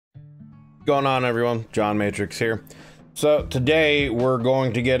Going on, everyone? John Matrix here. So today we're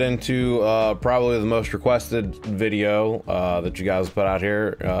going to get into probably the most requested video that you guys put out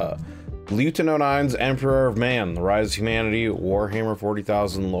here. Lieutenant 09's Emperor of Man, The Rise of Humanity, Warhammer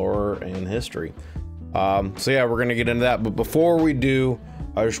 40,000 lore and history. So yeah, we're gonna get into that, but before we do,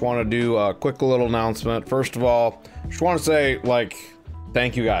 I just want to do a quick little announcement. First of all, just want to say,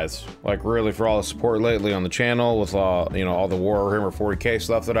 thank you guys, really, for all the support lately on the channel with all the Warhammer 40k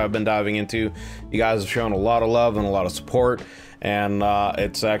stuff that I've been diving into. You guys have shown a lot of love and a lot of support, and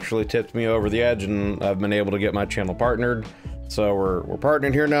it's actually tipped me over the edge, and I've been able to get my channel partnered. So we're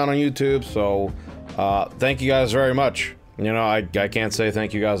partnered here now on YouTube. So thank you guys very much. I can't say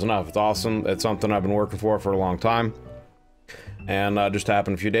thank you guys enough. It's awesome. It's something I've been working for a long time, and just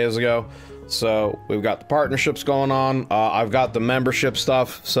happened a few days ago. So we've got the partnerships going on. I've got the membership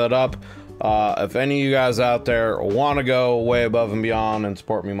stuff set up. If any of you guys out there want to go way above and beyond and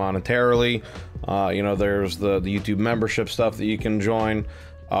support me monetarily, there's the YouTube membership stuff that you can join.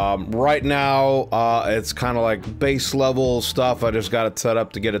 Right now, it's kind of like base level stuff. I just got it set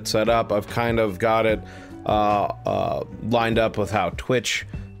up to get it set up. I've kind of got it lined up with how Twitch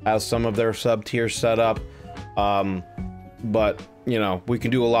has some of their sub tiers set up. But we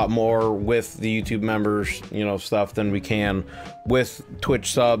can do a lot more with the YouTube members, stuff than we can with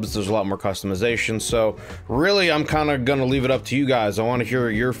Twitch subs. There's a lot more customization. So really, I'm kind of gonna leave it up to you guys. I want to hear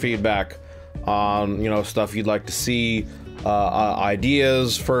your feedback on, stuff you'd like to see,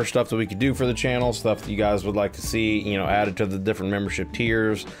 ideas for stuff that we could do for the channel, stuff that you guys would like to see, added to the different membership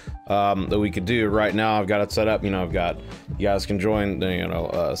tiers that we could do. Right now, I've got it set up. I've got, you guys can join,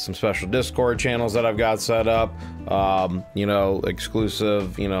 some special Discord channels that I've got set up,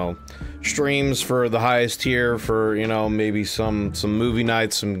 exclusive, streams for the highest tier for, maybe some movie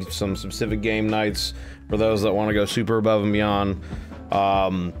nights, some specific game nights for those that want to go super above and beyond,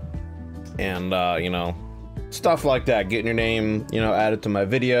 stuff like that, getting your name, added to my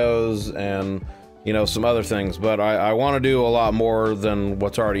videos, and some other things. But I want to do a lot more than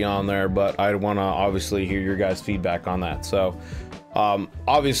what's already on there, but I want to obviously hear your guys' feedback on that. So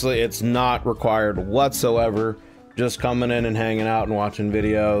obviously it's not required whatsoever. Just coming in and hanging out and watching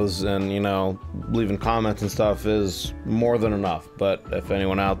videos and leaving comments and stuff is more than enough. But if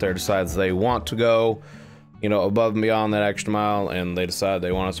anyone out there decides they want to go above and beyond that extra mile, and they decide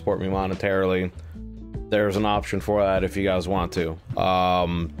they want to support me monetarily, there's an option for that if you guys want to.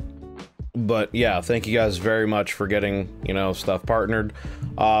 But yeah, thank you guys very much for getting stuff partnered.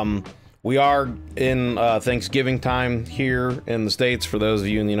 We are in Thanksgiving time here in the States. For those of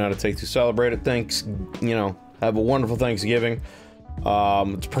you in the United States who celebrate it, have a wonderful Thanksgiving.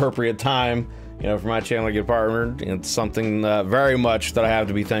 It's appropriate time for my channel to get partnered. It's something very much that I have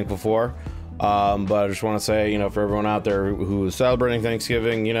to be thankful for. But I just want to say, for everyone out there who is celebrating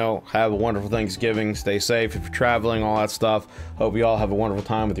Thanksgiving, have a wonderful Thanksgiving. Stay safe if you're traveling, all that stuff. Hope you all have a wonderful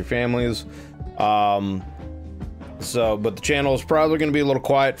time with your families. But the channel is probably going to be a little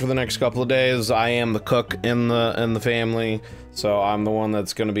quiet for the next couple of days. I am the cook in the family, so I'm the one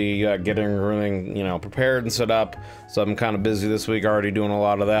that's going to be getting everything, prepared and set up. So I'm kind of busy this week, already doing a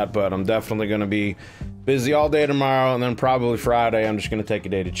lot of that, but I'm definitely going to be busy all day tomorrow, and then probably Friday I'm just going to take a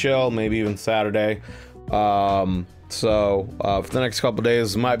day to chill, maybe even Saturday. For the next couple of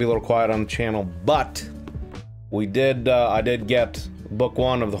days, it might be a little quiet on the channel, but I did get book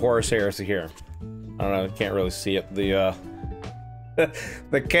 1 of the Horus Heresy here. I don't know, you can't really see it. The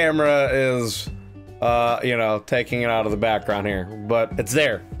the camera is taking it out of the background here, but it's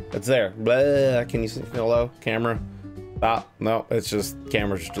there. It's there. Blah, can you see? Hello, camera? Ah, no, it's just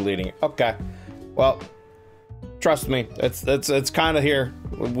camera's just deleting it. Okay. Well, trust me, it's kind of here.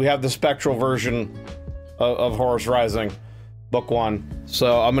 We have the spectral version of Horus Rising, book 1.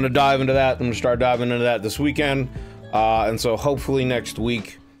 So I'm gonna dive into that. I'm gonna start diving into that this weekend, and so hopefully next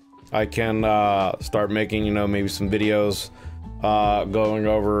week I can start making maybe some videos going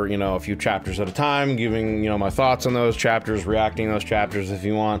over a few chapters at a time, giving my thoughts on those chapters, reacting to those chapters if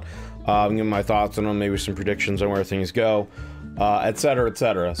you want, giving my thoughts on them, maybe some predictions on where things go, etc,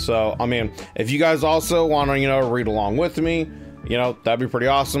 etc. So I mean, if you guys also want to read along with me, that'd be pretty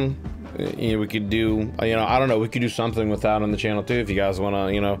awesome. We could do I don't know, we could do something with that on the channel too, if you guys want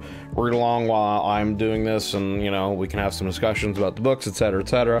to read along while I'm doing this, and we can have some discussions about the books, etc,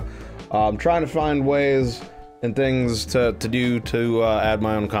 etc. I'm trying to find ways and things to do to add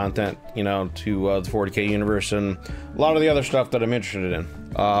my own content to the 40k universe and a lot of the other stuff that I'm interested in.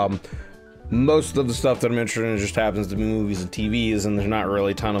 Most of the stuff that I'm interested in just happens to be movies and TVs, and there's not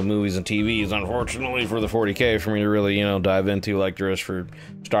really a ton of movies and TVs, unfortunately, for the 40k for me to really, dive into like there is for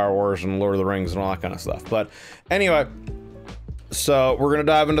Star Wars and Lord of the Rings and all that kind of stuff. But anyway, So we're gonna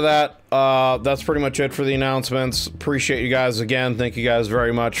dive into that. That's pretty much it for the announcements. Appreciate you guys again. Thank you guys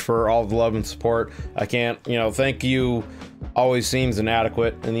very much for all the love and support. I can't, you know, thank you always seems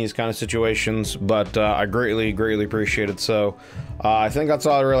inadequate in these kind of situations, but I greatly appreciate it. So I think that's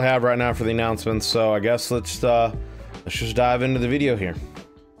all I really have right now for the announcements. So I guess let's just dive into the video here.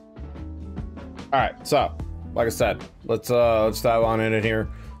 All right, so like I said, let's dive on in it here.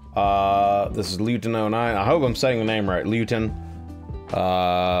 This is Luton09. I hope I'm saying the name right. Luton.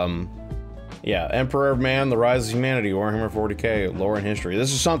 Yeah, Emperor of Man, The Rise of Humanity, Warhammer 40k, lore and history.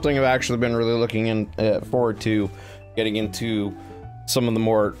 This is something I've actually been really looking forward to, getting into some of the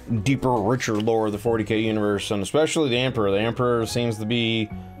more deeper, richer lore of the 40k universe, and especially the Emperor. The Emperor seems to be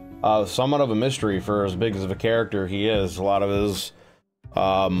somewhat of a mystery for as big as of a character he is. A lot of his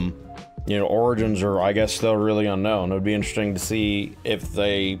you know, origins are, I guess, still really unknown. It would be interesting to see if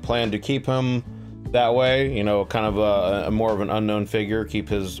they plan to keep him that way, you know, kind of a more of an unknown figure, keep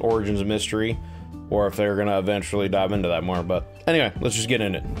his origins a mystery, or if they're gonna eventually dive into that more. But anyway, let's just get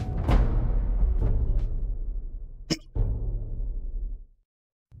in it.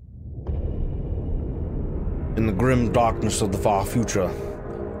 In the grim darkness of the far future,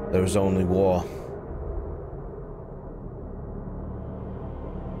 there is only war.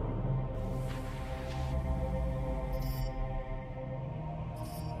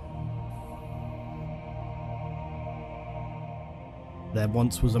 There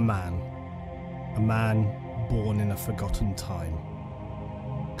once was a man born in a forgotten time,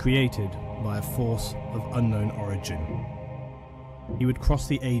 created by a force of unknown origin. He would cross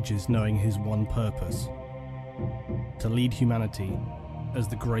the ages knowing his one purpose: to lead humanity as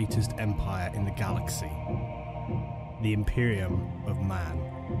the greatest empire in the galaxy, the Imperium of Man.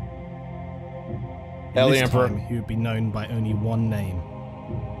 In this time, he would be known by only one name: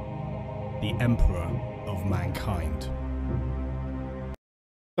 the Emperor of Mankind.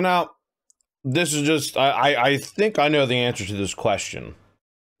 Now, this is just, I think I know the answer to this question,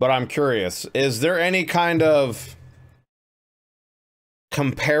 but I'm curious. Is there any kind of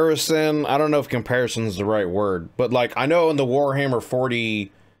comparison? I don't know if comparison is the right word, but like, I know in the Warhammer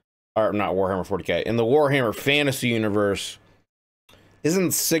 40, or not Warhammer 40k, in the Warhammer fantasy universe, isn't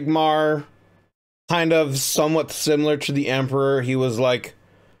Sigmar kind of somewhat similar to the Emperor? He was like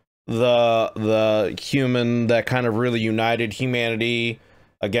the human that kind of really united humanity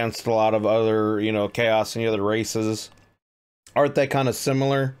against a lot of other, you know, chaos and the other races. Aren't they kind of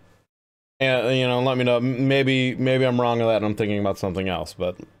similar? And, you know, let me know. Maybe I'm wrong on that and I'm thinking about something else,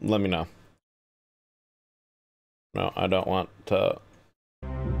 but let me know. No, I don't want to.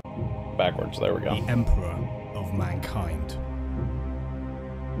 Backwards, there we go. The Emperor of Mankind.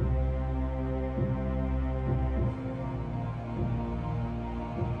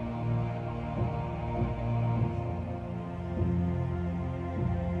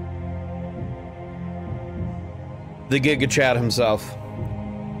 The Giga Chad himself.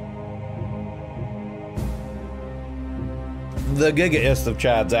 The Gigaist of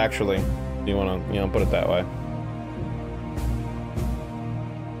Chads, actually. If you want to, you know, put it that way.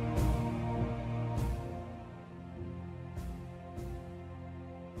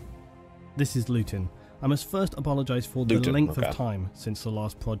 This is Luton. I must first apologise for the length of time since the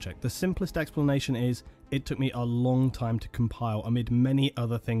last project. The simplest explanation is, it took me a long time to compile amid many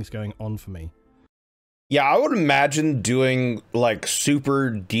other things going on for me. Yeah, I would imagine doing like super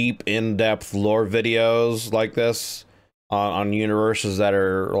deep, in-depth lore videos like this on universes that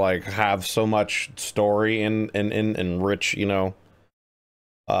are like have so much story and rich, you know,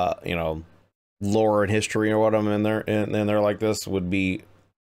 lore and history or what I'm in there and they're like this would be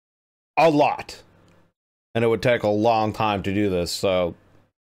a lot, and it would take a long time to do this. So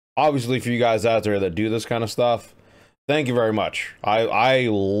obviously, for you guys out there that do this kind of stuff, thank you very much. I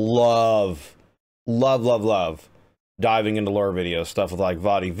love diving into lore videos, stuff with like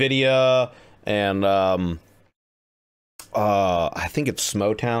Vadi Vidya and I think it's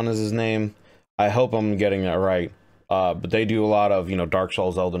Smotown is his name. I hope I'm getting that right. But they do a lot of, you know, Dark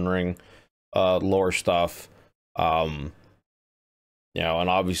Souls, Elden Ring lore stuff. You know, and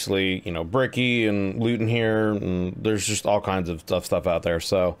obviously, you know, Bricky and Luton here, and there's just all kinds of stuff out there.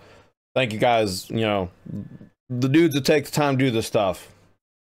 So thank you guys, you know, the dudes that take the time to do this stuff.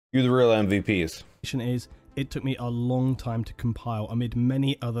 You're the real MVPs. Is it took me a long time to compile amid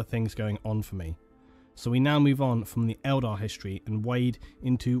many other things going on for me. So we now move on from the Eldar history and wade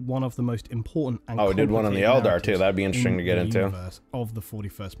into one of the most important and we did one on the Eldar too. That'd be interesting to get into. Of the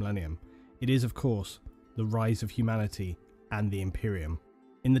 41st millennium. It is, of course, the rise of humanity and the Imperium.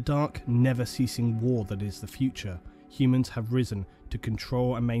 In the dark, never-ceasing war that is the future, humans have risen to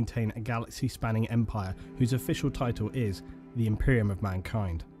control and maintain a galaxy-spanning empire whose official title is the Imperium of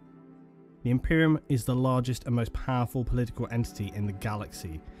mankind. The Imperium is the largest and most powerful political entity in the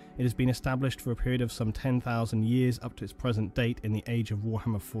galaxy. It has been established for a period of some 10,000 years up to its present date in the age of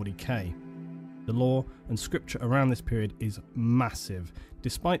Warhammer 40k. The lore and scripture around this period is massive.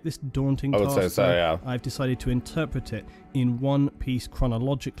 Despite this daunting task, I've decided to interpret it in one piece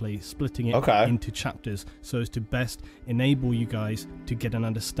chronologically, splitting it into chapters so as to best enable you guys to get an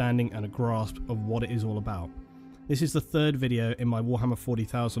understanding and a grasp of what it is all about. This is the third video in my Warhammer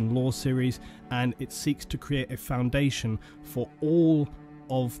 40,000 lore series, and it seeks to create a foundation for all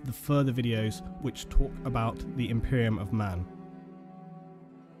of the further videos which talk about the Imperium of Man.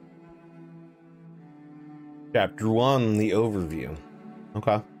 Chapter 1, the overview.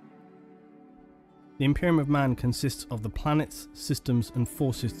 Okay. The Imperium of Man consists of the planets, systems and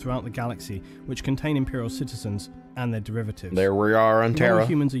forces throughout the galaxy which contain Imperial citizens and their derivatives. There we are on Terra. All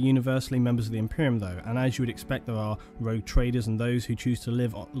humans are universally members of the Imperium though, and as you would expect, there are rogue traders and those who choose to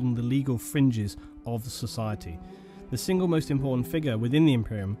live on the legal fringes of society. The single most important figure within the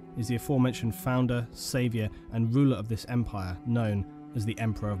Imperium is the aforementioned founder, saviour and ruler of this empire, known as the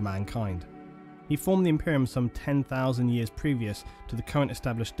Emperor of Mankind. He formed the Imperium some 10,000 years previous to the current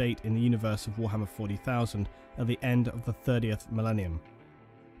established date in the universe of Warhammer 40,000 at the end of the 30th millennium.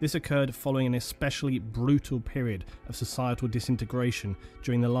 This occurred following an especially brutal period of societal disintegration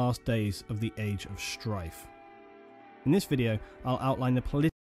during the last days of the Age of Strife. In this video, I'll outline the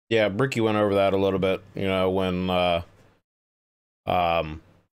political... Yeah, Bricky went over that a little bit, you know, when, I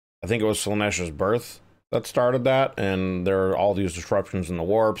think it was Slaanesha's birth that started that, and there are all these disruptions in the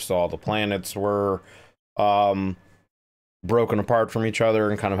warps, so all the planets were, broken apart from each other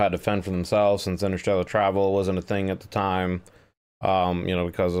and kind of had to fend for themselves since interstellar travel wasn't a thing at the time, you know,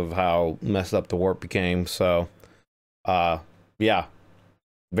 because of how messed up the warp became, so, yeah,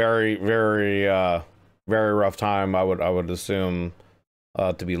 very, very, very rough time, I would assume,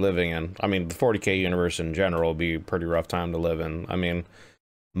 to be living in. I mean, the 40k universe in general would be a pretty rough time to live in. I mean,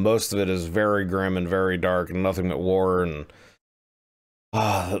 most of it is very grim and very dark and nothing but war and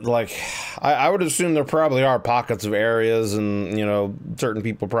like I would assume there probably are pockets of areas and, you know, certain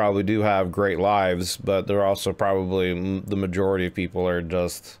people probably do have great lives, but there are also probably the majority of people are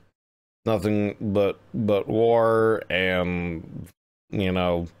just nothing but war and, you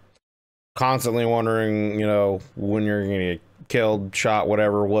know, constantly wondering, you know, when you're gonna get killed, shot,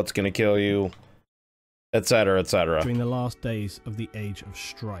 whatever, what's gonna kill you, etc., etc. During the last days of the Age of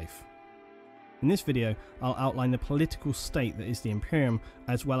Strife. In this video, I'll outline the political state that is the Imperium,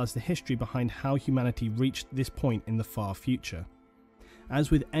 as well as the history behind how humanity reached this point in the far future. As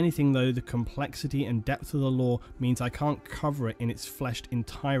with anything though, the complexity and depth of the lore means I can't cover it in its fleshed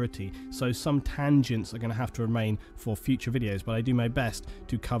entirety, so some tangents are going to have to remain for future videos, but I do my best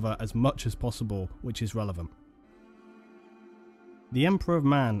to cover as much as possible which is relevant. The Emperor of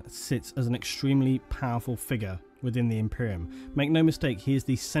Man sits as an extremely powerful figure within the Imperium. Make no mistake, he is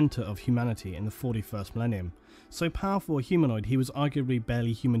the centre of humanity in the 41st millennium. So powerful a humanoid, he was arguably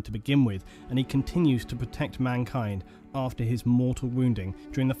barely human to begin with, and he continues to protect mankind after his mortal wounding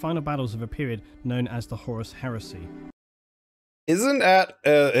during the final battles of a period known as the Horus Heresy. Isn't that,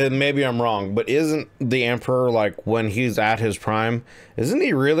 and maybe I'm wrong, but isn't the Emperor, like, when he's at his prime, isn't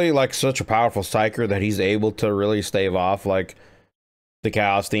he really, like, such a powerful psyker that he's able to really stave off, like, the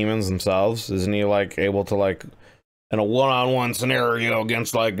Chaos Demons themselves? Isn't he, like, able to, like, in a one-on-one scenario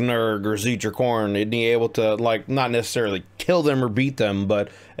against, like, Nurg or Zeech or Khorne, isn't he able to, like, not necessarily kill them or beat them, but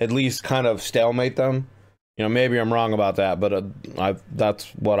at least kind of stalemate them? You know, maybe I'm wrong about that, but that's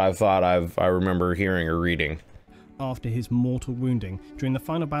what I thought I remember hearing or reading. After his mortal wounding during the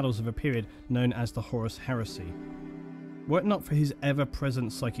final battles of a period known as the Horus Heresy. Were it not for his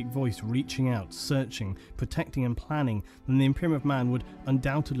ever-present psychic voice reaching out, searching, protecting and planning, then the Imperium of Man would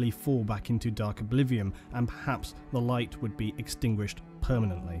undoubtedly fall back into dark oblivion, and perhaps the light would be extinguished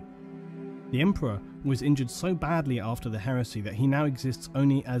permanently. The Emperor was injured so badly after the heresy that he now exists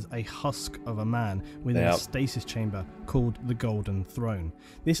only as a husk of a man within a stasis chamber called the Golden Throne.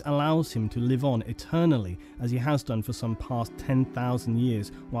 This allows him to live on eternally as he has done for some past 10,000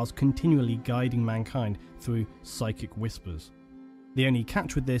 years, whilst continually guiding mankind through psychic whispers. The only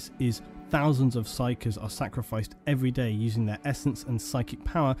catch with this is thousands of psykers are sacrificed every day using their essence and psychic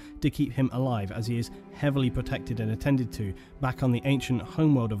power to keep him alive, as he is heavily protected and attended to back on the ancient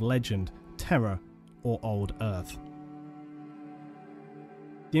homeworld of legend, Terra, or Old Earth.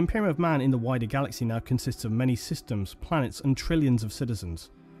 The Imperium of Man in the wider galaxy now consists of many systems, planets and trillions of citizens.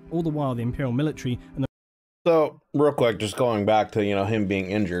 All the while the Imperial military and the... So, real quick, just going back to, you know, him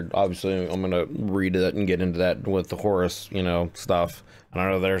being injured, obviously I'm going to read it and get into that with the Horus, you know, stuff. And I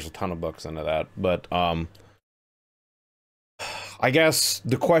know there's a ton of books into that, but, I guess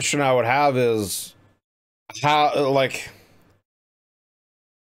the question I would have is how, like,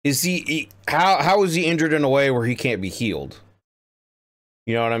 is how is he injured in a way where he can't be healed?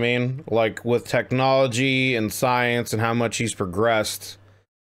 You know what I mean? Like, with technology and science and how much he's progressed,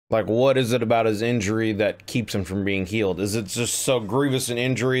 like, what is it about his injury that keeps him from being healed? Is it just so grievous an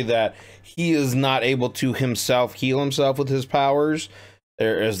injury that he is not able to himself heal himself with his powers?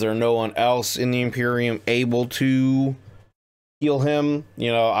 Is there no one else in the Imperium able to heal him?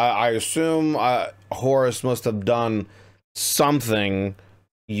 You know, I assume Horus must have done something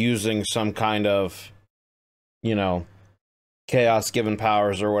using some kind of, you know, chaos given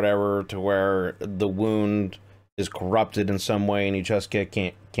powers or whatever, to where the wound is corrupted in some way and he just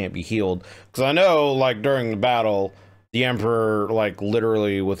can't be healed. Because I know, like, during the battle, the Emperor, like,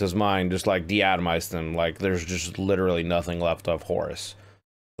 literally with his mind just, like, deatomized him. Like, there's just literally nothing left of Horus.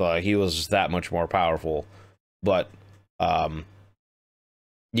 He was that much more powerful. But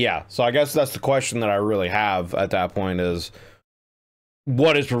yeah, so I guess that's the question that I really have at that point, is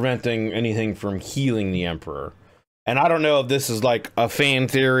what is preventing anything from healing the Emperor? And I don't know if this is like a fan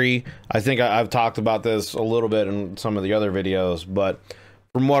theory. I think I've talked about this a little bit in some of the other videos, but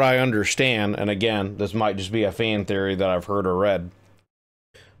from what I understand, and again, this might just be a fan theory that I've heard or read,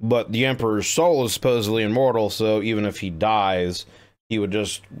 but the Emperor's soul is supposedly immortal, so even if he dies, he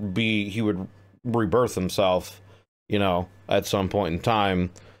would rebirth himself, you know, at some point in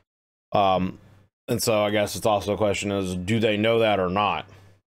time. And so I guess it's also a question is, do they know that or not?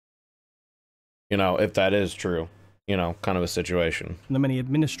 You know, if that is true, you know, kind of a situation. The many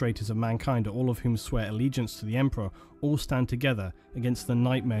administrators of mankind, all of whom swear allegiance to the Emperor, all stand together against the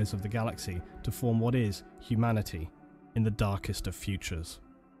nightmares of the galaxy to form what is humanity in the darkest of futures.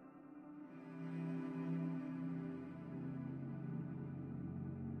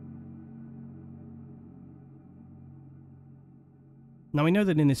 Now, we know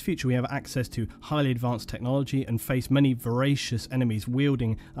that in this future we have access to highly advanced technology and face many voracious enemies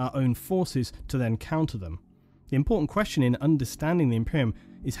wielding our own forces to then counter them. The important question in understanding the Imperium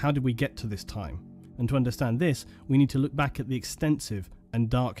is, how did we get to this time? And to understand this, we need to look back at the extensive and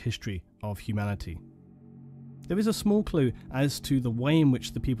dark history of humanity. There is a small clue as to the way in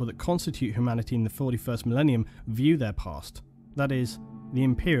which the people that constitute humanity in the 41st millennium view their past. That is, the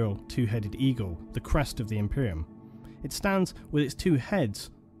Imperial two-headed eagle, the crest of the Imperium. It stands with its two heads,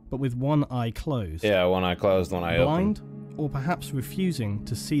 but with one eye closed. Yeah, one eye closed, one eye open. Blind, or perhaps refusing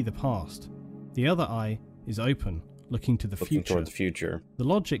to see the past. The other eye is open, looking to the future. Looking toward the future. The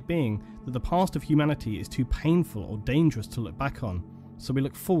logic being that the past of humanity is too painful or dangerous to look back on, so we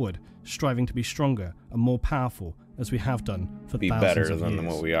look forward, striving to be stronger and more powerful, as we have done for thousands of years. Be better than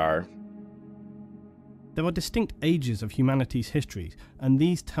what we are. There are distinct ages of humanity's history, and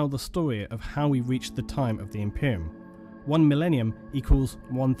these tell the story of how we reached the time of the Imperium. 1 millennium equals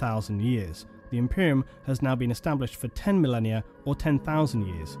 1,000 years. The Imperium has now been established for 10 millennia or 10,000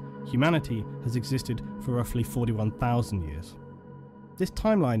 years. Humanity has existed for roughly 41,000 years. This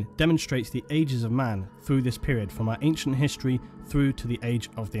timeline demonstrates the ages of man through this period, from our ancient history through to the age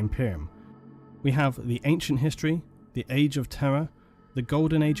of the Imperium. We have the ancient history, the age of terror, the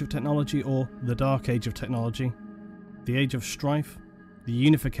golden age of technology or the dark age of technology, the age of strife, the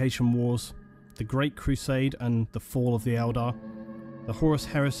unification wars, the Great Crusade and the fall of the Eldar, the Horus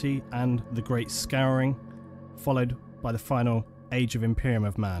Heresy and the Great Scouring, followed by the final Age of Imperium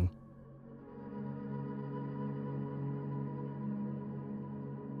of Man.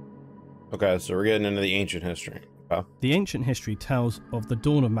 Okay, so we're getting into the ancient history. The ancient history tells of the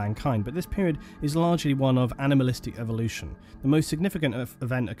dawn of mankind, but this period is largely one of animalistic evolution. The most significant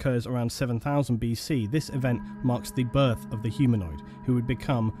event occurs around 7000 BC. This event marks the birth of the humanoid, who would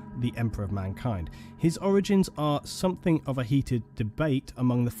become the Emperor of Mankind. His origins are something of a heated debate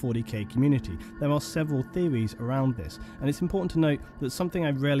among the 40k community. There are several theories around this, and it's important to note that something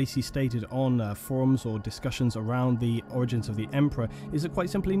I rarely see stated on forums or discussions around the origins of the Emperor is that quite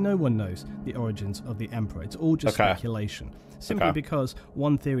simply no one knows the origins of the Emperor. It's all just speculation. Simply because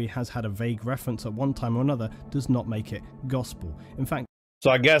one theory has had a vague reference at one time or another does not make it gospel. In fact,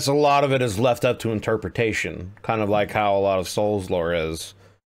 so I guess a lot of it is left up to interpretation, kind of like how a lot of Souls lore is,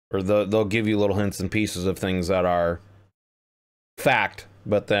 or they'll give you little hints and pieces of things that are fact,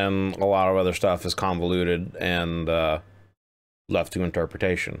 but then a lot of other stuff is convoluted and left to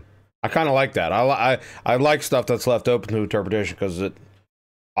interpretation. I kind of like that. I like stuff that's left open to interpretation because it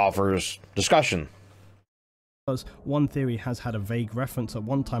offers discussion. Because one theory has had a vague reference at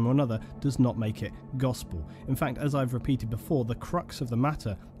one time or another does not make it gospel. In fact, as I've repeated before, the crux of the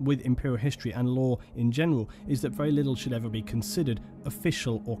matter with imperial history and lore in general is that very little should ever be considered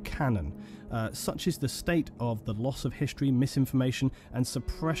official or canon. Such is the state of the loss of history, misinformation, and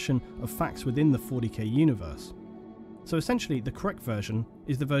suppression of facts within the 40k universe. So essentially, the correct version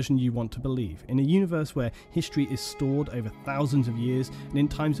is the version you want to believe. In a universe where history is stored over thousands of years, and in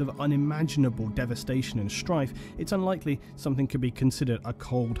times of unimaginable devastation and strife, it's unlikely something could be considered a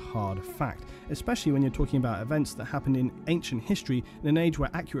cold, hard fact, especially when you're talking about events that happened in ancient history in an age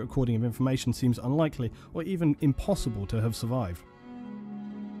where accurate recording of information seems unlikely or even impossible to have survived.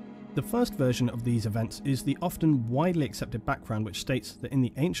 The first version of these events is the often widely accepted background, which states that in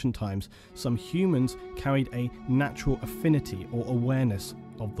the ancient times, some humans carried a natural affinity or awareness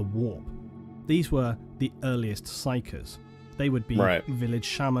of the warp. These were the earliest psykers. They would be village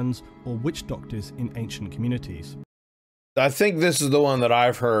shamans or witch doctors in ancient communities. I think this is the one that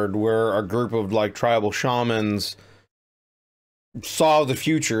I've heard, where a group of like tribal shamans saw the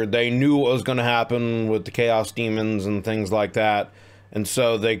future. They knew what was going to happen with the chaos demons and things like that. And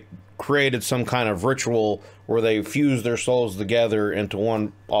so they created some kind of ritual where they fused their souls together into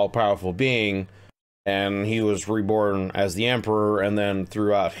one all-powerful being, and he was reborn as the emperor, and then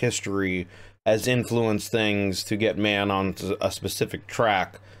throughout history has influenced things to get man onto a specific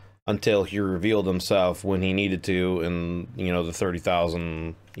track until he revealed himself when he needed to in, you know, the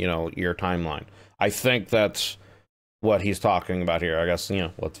 30,000, you know, year timeline. I think that's what he's talking about here. I guess, you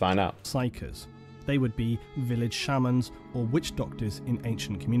know, let's find out. Psykers. They would be village shamans or witch doctors in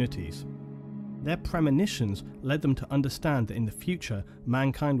ancient communities. Their premonitions led them to understand that in the future,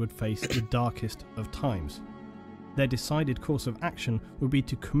 mankind would face the darkest of times. Their decided course of action would be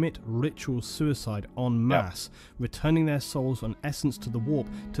to commit ritual suicide en masse, returning their souls and essence to the warp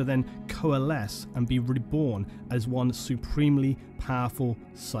to then coalesce and be reborn as one supremely powerful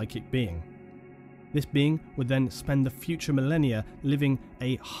psychic being. This being would then spend the future millennia living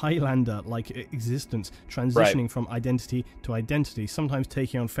a Highlander-like existence, transitioning from identity to identity, sometimes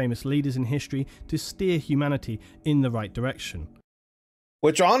taking on famous leaders in history to steer humanity in the right direction.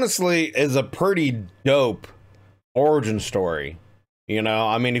 Which honestly is a pretty dope origin story. You know,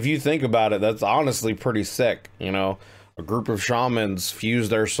 I mean, if you think about it, that's honestly pretty sick. You know, a group of shamans fuse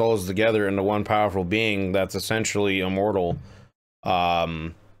their souls together into one powerful being that's essentially immortal.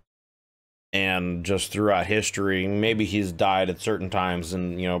 And just throughout history, maybe he's died at certain times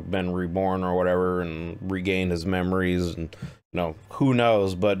and, you know, been reborn or whatever and regained his memories, and, you know, who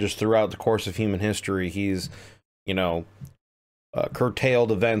knows, but just throughout the course of human history, he's, you know, curtailed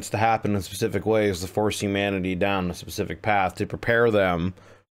events to happen in specific ways to force humanity down a specific path to prepare them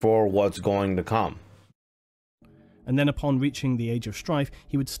for what's going to come. And then upon reaching the Age of Strife,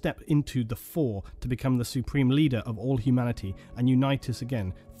 he would step into the Four to become the supreme leader of all humanity and unite us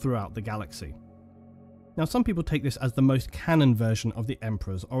again throughout the galaxy. Now, some people take this as the most canon version of the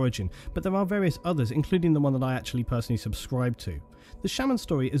Emperor's origin, but there are various others, including the one that I actually personally subscribe to. The shaman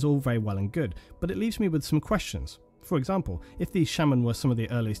story is all very well and good, but it leaves me with some questions. For example, if these shaman were some of the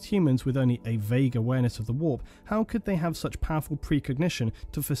earliest humans with only a vague awareness of the warp, how could they have such powerful precognition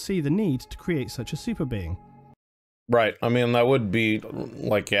to foresee the need to create such a super being? Right. I mean, that would be,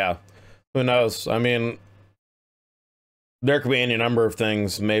 like, yeah, who knows? I mean, there could be any number of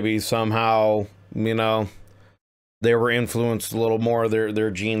things. Maybe somehow, you know, they were influenced a little more.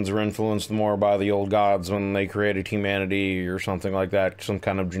 Their genes were influenced more by the old gods when they created humanity or something like that. Some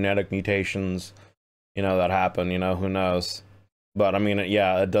kind of genetic mutations, you know, that happen, you know, who knows? But, I mean,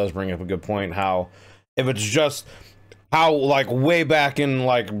 yeah, it does bring up a good point. How, if it's just, how, like, way back in,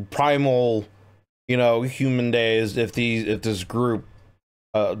 like, primal, you know, human days, if this group,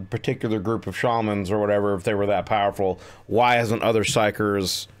 a particular group of shamans or whatever, if they were that powerful, why hasn't other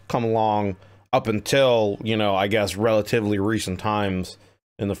psykers come along up until, you know, I guess relatively recent times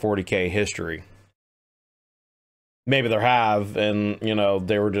in the 40k history? Maybe there have, and, you know,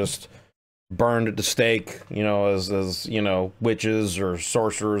 they were just burned at the stake, you know, as you know, witches or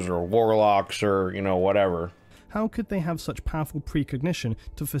sorcerers or warlocks or, you know, whatever. How could they have such powerful precognition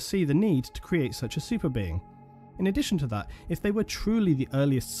to foresee the need to create such a super being? In addition to that, if they were truly the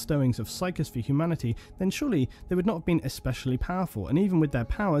earliest stowings of psykers for humanity, then surely they would not have been especially powerful, and even with their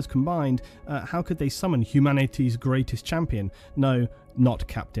powers combined, how could they summon humanity's greatest champion? No, not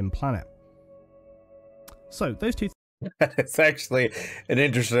Captain Planet. So, those two It's actually an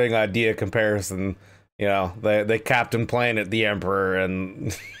interesting idea comparison. You know, they Captain Planet the Emperor,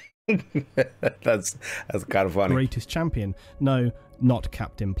 and that's kind of funny. Greatest champion. No, not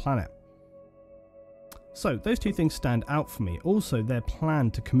Captain Planet. So those two things stand out for me. Also, their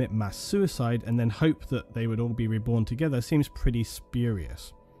plan to commit mass suicide and then hope that they would all be reborn together seems pretty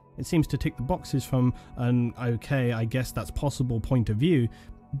spurious. It seems to tick the boxes from an okay, I guess that's possible point of view,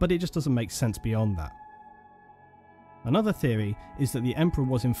 but it just doesn't make sense beyond that. Another theory is that the Emperor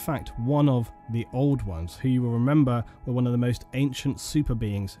was in fact one of the Old Ones, who you will remember were one of the most ancient super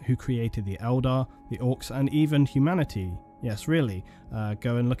beings who created the Eldar, the Orks, and even humanity. Yes, really,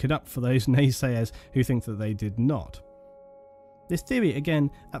 go and look it up for those naysayers who think that they did not. This theory,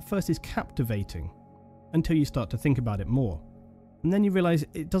 again, at first is captivating, until you start to think about it more. And then you realise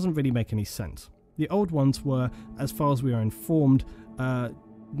it doesn't really make any sense. The Old Ones were, as far as we are informed,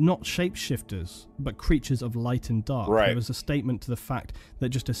 not shapeshifters, but creatures of light and dark. Right. There was a statement to the fact that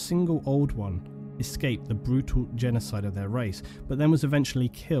just a single Old One escaped the brutal genocide of their race, but then was eventually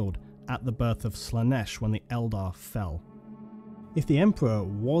killed at the birth of Slaanesh when the Eldar fell. If the Emperor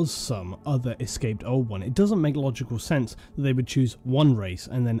was some other escaped Old One, it doesn't make logical sense that they would choose one race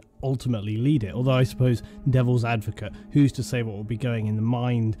and then ultimately lead it, although I suppose, devil's advocate, who's to say what will be going in the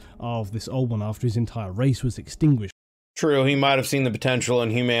mind of this Old One after his entire race was extinguished? True, he might have seen the potential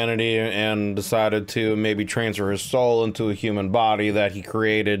in humanity and decided to maybe transfer his soul into a human body that he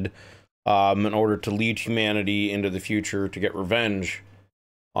created in order to lead humanity into the future to get revenge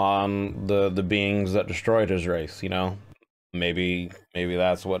on the beings that destroyed his race, you know? Maybe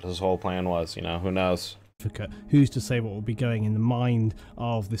that's what his whole plan was, you know? Who knows? Who's to say what will be going in the mind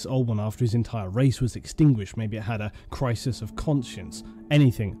of this Old One after his entire race was extinguished? Maybe it had a crisis of conscience.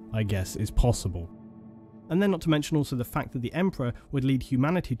 Anything, I guess, is possible. And then not to mention also the fact that the Emperor would lead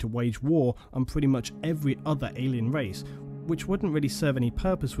humanity to wage war on pretty much every other alien race, which wouldn't really serve any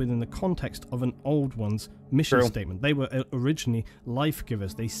purpose within the context of an Old One's mission statement. They were originally life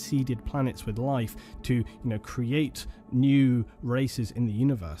givers. They seeded planets with life to, create new races in the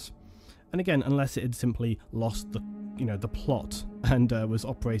universe. And again, unless it had simply lost the plot and was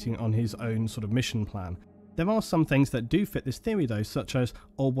operating on his own sort of mission plan. There are some things that do fit this theory though, such as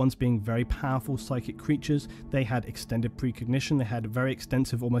Old Ones being very powerful psychic creatures. They had extended precognition, they had very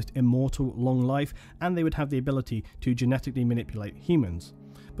extensive, almost immortal long life, and they would have the ability to genetically manipulate humans.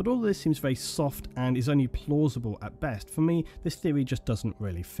 But all of this seems very soft and is only plausible at best. For me, this theory just doesn't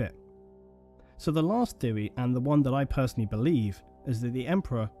really fit. So the last theory, and the one that I personally believe, is that the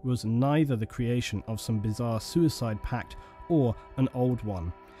Emperor was neither the creation of some bizarre suicide pact or an Old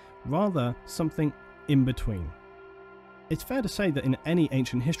One, rather something in between. It's fair to say that in any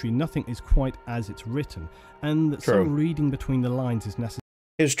ancient history, nothing is quite as it's written, and that some reading between the lines is necessary.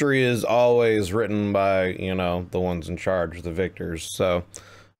 History is always written by, the ones in charge, the victors. So,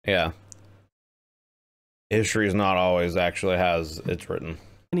 yeah. History is not always actually has it's written.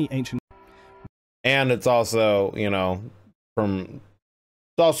 Any ancient. And it's also, it's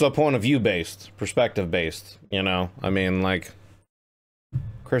also point of view based, perspective based, I mean, like,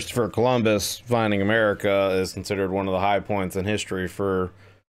 Christopher Columbus finding America is considered one of the high points in history for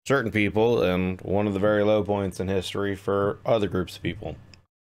certain people and one of the very low points in history for other groups of people.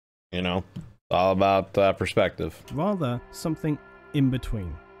 It's all about perspective. Rather, something in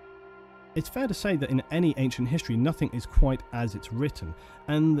between. It's fair to say that in any ancient history, nothing is quite as it's written,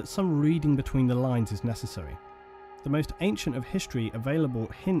 and that some reading between the lines is necessary. The most ancient of history available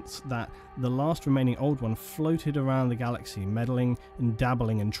hints that the last remaining Old One floated around the galaxy, meddling and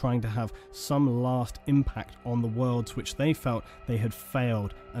dabbling and trying to have some last impact on the worlds which they felt they had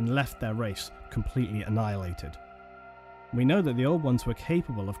failed and left their race completely annihilated. We know that the Old Ones were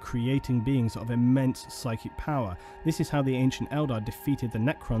capable of creating beings of immense psychic power. This is how the ancient Eldar defeated the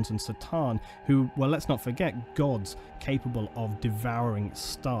Necrons and Satan, who were, let's not forget, gods capable of devouring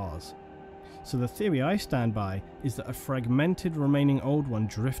stars. So the theory I stand by is that a fragmented remaining Old One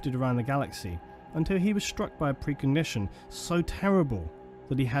drifted around the galaxy until he was struck by a precognition so terrible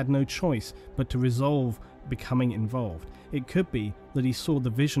that he had no choice but to resolve becoming involved. It could be that he saw the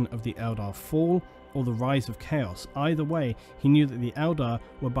vision of the Eldar fall or the rise of chaos. Either way, he knew that the Eldar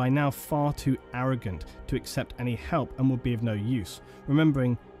were by now far too arrogant to accept any help and would be of no use,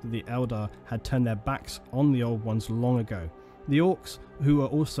 remembering that the Eldar had turned their backs on the Old Ones long ago. The Orks, who were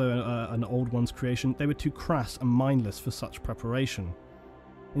also an Old One's creation, they were too crass and mindless for such preparation.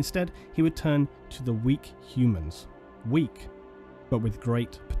 Instead, he would turn to the weak humans. Weak, but with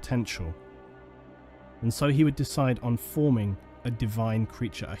great potential. And so he would decide on forming a divine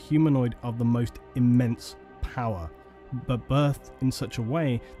creature, a humanoid of the most immense power, but birthed in such a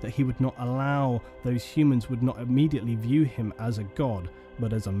way that he would not allow those humans would not immediately view him as a god,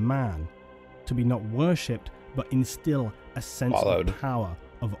 but as a man, to be not worshipped, but instill a sense of power,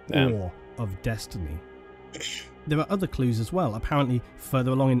 of awe, of destiny. There are other clues as well. Apparently,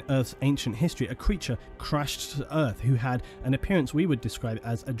 further along in Earth's ancient history, a creature crashed to Earth who had an appearance we would describe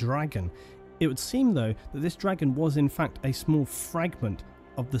as a dragon. It would seem, though, that this dragon was in fact a small fragment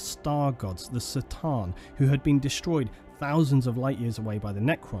of the star gods, the Satan, who had been destroyed thousands of light years away by the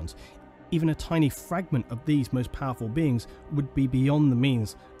Necrons. Even a tiny fragment of these most powerful beings would be beyond the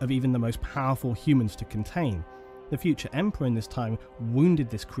means of even the most powerful humans to contain. The future Emperor in this time wounded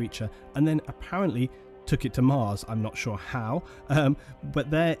this creature and then apparently took it to Mars. I'm not sure how, but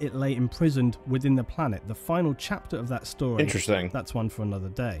there it lay imprisoned within the planet. The final chapter of that story. Interesting. That's one for another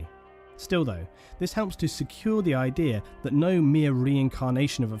day. Still though, this helps to secure the idea that no mere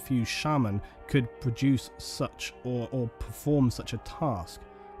reincarnation of a few shaman could produce such or perform such a task.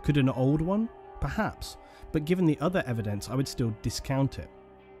 Could an old one? Perhaps, but given the other evidence I would still discount it.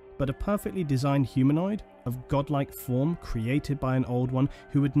 But a perfectly designed humanoid of godlike form created by an old one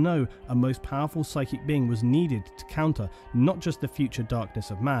who would know a most powerful psychic being was needed to counter not just the future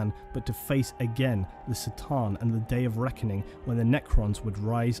darkness of man, but to face again the Satan and the day of reckoning when the Necrons would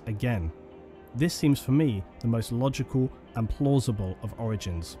rise again. This seems for me the most logical and plausible of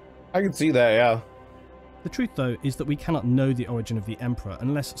origins. I can see that, yeah. The truth, though, is that we cannot know the origin of the Emperor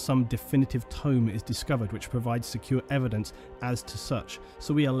unless some definitive tome is discovered which provides secure evidence as to such,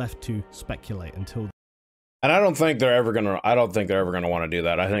 so we are left to speculate until then. And I don't think they're ever gonna want to do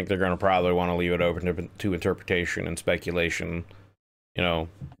that. I think they're gonna probably want to leave it open to interpretation and speculation, you know,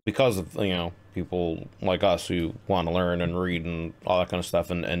 because of, you know, people like us who want to learn and read and all that kind of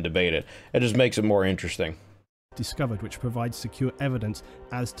stuff and debate it. It just makes it more interesting. Discovered which provides secure evidence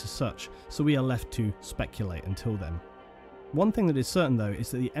as to such, so we are left to speculate until then. One thing that is certain, though,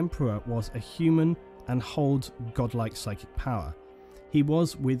 is that the Emperor was a human and holds godlike psychic power. He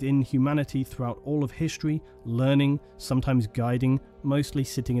was within humanity throughout all of history, learning, sometimes guiding, mostly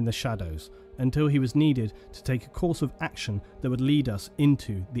sitting in the shadows, until he was needed to take a course of action that would lead us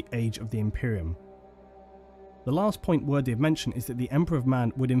into the age of the Imperium. The last point worthy of mention is that the Emperor of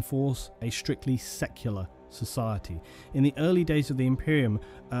Man would enforce a strictly secular society. In the early days of the Imperium,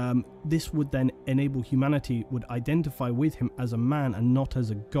 this would then enable humanity would identify with him as a man and not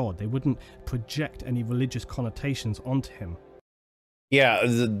as a god. They wouldn't project any religious connotations onto him. Yeah,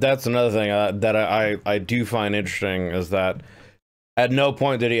 that's another thing that I do find interesting, is that at no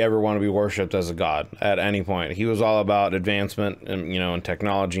point did he ever want to be worshipped as a god at any point. He was all about advancement and, you know, in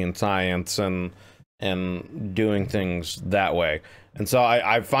technology and science and doing things that way. And so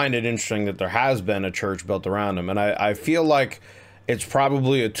I find it interesting that there has been a church built around him. And I feel like it's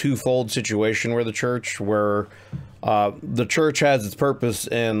probably a twofold situation where the church has its purpose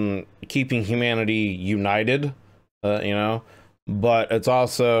in keeping humanity united, you know, but it's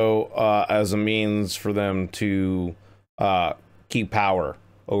also as a means for them to keep power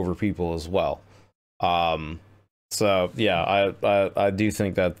over people as well. So yeah, I do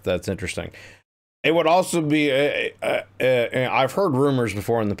think that that's interesting. It would also be, I've heard rumors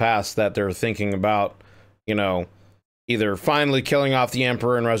before in the past that they're thinking about, you know, either finally killing off the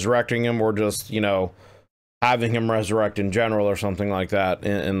Emperor and resurrecting him, or just, you know, having him resurrect in general or something like that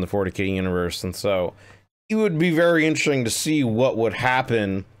in the 40K universe. And so it would be very interesting to see what would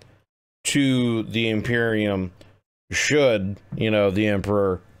happen to the Imperium should, you know, the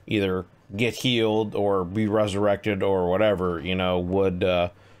Emperor either get healed or be resurrected or whatever, you know, would,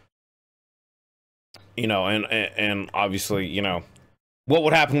 you know, and obviously, you know, what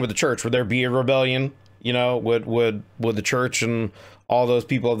would happen with the church? Would there be a rebellion? You know, would the church and all those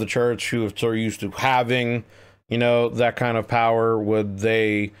people of the church who are so used to having, you know, that kind of power, would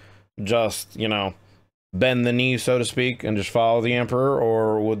they just, you know, bend the knee, so to speak, and just follow the Emperor?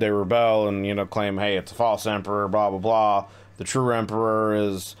 Or would they rebel and, you know, claim, hey, it's a false Emperor, blah, blah, blah. The true Emperor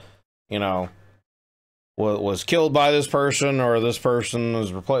is, you know, was killed by this person, or this person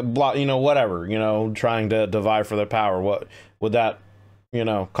is replaced, blah, you know, whatever, you know, trying to vie for their power. What would that, you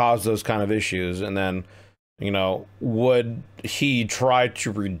know, cause those kind of issues? And then, you know, would he try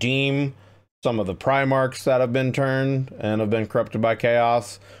to redeem some of the Primarchs that have been turned and have been corrupted by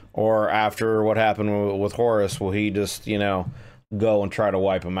chaos? Or after what happened with Horus, will he just, you know, go and try to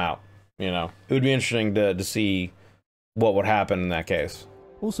wipe him out? You know, it would be interesting to see what would happen in that case.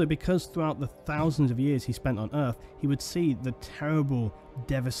 Also, because throughout the thousands of years he spent on Earth, he would see the terrible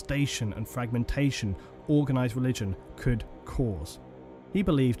devastation and fragmentation organized religion could cause. He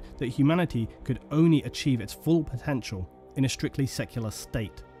believed that humanity could only achieve its full potential in a strictly secular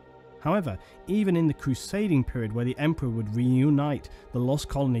state. However, even in the crusading period where the Emperor would reunite the lost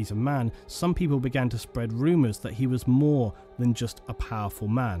colonies of man, some people began to spread rumors that he was more than just a powerful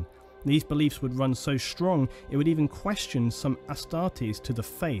man. These beliefs would run so strong it would even question some Astartes to the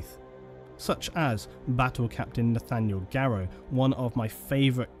faith. such as Battle Captain Nathaniel Garrow, one of my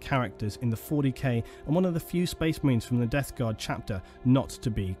favourite characters in the 40k and one of the few Space Marines from the Death Guard chapter not to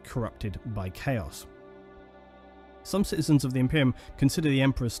be corrupted by chaos. Some citizens of the Imperium consider the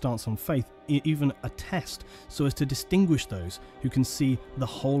Emperor's stance on faith even a test, so as to distinguish those who can see the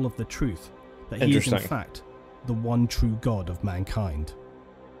whole of the truth, that he is in fact the one true God of mankind.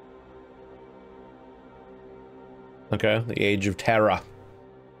 Okay, the Age of Terror.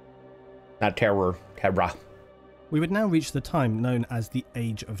 Not terror, terror. We would now reach the time known as the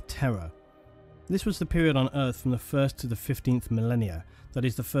Age of Terror. This was the period on Earth from the 1st to the 15th millennia, that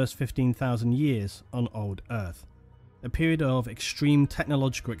is the first 15,000 years on Old Earth. A period of extreme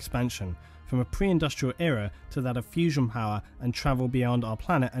technological expansion, from a pre-industrial era to that of fusion power and travel beyond our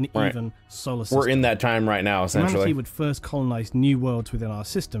planet and even solar system. We're in that time right now, essentially. Humanity would first colonize new worlds within our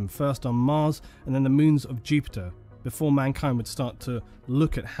system, first on Mars and then the moons of Jupiter, before mankind would start to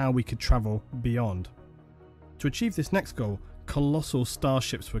look at how we could travel beyond. To achieve this next goal, colossal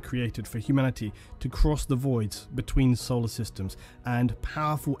starships were created for humanity to cross the voids between solar systems, and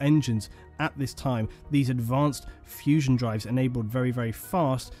powerful engines at this time. These advanced fusion drives enabled very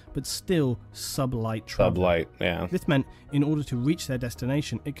fast but still sublight travel. Sublight, yeah. This meant in order to reach their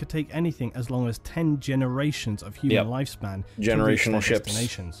destination, it could take anything as long as 10 generations of human lifespan to reach their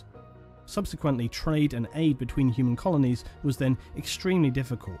destinations. Subsequently, trade and aid between human colonies was then extremely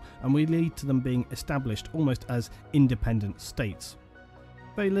difficult and would lead to them being established almost as independent states.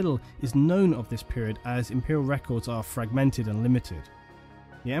 Very little is known of this period, as imperial records are fragmented and limited.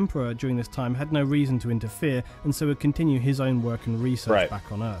 The Emperor during this time had no reason to interfere, and so would continue his own work and research back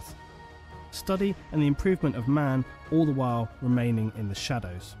on Earth. Study and the improvement of man, all the while remaining in the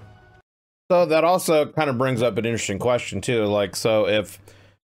shadows. So that also kind of brings up an interesting question too, like, so if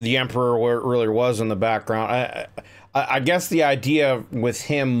the Emperor really was in the background, I guess the idea with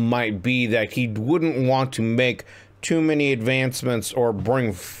him might be that he wouldn't want to make too many advancements or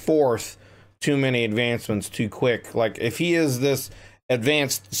bring forth too many advancements too quick. Like, if he is this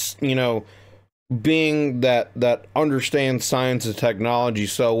advanced, you know, being that understands science and technology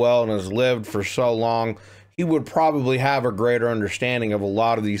so well and has lived for so long, he would probably have a greater understanding of a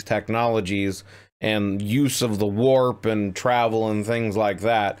lot of these technologies and use of the warp and travel and things like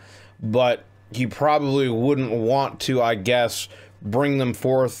that. But he probably wouldn't want to, I guess, bring them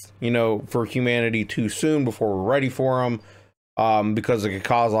forth, you know, for humanity too soon before we're ready for them, because it could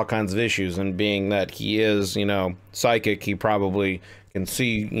cause all kinds of issues. And being that he is, you know, psychic, he probably can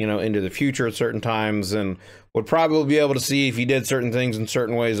see, you know, into the future at certain times, and would probably be able to see if he did certain things in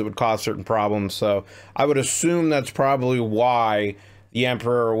certain ways that would cause certain problems. So I would assume that's probably why the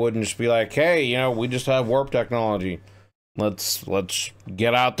Emperor wouldn't just be like, hey, you know, we just have warp technology. Let's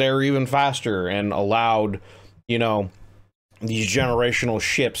get out there even faster, and allowed, you know, these generational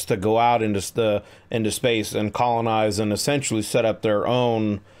ships to go out into space and colonize and essentially set up their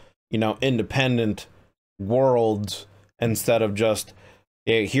own, you know, independent worlds, instead of just,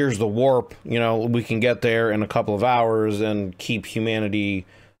 hey, here's the warp, you know, we can get there in a couple of hours and keep humanity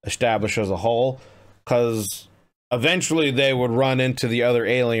established as a whole. Because eventually they would run into the other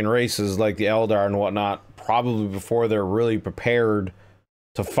alien races like the Eldar and whatnot, probably before they're really prepared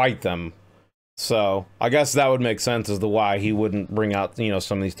to fight them. So I guess that would make sense as to why he wouldn't bring out, you know,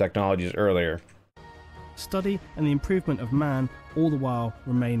 some of these technologies earlier. Study and the improvement of man, all the while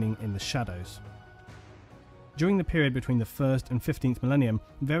remaining in the shadows. During the period between the 1st and 15th millennium,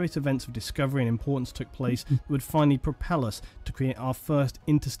 various events of discovery and importance took place that would finally propel us to create our first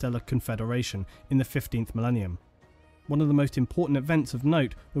interstellar confederation in the 15th millennium. One of the most important events of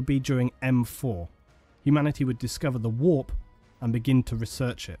note would be during M4. Humanity would discover the warp and begin to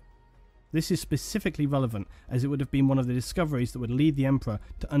research it. This is specifically relevant as it would have been one of the discoveries that would lead the Emperor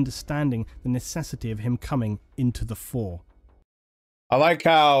to understanding the necessity of him coming into the fore. I like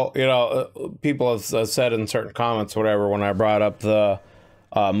how, you know, people have said in certain comments, whatever, when I brought up the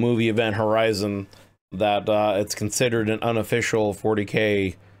movie Event Horizon, that it's considered an unofficial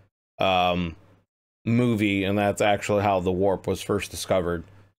 40k movie, and that's actually how the warp was first discovered.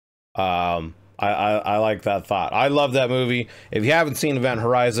 I like that thought. I love that movie. If you haven't seen Event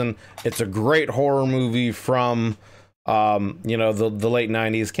Horizon, it's a great horror movie from, you know, the late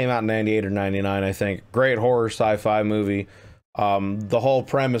 90s. Came out in 98 or 99, I think. Great horror sci-fi movie. The whole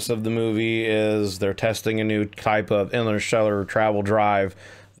premise of the movie is they're testing a new type of interstellar travel drive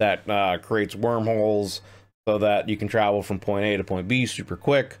that creates wormholes so that you can travel from point A to point B super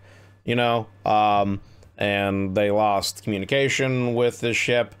quick, you know. And they lost communication with this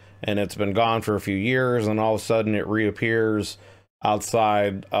ship, and it's been gone for a few years, and all of a sudden it reappears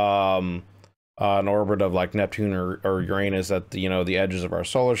outside an orbit of like Neptune or Uranus at the, the edges of our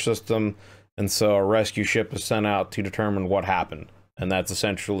solar system. And so a rescue ship is sent out to determine what happened. And that's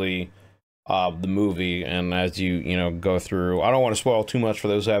essentially the movie. And as you go through, I don't want to spoil too much for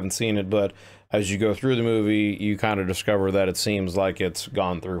those who haven't seen it, but as you go through the movie, you kind of discover that it seems like it's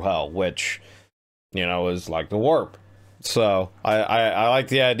gone through hell, which, is like the warp. So I like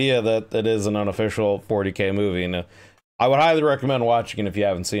the idea that it is an unofficial 40K movie, and I would highly recommend watching it if you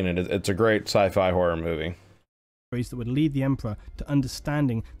haven't seen it. It's a great sci-fi horror movie. That would lead the Emperor to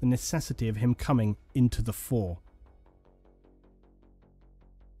understanding the necessity of him coming into the fore.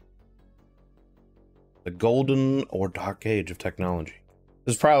 The golden or dark age of technology.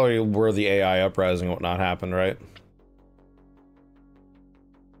 This is probably where the AI uprising and whatnot happened, right?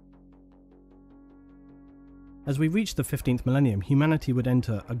 As we reach the 15th millennium, humanity would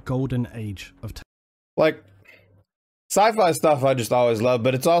enter a golden age of technology. Like, sci-fi stuff I just always love,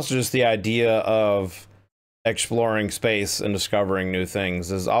 but it's also just the idea of exploring space and discovering new things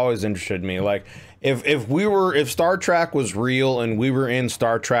has always interested me. Like, if Star Trek was real and we were in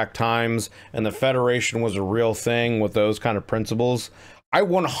Star Trek times and the Federation was a real thing with those kind of principles, I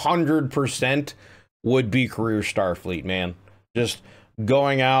 100% would be career Starfleet, man. Just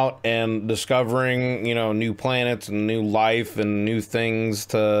going out and discovering, new planets and new life and new things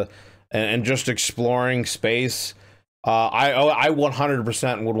and just exploring space. I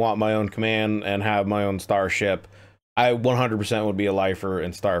 100% would want my own command and have my own starship. I 100% would be a lifer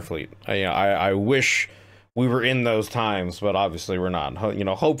in Starfleet. I wish we were in those times, but obviously we're not.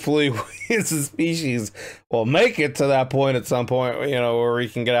 Hopefully we as a species will make it to that point at some point, where we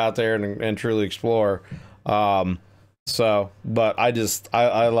can get out there and truly explore. But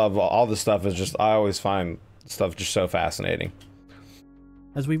I love all this stuff. I always find stuff just so fascinating.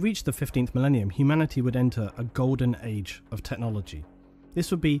 As we reach the 15th millennium, humanity would enter a golden age of technology. This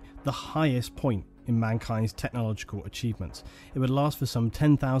would be the highest point in mankind's technological achievements. It would last for some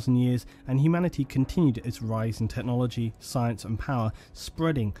 10,000 years, and humanity continued its rise in technology, science and power,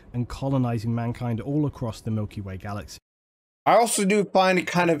 spreading and colonizing mankind all across the Milky Way galaxy. I also do find it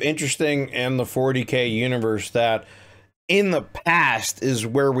kind of interesting in the 40K universe that in the past is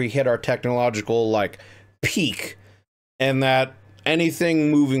where we hit our technological peak, and that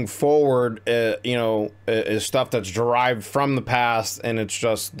anything moving forward, is stuff that's derived from the past, and it's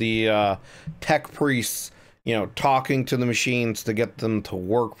just the tech priests, talking to the machines to get them to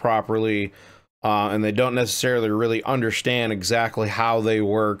work properly, and they don't necessarily really understand exactly how they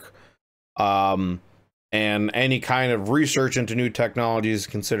work, and any kind of research into new technologies is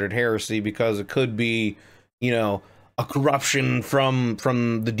considered heresy because it could be, a corruption from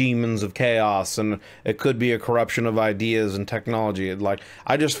the demons of chaos, and it could be a corruption of ideas and technology.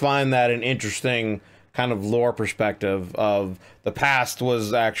 I just find that an interesting kind of lore perspective of the past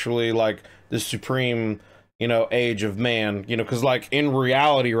was actually the supreme, age of man, because in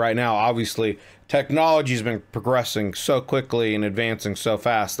reality right now, obviously technology has been progressing so quickly and advancing so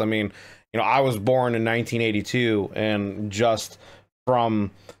fast. I mean, I was born in 1982, and just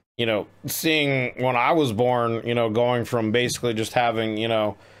from seeing when I was born, going from basically just having,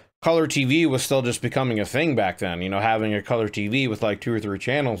 color TV was still just becoming a thing back then. Having a color TV with 2 or 3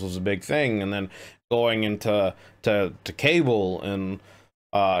 channels was a big thing, and then going into to cable and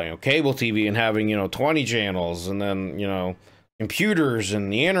cable TV and having 20 channels, and then computers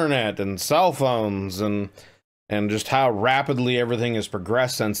and the internet and cell phones, and just how rapidly everything has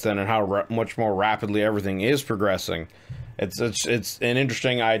progressed since then, and how much more rapidly everything is progressing. It's an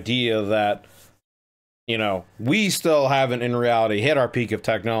interesting idea that, we still haven't in reality hit our peak of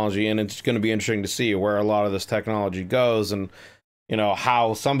technology, and it's going to be interesting to see where a lot of this technology goes, and,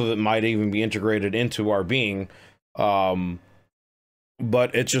 how some of it might even be integrated into our being. But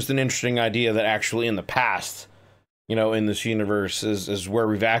it's just an interesting idea that actually in the past, in this universe is where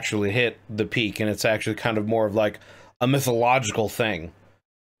we've actually hit the peak, and it's actually kind of more of a mythological thing.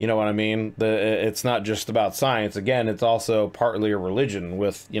 You know what I mean? It's not just about science. Again, it's also partly a religion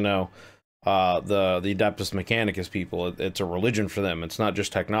with, the Adeptus Mechanicus people. It's a religion for them. It's not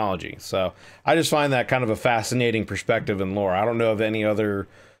just technology. So I just find that kind of a fascinating perspective in lore. I don't know of any other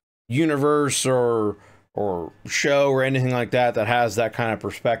universe or show or anything like that that has that kind of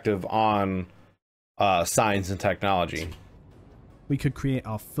perspective on science and technology. We could create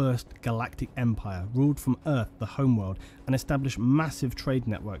our first galactic empire, ruled from Earth, the homeworld, and establish massive trade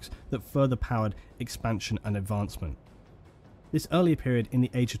networks that further powered expansion and advancement. This earlier period in the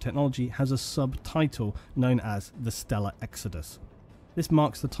Age of Technology has a subtitle known as the Stellar Exodus. This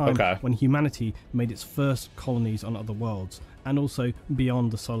marks the time when humanity made its first colonies on other worlds, and also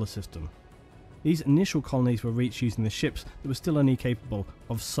beyond the solar system. These initial colonies were reached using the ships that were still only capable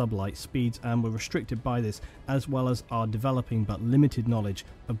of sublight speeds and were restricted by this, as well as our developing but limited knowledge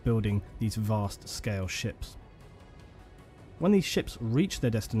of building these vast scale ships. When these ships reached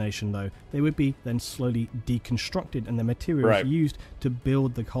their destination though, they would be then slowly deconstructed and the materials used to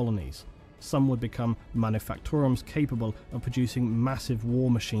build the colonies. Some would become manufactorums capable of producing massive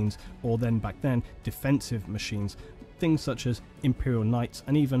war machines, or then back then defensive machines, things such as Imperial Knights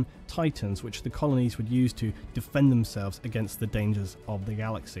and even Titans, which the colonies would use to defend themselves against the dangers of the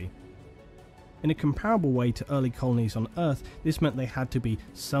galaxy. In a comparable way to early colonies on Earth, this meant they had to be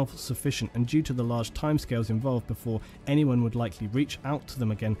self-sufficient, and due to the large timescales involved before anyone would likely reach out to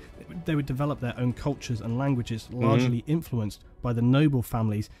them again, they would develop their own cultures and languages, largely influenced by the noble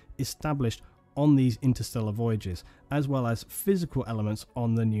families established on these interstellar voyages, as well as physical elements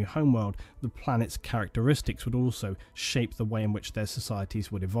on the new homeworld. The planet's characteristics would also shape the way in which their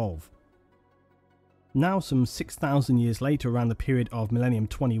societies would evolve. Now, some 6,000 years later, around the period of Millennium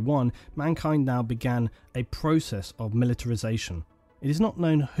 21, mankind now began a process of militarization. It is not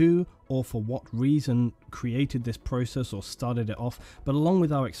known who or for what reason created this process or started it off, but along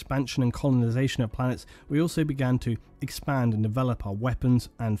with our expansion and colonization of planets, we also began to expand and develop our weapons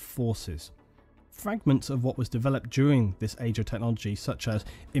and forces. Fragments of what was developed during this age of technology, such as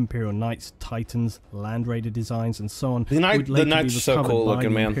Imperial Knights, Titans, Land Raider designs, and so on, would later be recovered so cool by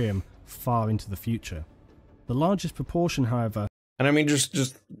looking, the Imperium far into the future. The largest proportion, however, and I mean,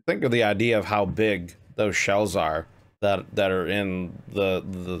 just think of the idea of how big those shells are that are in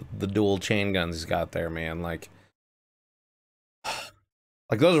the dual chain guns he's got there, man. Like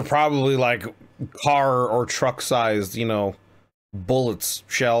those are probably like car or truck sized, you know, bullets,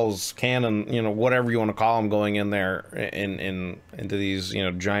 shells, cannon, you know, whatever you want to call them, going in there into these, you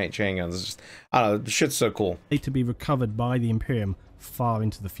know, giant chain guns. It's just, I don't know, the shit's so cool. To be recovered by the Imperium far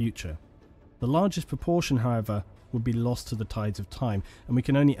into the future. The largest proportion, however, would be lost to the tides of time, and we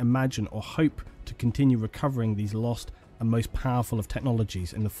can only imagine or hope to continue recovering these lost and most powerful of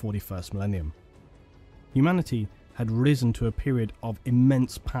technologies in the 41st millennium. Humanity had risen to a period of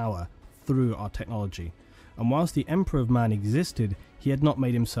immense power through our technology. And whilst the Emperor of Man existed, he had not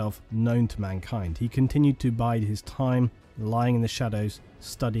made himself known to mankind. He continued to bide his time, lying in the shadows,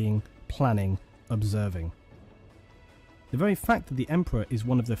 studying, planning, observing. The very fact that the Emperor is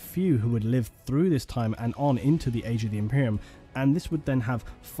one of the few who would live through this time and on into the age of the Imperium, and this would then have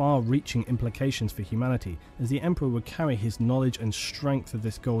far-reaching implications for humanity, as the Emperor would carry his knowledge and strength of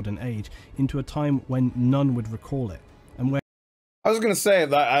this golden age into a time when none would recall it, and where... I was going to say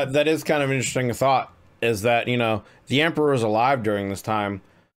that that is kind of an interesting thought, is that, you know, the Emperor was alive during this time.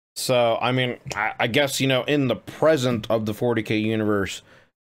 So, I mean, I guess, you know, in the present of the 40K universe,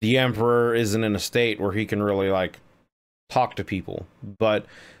 the Emperor isn't in a state where he can really, like, talk to people. But,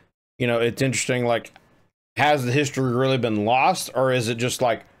 you know, it's interesting, like, has the history really been lost, or is it just,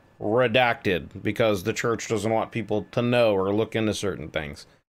 like, redacted because the church doesn't want people to know or look into certain things?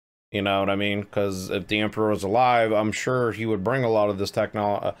 You know what I mean? Because if the Emperor was alive, I'm sure he would bring a lot of this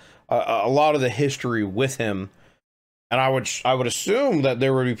technology, a lot of the history with him, and I would assume that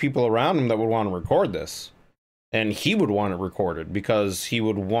there would be people around him that would want to record this, and he would want it recorded because he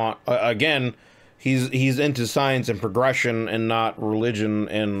would want, again, he's into science and progression and not religion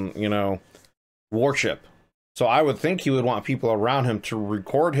and, you know, worship. So I would think he would want people around him to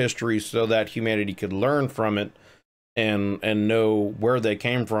record history so that humanity could learn from it and know where they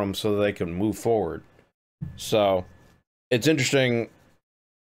came from so that they can move forward. So it's interesting.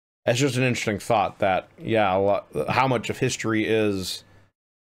 It's just an interesting thought that, yeah, how much of history is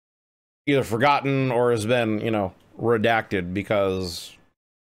either forgotten or has been, you know, redacted because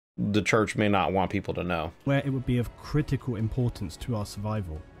the church may not want people to know. Where it would be of critical importance to our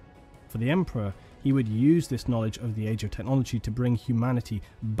survival. For the Emperor, he would use this knowledge of the age of technology to bring humanity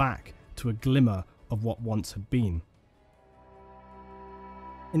back to a glimmer of what once had been.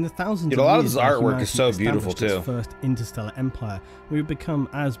 In the thousands of years, a lot of this artwork is so beautiful too. Its first interstellar empire, we would become,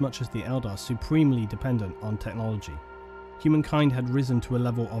 as much as the Eldar, supremely dependent on technology. Humankind had risen to a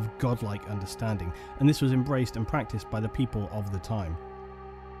level of godlike understanding, and this was embraced and practiced by the people of the time.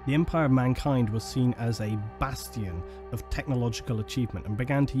 The Empire of Mankind was seen as a bastion of technological achievement and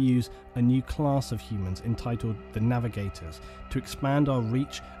began to use a new class of humans entitled the Navigators to expand our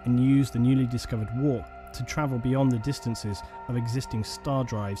reach and use the newly discovered warp to travel beyond the distances of existing star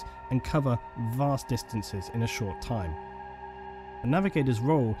drives and cover vast distances in a short time. A navigator's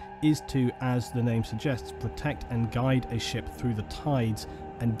role is to, as the name suggests, protect and guide a ship through the tides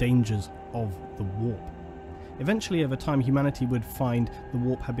and dangers of the warp. Eventually, over time, humanity would find the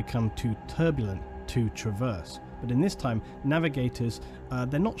warp had become too turbulent to traverse, But in this time, navigators,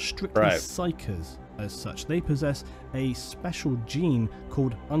 they're not strictly Right. psychers as such. They possess a special gene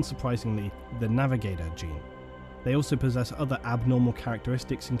called, unsurprisingly, the navigator gene. They also possess other abnormal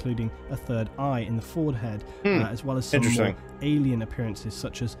characteristics, including a third eye in the forehead, as well as some more alien appearances,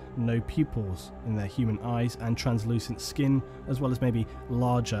 such as no pupils in their human eyes and translucent skin, as well as maybe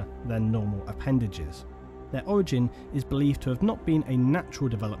larger than normal appendages. Their origin is believed to have not been a natural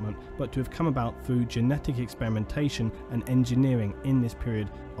development, but to have come about through genetic experimentation and engineering in this period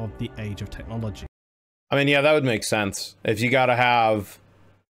of the age of technology. I mean, yeah, that would make sense. If you gotta have...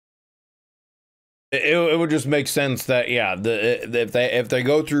 It would just make sense that, yeah, if they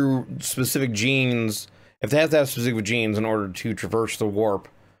go through specific genes, if they have to have specific genes in order to traverse the warp,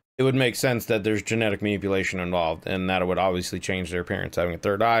 it would make sense that there's genetic manipulation involved, and that it would obviously change their appearance, having a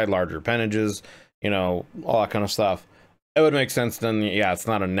third eye, larger appendages, you know, all that kind of stuff. It would make sense then, yeah, it's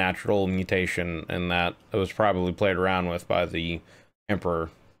not a natural mutation, and that it was probably played around with by the Emperor.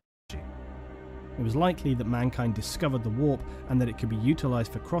 It was likely that mankind discovered the warp and that it could be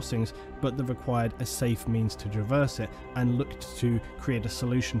utilized for crossings, but that required a safe means to traverse it and looked to create a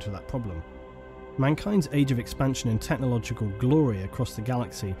solution to that problem. Mankind's age of expansion and technological glory across the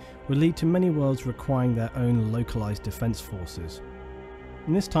galaxy would lead to many worlds requiring their own localized defense forces.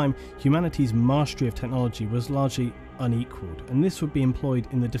 In this time, humanity's mastery of technology was largely unequaled, and this would be employed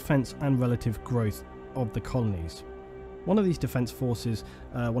in the defense and relative growth of the colonies. One of these defense forces,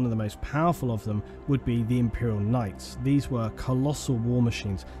 one of the most powerful of them, would be the Imperial Knights. These were colossal war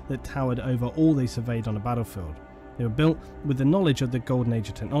machines that towered over all they surveyed on a battlefield. They were built with the knowledge of the Golden Age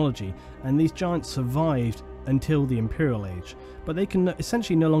of technology, and these giants survived until the Imperial Age, but they can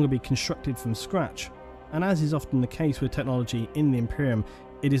essentially no longer be constructed from scratch. And as is often the case with technology in the Imperium,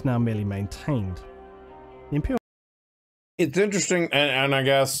 it is now merely maintained. The Imperial... It's interesting, and I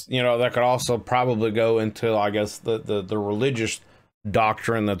guess, you know, that could also probably go into, I guess, the religious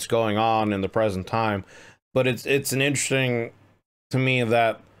doctrine that's going on in the present time. But it's an interesting to me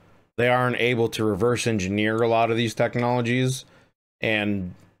that they aren't able to reverse engineer a lot of these technologies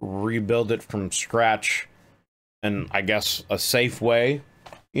and rebuild it from scratch in, I guess, a safe way.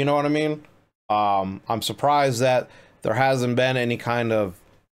 You know what I mean? I'm surprised that there hasn't been any kind of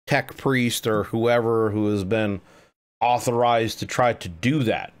tech priest or whoever who has been authorized to try to do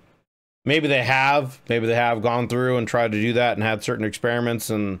that. Maybe they have gone through and tried to do that and had certain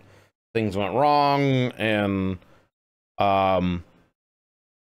experiments and things went wrong, and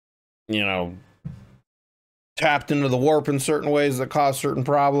you know, tapped into the warp in certain ways that caused certain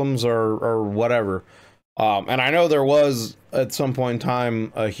problems or whatever. And I know there was at some point in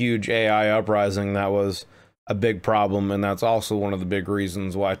time a huge AI uprising that was a big problem, and that's also one of the big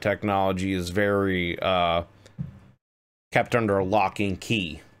reasons why technology is very kept under a lock and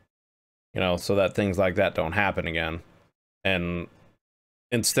key, you know, so that things like that don't happen again. And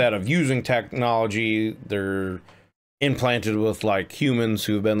instead of using technology, they're implanted with like humans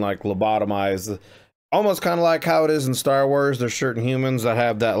who've been like lobotomized, almost kind of like how it is in Star Wars. There's certain humans that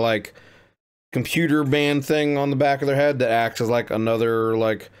have that like computer band thing on the back of their head that acts as like another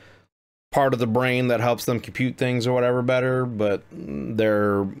like part of the brain that helps them compute things or whatever better, but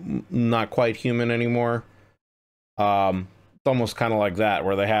they're not quite human anymore. It's almost kind of like that,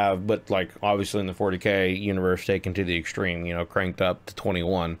 where they have, but like obviously in the 40K universe taken to the extreme, you know, cranked up to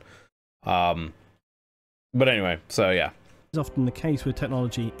 21. But anyway, so yeah. As often the case with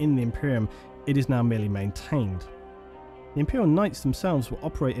technology in the Imperium, it is now merely maintained. The Imperial Knights themselves were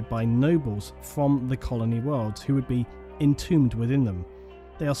operated by nobles from the colony worlds who would be entombed within them.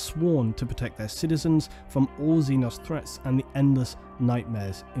 They are sworn to protect their citizens from all Xenos threats and the endless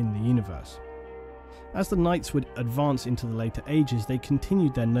nightmares in the universe. As the Knights would advance into the later ages, they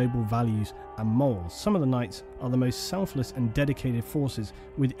continued their noble values and morals. Some of the Knights are the most selfless and dedicated forces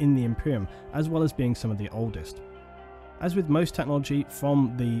within the Imperium, as well as being some of the oldest. As with most technology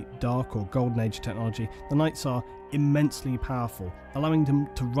from the Dark or Golden Age technology, the Knights are immensely powerful, allowing them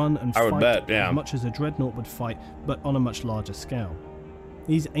to run and fight as much as a Dreadnought would fight, but on a much larger scale.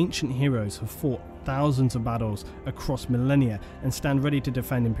 These ancient heroes have fought thousands of battles across millennia and stand ready to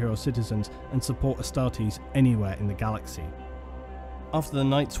defend Imperial citizens and support Astartes anywhere in the galaxy. After the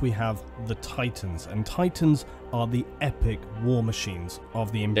Knights we have the Titans, and Titans are the epic war machines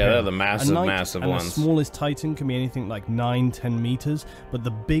of the Imperium. Yeah, they're the massive ones. The smallest Titan can be anything like 9-10 meters, but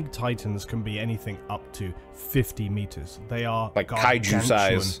the big Titans can be anything up to 50 meters. They are like kaiju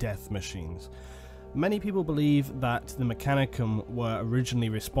size death machines. Many people believe that the Mechanicum were originally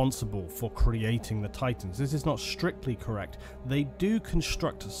responsible for creating the Titans. This is not strictly correct. They do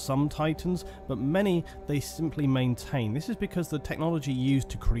construct some Titans, but many they simply maintain. This is because the technology used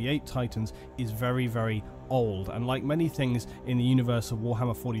to create Titans is very, very old, and like many things in the universe of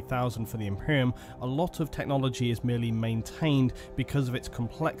Warhammer 40,000 for the Imperium, a lot of technology is merely maintained because of its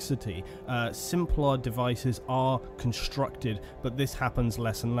complexity. Simpler devices are constructed, but this happens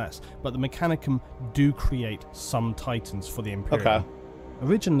less and less. But the Mechanicum do create some Titans for the Imperium. Okay.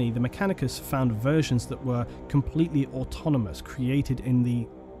 Originally, the Mechanicus found versions that were completely autonomous, created in the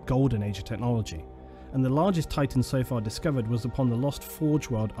Golden Age of technology. And the largest Titan so far discovered was upon the lost forge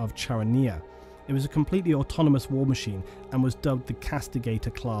world of Charania. It was a completely autonomous war machine and was dubbed the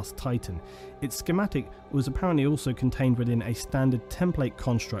Castigator class Titan. Its schematic was apparently also contained within a standard template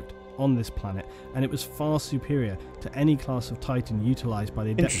construct on this planet, and it was far superior to any class of Titan utilized by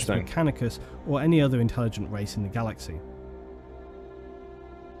the Adeptus Mechanicus or any other intelligent race in the galaxy.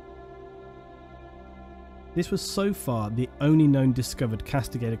 This was so far the only known discovered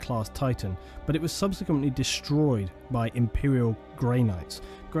Castigator class Titan, but it was subsequently destroyed by Imperial Grey Knights.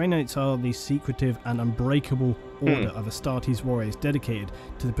 Grey Knights are the secretive and unbreakable order of Astartes warriors dedicated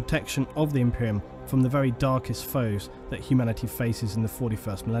to the protection of the Imperium from the very darkest foes that humanity faces in the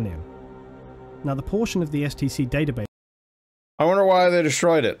 41st millennium. Now, the portion of the STC database... I wonder why they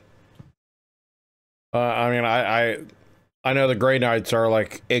destroyed it. I mean, I know the Grey Knights are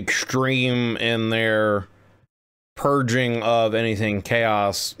like extreme in their purging of anything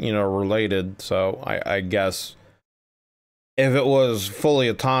chaos, you know, related. So I guess if it was fully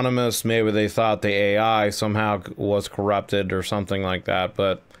autonomous, maybe they thought the AI somehow was corrupted or something like that.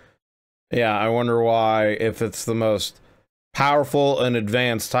 But yeah, I wonder why, if it's the most powerful and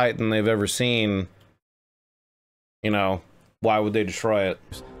advanced Titan they've ever seen, you know, why would they destroy it?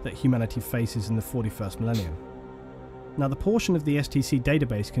 That humanity faces in the 41st millennium. Now, the portion of the STC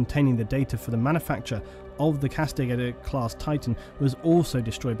database containing the data for the manufacture of the Castigator class Titan was also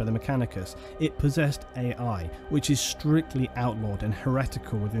destroyed by the Mechanicus. It possessed AI, which is strictly outlawed and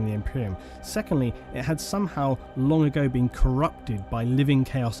heretical within the Imperium. Secondly, it had somehow long ago been corrupted by living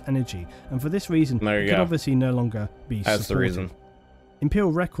chaos energy, and for this reason it could obviously no longer be supported. That's the reason.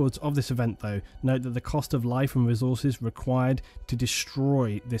 Imperial records of this event, though, note that the cost of life and resources required to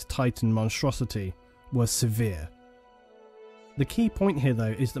destroy this Titan monstrosity was severe. The key point here,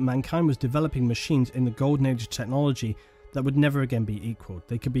 though, is that mankind was developing machines in the Golden Age of technology that would never again be equaled.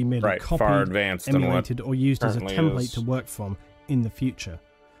 They could be merely copied, emulated, or used as a template to work from in the future.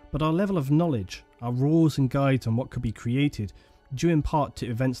 But our level of knowledge, our rules and guides on what could be created, due in part to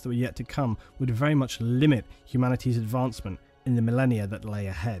events that were yet to come, would very much limit humanity's advancement in the millennia that lay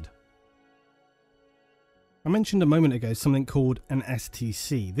ahead. I mentioned a moment ago something called an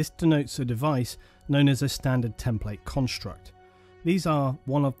STC. This denotes a device known as a standard template construct. These are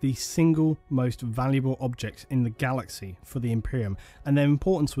one of the single most valuable objects in the galaxy for the Imperium, and their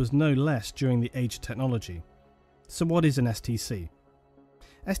importance was no less during the Age of Technology. So what is an STC?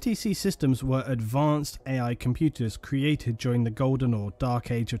 STC systems were advanced AI computers created during the Golden or Dark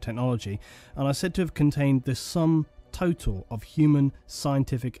Age of Technology, and are said to have contained the sum total of human,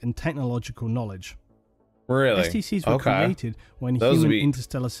 scientific and technological knowledge. Really? STCs were created when human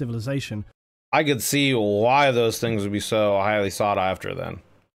interstellar civilization... I could see why those things would be so highly sought after then.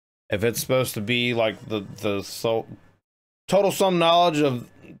 If it's supposed to be like the total sum knowledge of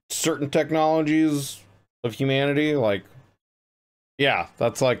certain technologies of humanity, like, yeah,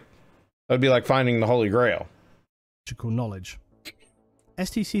 that'd be like finding the Holy Grail. Knowledge.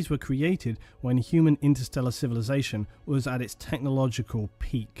 STCs were created when human interstellar civilization was at its technological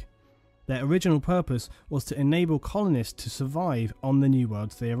peak. Their original purpose was to enable colonists to survive on the new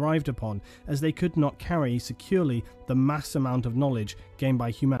worlds they arrived upon, as they could not carry securely the mass amount of knowledge gained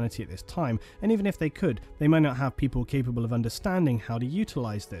by humanity at this time, and even if they could, they might not have people capable of understanding how to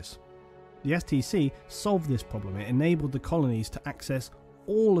utilize this. The STC solved this problem. It enabled the colonies to access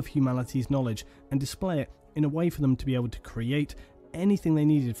all of humanity's knowledge and display it in a way for them to be able to create anything they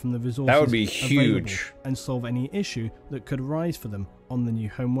needed from the resources that would be huge, and solve any issue that could arise for them on the new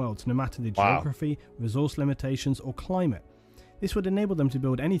home worlds, no matter the geography, resource limitations or climate. This would enable them to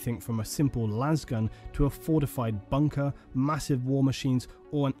build anything from a simple lasgun to a fortified bunker, massive war machines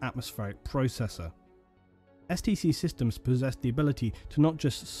or an atmospheric processor. STC systems possess the ability to not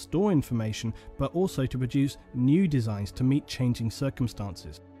just store information, but also to produce new designs to meet changing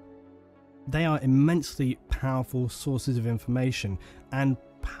circumstances. They are immensely powerful sources of information and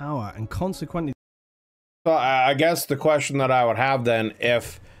power, and consequently... So I guess the question that I would have then,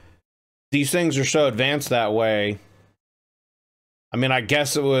 if these things are so advanced that way, I mean, I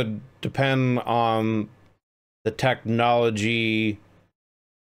guess it would depend on the technology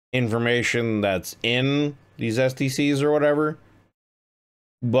information that's in these STCs or whatever.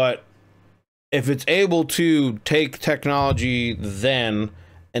 But if it's able to take technology then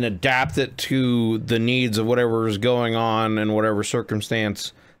and adapt it to the needs of whatever is going on and whatever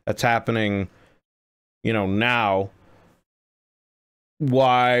circumstance that's happening, you know, now,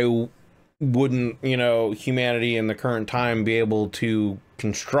 why wouldn't, you know, humanity in the current time be able to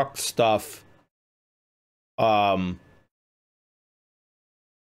construct stuff, you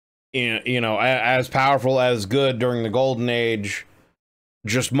know, as powerful, as good during the golden age,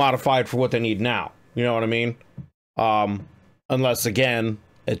 just modified for what they need now? You know what I mean? Unless, again,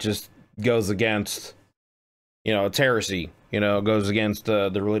 it just goes against, you know, it's heresy. You know, it goes against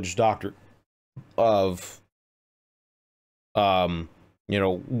the religious doctrine of, you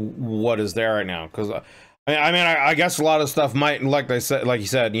know, what is there right now. Because I guess a lot of stuff might, like you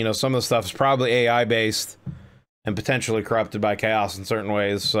said, you know, some of the stuff is probably AI based and potentially corrupted by chaos in certain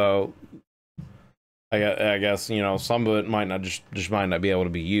ways. So I guess, you know, some of it might not just might not be able to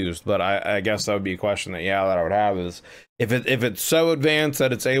be used. But I guess that would be a question that that I would have is if it's so advanced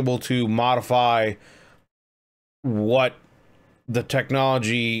that it's able to modify what the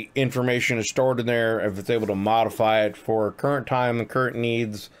technology information is stored in there, if it's able to modify it for current time and current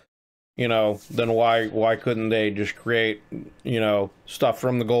needs, you know, then why couldn't they just create, you know, stuff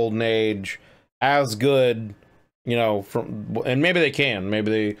from the golden age as good, you know, and maybe they can,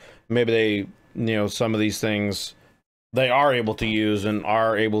 maybe they, you know, some of these things they are able to use and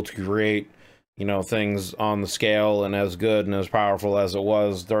are able to create, you know, things on the scale and as good and as powerful as it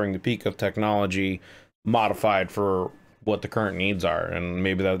was during the peak of technology, modified for what the current needs are. And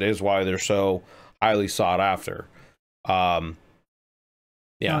maybe that is why they're so highly sought after.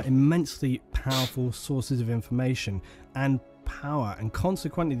 Yeah, immensely powerful sources of information and power, and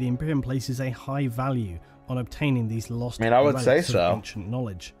consequently the Imperium places a high value on obtaining these lost relics of ancient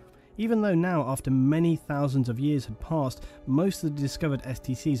knowledge. Even though now, after many thousands of years had passed, most of the discovered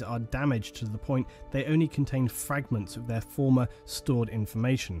STCs are damaged to the point they only contain fragments of their former stored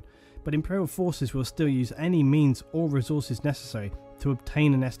information. But Imperial forces will still use any means or resources necessary to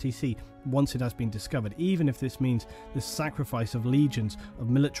obtain an STC once it has been discovered, even if this means the sacrifice of legions of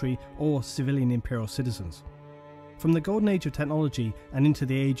military or civilian Imperial citizens. From the golden age of technology and into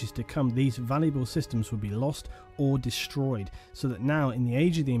the ages to come, these valuable systems will be lost or destroyed, so that now in the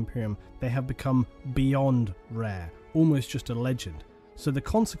age of the Imperium they have become beyond rare, almost just a legend. So the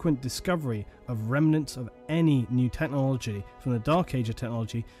consequent discovery of remnants of any new technology from the Dark Age of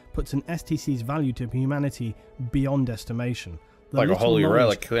technology puts an STC's value to humanity beyond estimation. Like a holy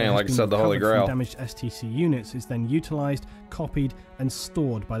relic, like I said, the Holy Grail. Damaged STC units is then utilized, copied, and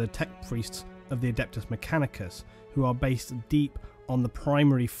stored by the tech priests of the Adeptus Mechanicus, who are based deep on the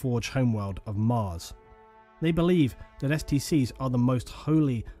primary forge homeworld of Mars. They believe that STCs are the most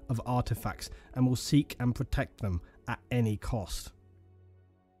holy of artifacts and will seek and protect them at any cost.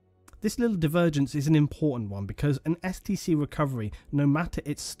 This little divergence is an important one because an STC recovery, no matter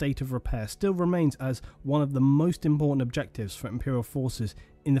its state of repair, still remains as one of the most important objectives for Imperial forces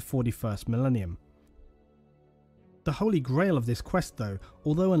in the 41st millennium. The holy grail of this quest, though,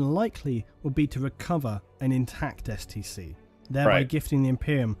 although unlikely, will be to recover an intact STC, thereby gifting the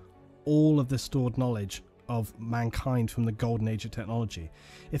Imperium all of the stored knowledge of mankind from the golden age of technology.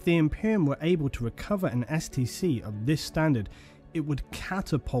 If the Imperium were able to recover an STC of this standard, it would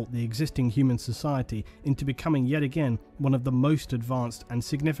catapult the existing human society into becoming yet again one of the most advanced and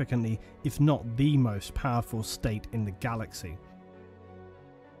significantly, if not the most powerful state in the galaxy.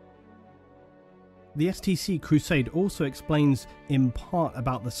 The STC Crusade also explains in part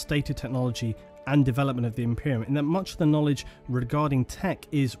about the state of technology and development of the Imperium, in that much of the knowledge regarding tech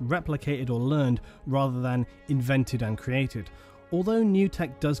is replicated or learned rather than invented and created. Although new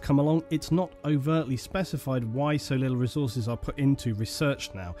tech does come along, it's not overtly specified why so little resources are put into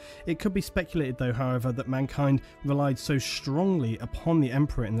research now. It could be speculated though, however, that mankind relied so strongly upon the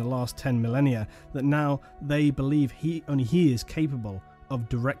Emperor in the last 10 millennia that now they believe only he is capable of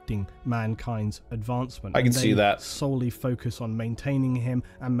directing mankind's advancement. I can see that. Solely focus on maintaining him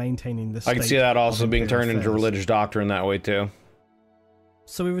and maintaining the state. I can see that also being turned into religious doctrine that way too.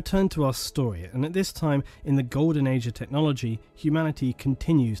 So we return to our story, and at this time, in the golden age of technology, humanity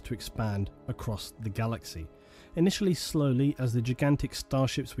continues to expand across the galaxy. Initially slowly, as the gigantic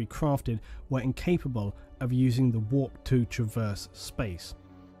starships we crafted were incapable of using the warp to traverse space.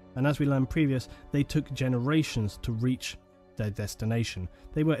 And as we learned previous, they took generations to reach their destination.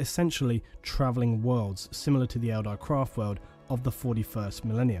 They were essentially travelling worlds, similar to the Eldar craft world of the 41st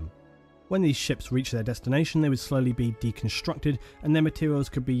millennium. When these ships reached their destination, they would slowly be deconstructed, and their materials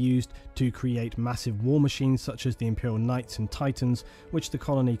could be used to create massive war machines such as the Imperial Knights and Titans, which the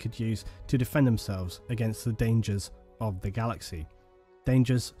colony could use to defend themselves against the dangers of the galaxy.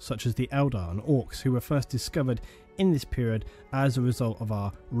 Dangers such as the Eldar and Orks, who were first discovered in this period as a result of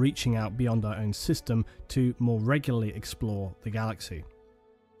our reaching out beyond our own system to more regularly explore the galaxy.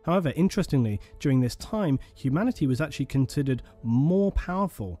 However, interestingly, during this time, humanity was actually considered more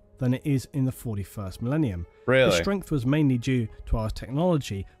powerful than it is in the 41st millennium. Really? The strength was mainly due to our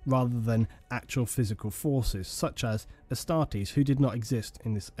technology rather than actual physical forces, such as Astartes, who did not exist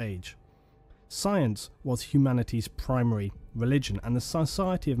in this age. Science was humanity's primary religion, and the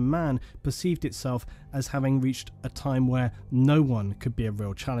society of man perceived itself as having reached a time where no one could be a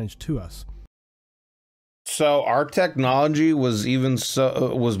real challenge to us. So our technology was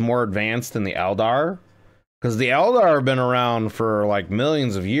was more advanced than the Eldar? Because the Eldar have been around for like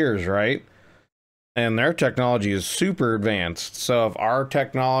millions of years, right? And their technology is super advanced. So if our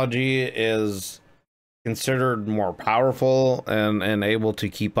technology is considered more powerful and able to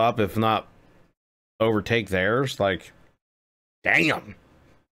keep up, if not overtake theirs, like, damn.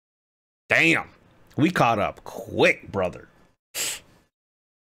 We caught up quick, brother.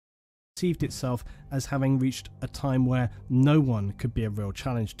 Perceived itself as having reached a time where no one could be a real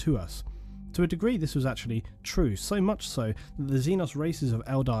challenge to us. To a degree, this was actually true, so much so that the Xenos races of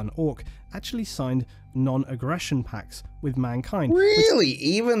Eldar and Ork actually signed non-aggression pacts with mankind. Really?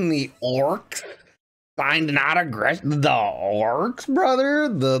 Even the Orks signed non-aggression? The Orks, brother?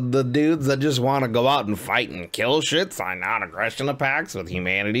 The dudes that just want to go out and fight and kill shit signed non-aggression pacts with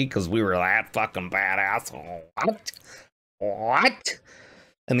humanity because we were that fucking badass. What?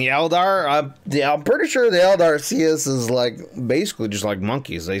 And the Eldar, I'm pretty sure the Eldar see us as like basically just like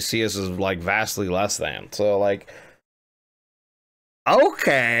monkeys. They see us as like vastly less than. So like,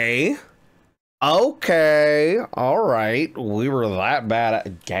 okay, all right, we were that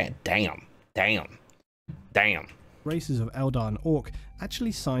bad. Damn. Races of Eldar and Ork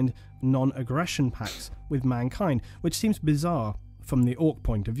actually signed non-aggression pacts with mankind, which seems bizarre from the Ork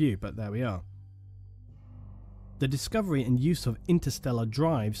point of view, but there we are. The discovery and use of interstellar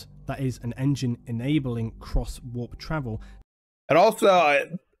drives, that is, an engine enabling cross-warp travel. And also, I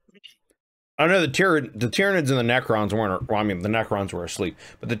know the Tyranids and the Necrons weren't, well, I mean, the Necrons were asleep,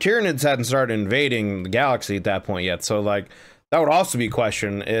 but the Tyranids hadn't started invading the galaxy at that point yet, so, like, that would also be a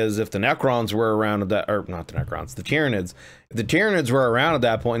question, is if the Necrons were around at that, or not the Necrons, the Tyranids. If the Tyranids were around at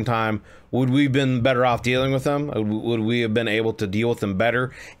that point in time, would we have been better off dealing with them? Would we have been able to deal with them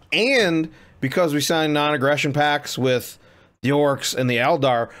better? And because we signed non-aggression pacts with the Orks and the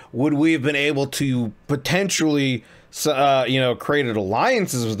Eldar, would we have been able to potentially, created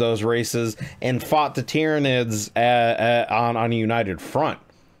alliances with those races and fought the Tyranids on a united front?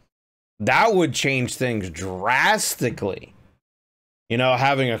 That would change things drastically. You know,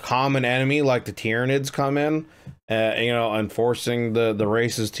 having a common enemy like the Tyranids come in, and forcing the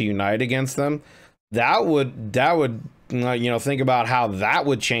races to unite against them, that would think about how that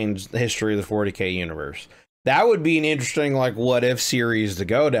would change the history of the 40K universe. That would be an interesting, like, what if series to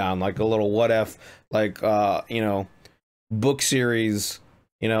go down, like a little what if, like, book series,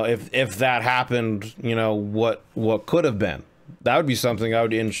 if that happened, what could have been. That would be something I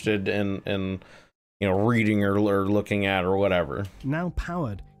would be interested in reading or looking at or whatever. Now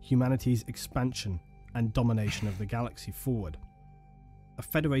powered humanity's expansion and domination of the galaxy forward. A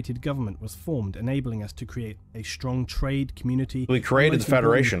federated government was formed, enabling us to create a strong trade community. We created the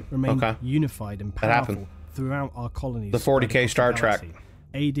Federation. Remain unified and powerful throughout our colonies. The 40K Star Trek.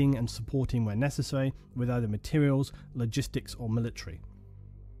 Aiding and supporting where necessary with either materials, logistics, or military.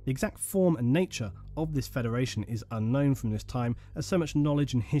 The exact form and nature of this federation is unknown from this time, as so much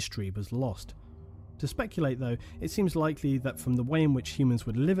knowledge and history was lost. To speculate though, it seems likely that from the way in which humans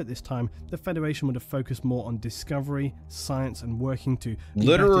would live at this time, the Federation would have focused more on discovery, science, and working to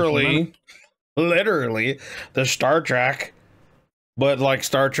literally the Star Trek, but like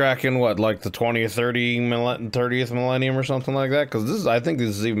Star Trek in what, like the 20th, 30th millennium or something like that? Because I think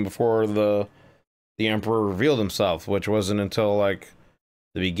this is even before the Emperor revealed himself, which wasn't until like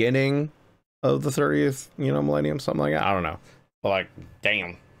the beginning of the 30th, millennium, something like that. I don't know, but like,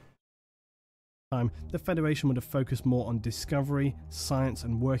 damn. The Federation would have focused more on discovery, science,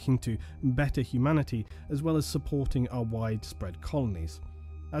 and working to better humanity, as well as supporting our widespread colonies.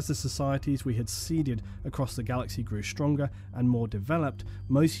 As the societies we had seeded across the galaxy grew stronger and more developed,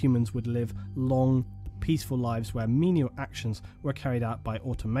 most humans would live long, peaceful lives where menial actions were carried out by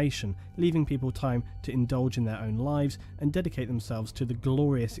automation, leaving people time to indulge in their own lives and dedicate themselves to the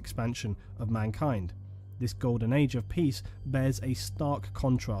glorious expansion of mankind. This golden age of peace bears a stark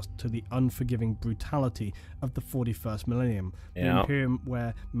contrast to the unforgiving brutality of the 41st millennium, the Imperium,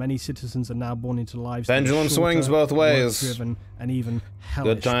 where many citizens are now born into lives. Pendulum swings both ways. Driven and even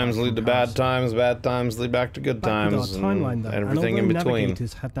hellish. Good times lead to bad times lead back to good times. With our timeline, though, everything in and between.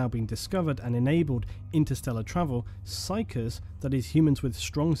 Navigators had now been discovered and enabled interstellar travel, psychers, that is, humans with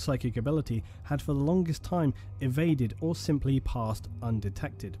strong psychic ability, had for the longest time evaded or simply passed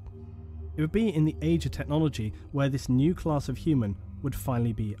undetected. It would be in the age of technology where this new class of human would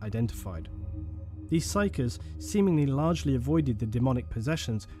finally be identified. These psychers seemingly largely avoided the demonic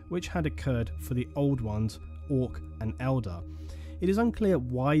possessions which had occurred for the old ones, Ork and Eldar. It is unclear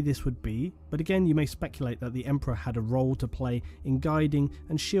why this would be, but again you may speculate that the Emperor had a role to play in guiding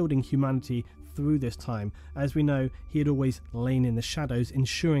and shielding humanity through this time. As we know, he had always lain in the shadows,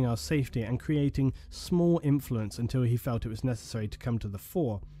 ensuring our safety and creating small influence until he felt it was necessary to come to the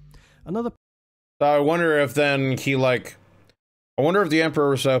fore. So I wonder if then he I wonder if the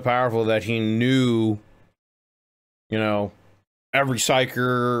Emperor was so powerful that he knew, you know, every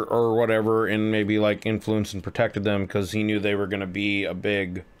psyker or whatever, and maybe like influenced and protected them because he knew they were going to be a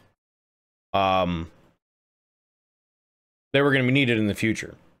big, they were going to be needed in the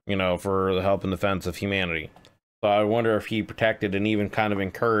future, you know, for the help and defense of humanity. So I wonder if he protected and even kind of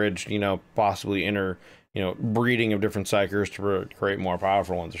encouraged, you know, possibly breeding of different psychers to create more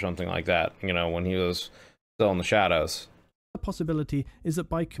powerful ones or something like that, you know, when he was still in the shadows. The possibility is that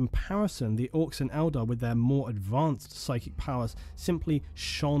by comparison, the Orks and Eldar with their more advanced psychic powers simply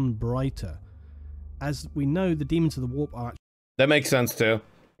shone brighter. As we know, the demons of the warp are... That makes sense too.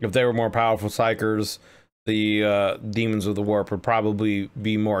 If they were more powerful psychers, the demons of the warp would probably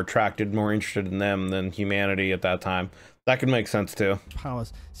be more attracted, more interested in them than humanity at that time. That could make sense too.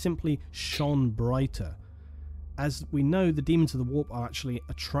 Powers simply shone brighter. As we know, the demons of the warp are actually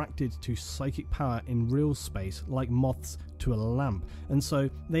attracted to psychic power in real space, like moths to a lamp, and so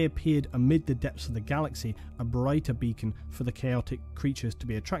they appeared amid the depths of the galaxy, a brighter beacon for the chaotic creatures to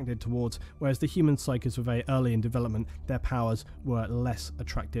be attracted towards, whereas the human psychers were very early in development, their powers were less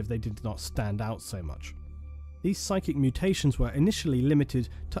attractive, they did not stand out so much. These psychic mutations were initially limited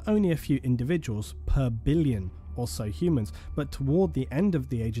to only a few individuals per billion or so humans, but toward the end of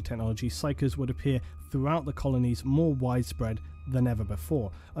the age of technology, psychers would appear throughout the colonies more widespread than ever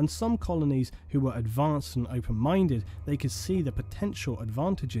before. And some colonies who were advanced and open-minded, they could see the potential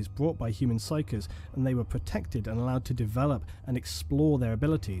advantages brought by human psychers, and they were protected and allowed to develop and explore their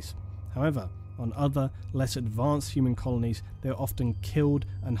abilities. However, on other, less advanced human colonies, they were often killed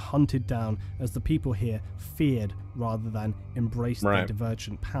and hunted down as the people here feared rather than embraced their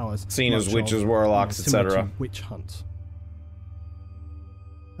divergent powers. Seen as witches, warlocks, etc. Witch hunts.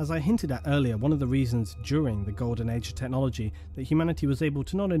 As I hinted at earlier, one of the reasons during the Golden Age of technology that humanity was able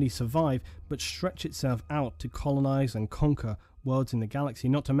to not only survive, but stretch itself out to colonize and conquer worlds in the galaxy,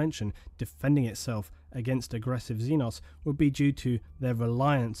 not to mention defending itself against aggressive Xenos, would be due to their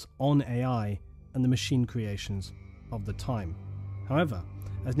reliance on AI and the machine creations of the time. However,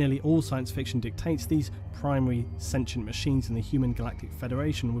 as nearly all science fiction dictates, these primary sentient machines in the Human Galactic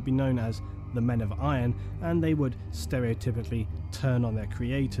Federation would be known as the Men of Iron, and they would stereotypically turn on their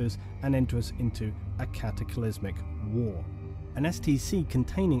creators and enter us into a cataclysmic war. An STC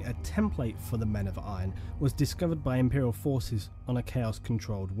containing a template for the Men of Iron was discovered by Imperial forces on a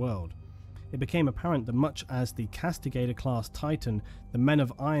chaos-controlled world. It became apparent that much as the Castigator-class Titan, the Men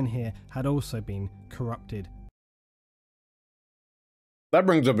of Iron here had also been corrupted. That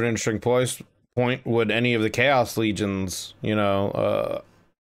brings up an interesting point. Would any of the Chaos Legions, you know,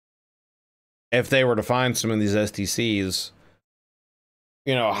 if they were to find some of these STCs,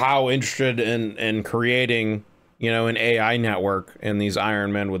 you know, how interested in creating, you know, an AI network in these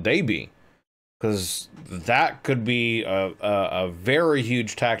Iron Men would they be? Because that could be a very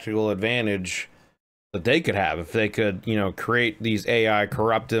huge tactical advantage that they could have if they could, you know, create these AI,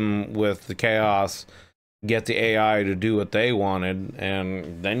 corrupt them with the chaos, get the AI to do what they wanted,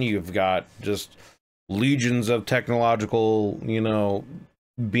 and then you've got just legions of technological, you know,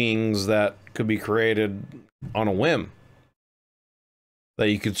 beings that could be created on a whim that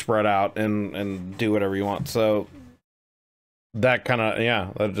you could spread out and do whatever you want. So that kind of, yeah,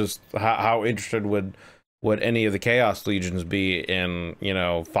 that just how interested would any of the Chaos Legions be in, you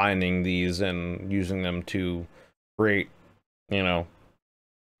know, finding these and using them to create, you know,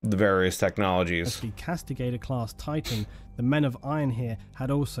 the various technologies. As the Castigator-class Titan, the Men of Iron here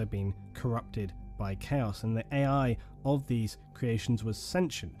had also been corrupted by chaos, and the AI of these creations was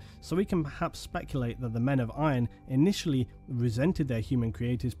sentient. So we can perhaps speculate that the Men of Iron initially resented their human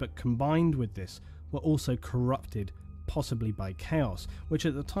creators, but combined with this, were also corrupted, possibly by chaos, which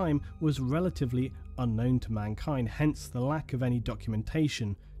at the time was relatively unknown to mankind, hence the lack of any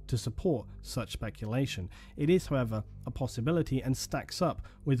documentation to support such speculation. It is, however, a possibility and stacks up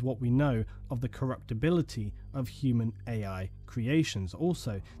with what we know of the corruptibility of human AI creations.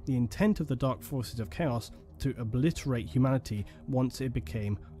 Also, the intent of the dark forces of chaos to obliterate humanity once it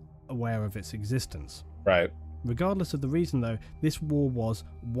became aware of its existence. Right. Regardless of the reason, though, this war was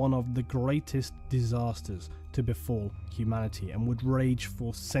one of the greatest disasters to befall humanity and would rage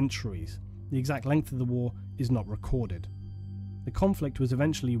for centuries. The exact length of the war is not recorded. The conflict was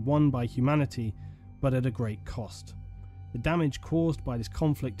eventually won by humanity, but at a great cost. The damage caused by this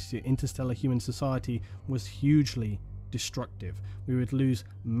conflict to interstellar human society was hugely destructive. We would lose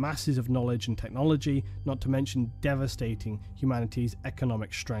masses of knowledge and technology, not to mention devastating humanity's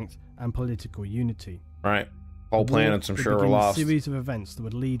economic strength and political unity. Right. Whole planets, I'm sure, were lost. A series of events that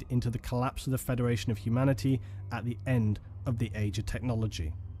would lead into the collapse of the Federation of Humanity at the end of the Age of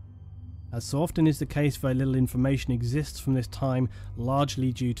Technology. As so often is the case, very little information exists from this time,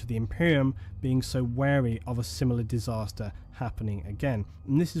 largely due to the Imperium being so wary of a similar disaster happening again.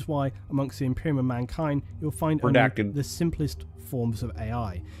 And this is why, amongst the Imperium and mankind, you'll find only the simplest forms of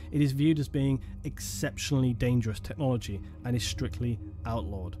AI. It is viewed as being exceptionally dangerous technology and is strictly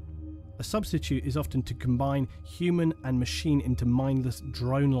outlawed. A substitute is often to combine human and machine into mindless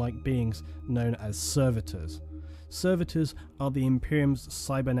drone-like beings known as servitors. Servitors are the Imperium's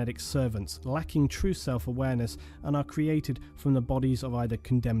cybernetic servants, lacking true self-awareness, and are created from the bodies of either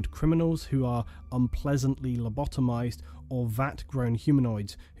condemned criminals who are unpleasantly lobotomized, or vat-grown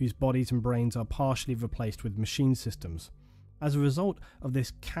humanoids whose bodies and brains are partially replaced with machine systems. As a result of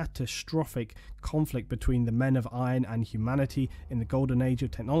this catastrophic conflict between the men of iron and humanity in the golden age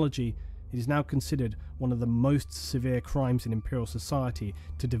of technology, it is now considered one of the most severe crimes in Imperial society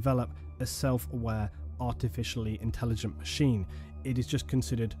to develop a self-aware, artificially intelligent machine. It is just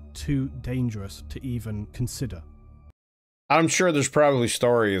considered too dangerous to even consider. I'm sure there's probably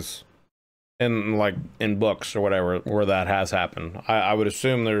stories in books or whatever where that has happened. I would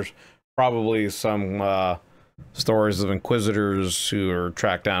assume there's probably some stories of inquisitors who are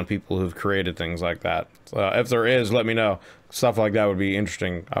tracked down people who've created things like that. So if there is, let me know. Stuff like that would be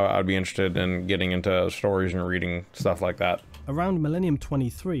interesting. I'd be interested in getting into stories and reading stuff like that. Around Millennium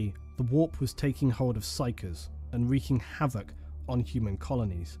 23, the warp was taking hold of psychers and wreaking havoc on human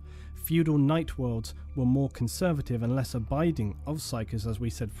colonies. Feudal night worlds were more conservative and less abiding of psychers, as we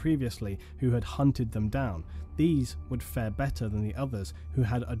said previously, who had hunted them down. These would fare better than the others, who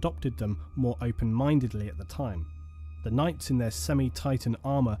had adopted them more open-mindedly at the time. The knights in their semi-titan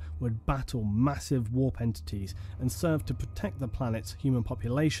armour would battle massive warp entities and serve to protect the planet's human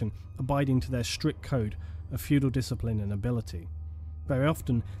population, abiding to their strict code of feudal discipline and ability. Very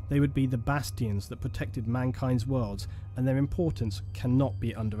often, they would be the bastions that protected mankind's worlds, and their importance cannot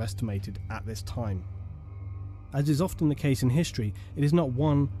be underestimated at this time. As is often the case in history, it is not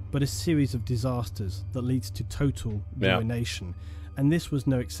one, but a series of disasters that leads to total ruination, and this was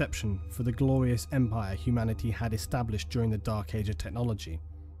no exception for the glorious empire humanity had established during the Dark Age of technology.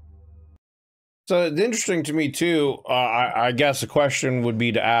 So it's interesting to me too, I guess a question would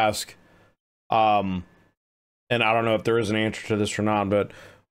be to ask, and I don't know if there is an answer to this or not, but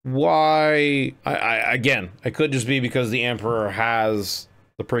why, again, it could just be because the Emperor has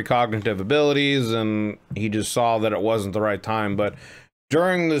the precognitive abilities and he just saw that it wasn't the right time. But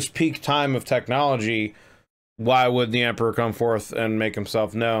during this peak time of technology, why would the Emperor come forth and make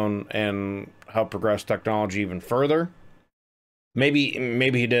himself known and help progress technology even further? Maybe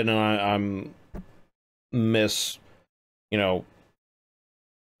he did, and I'm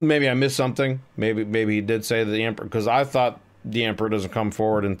maybe I missed something. Maybe he did say that the Emperor, because I thought the Emperor doesn't come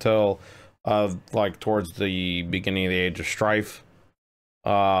forward until like towards the beginning of the Age of Strife.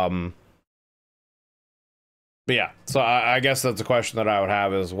 But yeah, so I guess that's a question that I would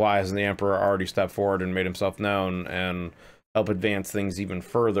have, is why hasn't the Emperor already stepped forward and made himself known and help advance things even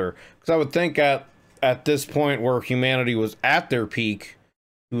further? Because I would think at this point where humanity was at their peak,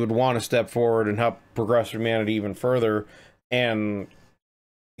 he would want to step forward and help progress humanity even further, and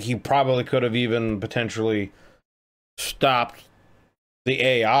he probably could have even potentially stopped the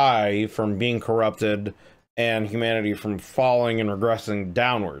AI from being corrupted and humanity from falling and regressing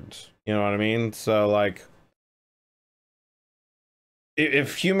downwards. You know what I mean? So, like,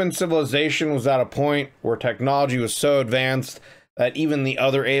 if human civilization was at a point where technology was so advanced that even the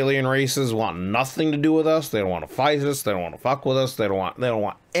other alien races want nothing to do with us, they don't want to fight us, they don't want to fuck with us, they don't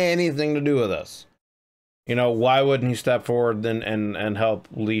want anything to do with us, you know, why wouldn't he step forward and help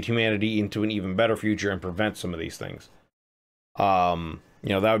lead humanity into an even better future and prevent some of these things? You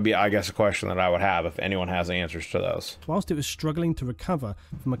know, that would be, I guess, a question that I would have if anyone has answers to those. Whilst it was struggling to recover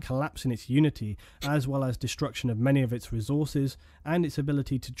from a collapse in its unity, as well as destruction of many of its resources and its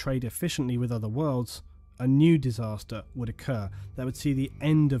ability to trade efficiently with other worlds, a new disaster would occur that would see the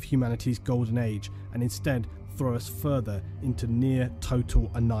end of humanity's golden age and instead throw us further into near total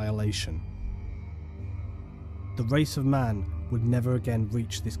annihilation. The race of man would never again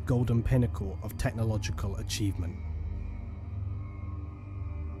reach this golden pinnacle of technological achievement.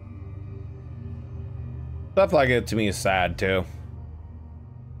 Stuff like it to me is sad too.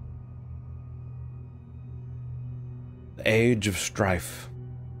 The age of strife.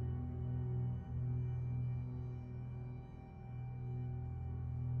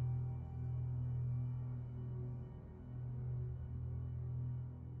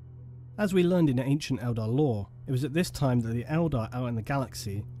 As we learned in ancient Eldar lore, it was at this time that the Eldar out in the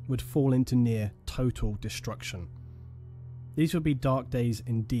galaxy would fall into near total destruction. These would be dark days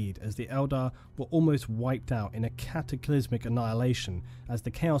indeed, as the Eldar were almost wiped out in a cataclysmic annihilation as the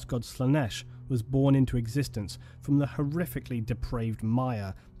Chaos God Slaanesh was born into existence from the horrifically depraved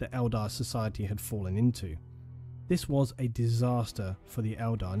mire that Eldar society had fallen into. This was a disaster for the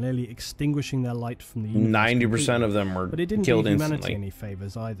Eldar, nearly extinguishing their light from the universe. 90% of them were but it didn't killed do humanity instantly. any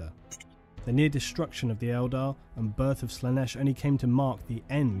favours either. The near destruction of the Eldar and birth of Slaanesh only came to mark the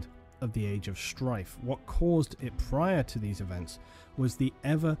end of the Age of Strife. What caused it prior to these events was the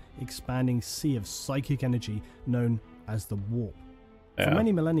ever-expanding sea of psychic energy known as the Warp. Yeah. For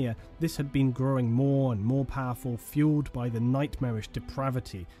many millennia, this had been growing more and more powerful, fueled by the nightmarish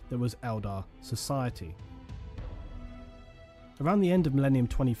depravity that was Eldar society. Around the end of Millennium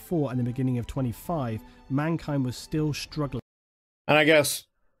 24 and the beginning of 25, mankind was still struggling. And I guess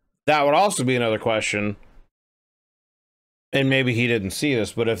that would also be another question. And maybe he didn't see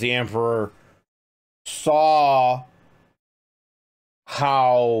this, but if the Emperor saw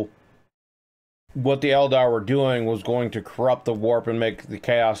how what the Eldar were doing was going to corrupt the warp and make the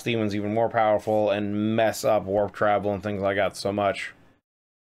Chaos Demons even more powerful and mess up warp travel and things like that so much,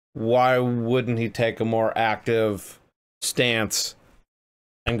 why wouldn't he take a more active stance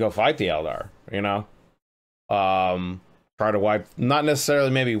and go fight the Eldar, you know? Try to wipe, not necessarily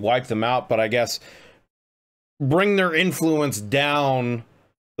maybe wipe them out, but I guess bring their influence down to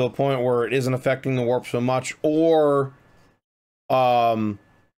the point where it isn't affecting the warp so much, or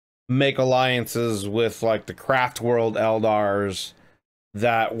make alliances with like the craft world Eldars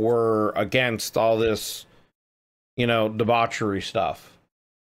that were against all this, you know, debauchery stuff,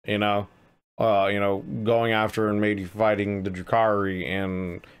 you know, going after and maybe fighting the Drukhari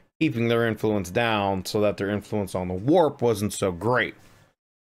and keeping their influence down so that their influence on the warp wasn't so great.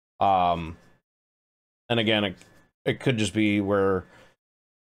 And again, it could just be where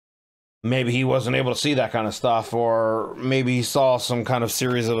maybe he wasn't able to see that kind of stuff, or maybe he saw some kind of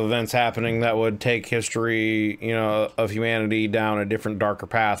series of events happening that would take history, you know, of humanity down a different, darker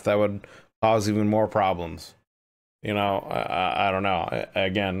path that would cause even more problems. You know, I don't know.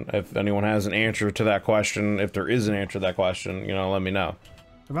 Again, if anyone has an answer to that question, if there is an answer to that question, you know, let me know.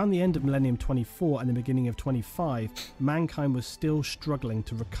 Around the end of Millennium 24 and the beginning of 25, mankind was still struggling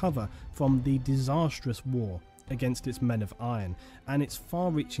to recover from the disastrous war against its Men of Iron and its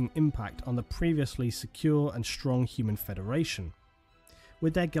far-reaching impact on the previously secure and strong human federation.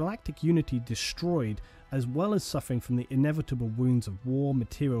 With their galactic unity destroyed, as well as suffering from the inevitable wounds of war,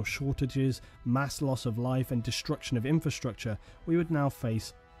 material shortages, mass loss of life and destruction of infrastructure, we would now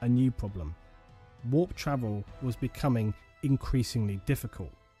face a new problem. Warp travel was becoming increasingly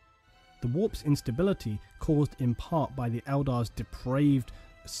difficult. The warp's instability, caused in part by the Eldar's depraved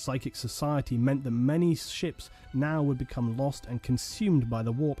psychic society, meant that many ships now would become lost and consumed by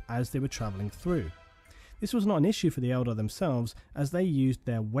the warp as they were travelling through. This was not an issue for the Eldar themselves, as they used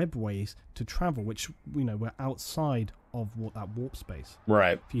their webways to travel, which, you know, were outside of that warp space.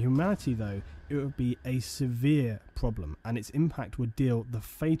 Right. For humanity, though, it would be a severe problem, and its impact would deal the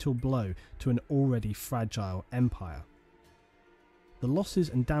fatal blow to an already fragile empire. The losses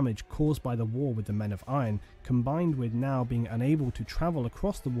and damage caused by the war with the Men of Iron, combined with now being unable to travel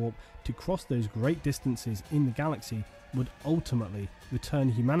across the warp to cross those great distances in the galaxy, would ultimately return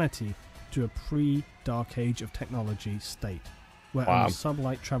humanity to a pre-Dark Age of technology state, where only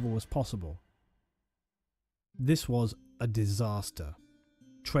sublight travel was possible. This was a disaster.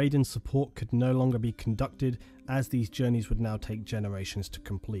 Trade and support could no longer be conducted, as these journeys would now take generations to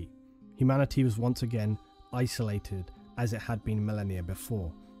complete. Humanity was once again isolated, as it had been millennia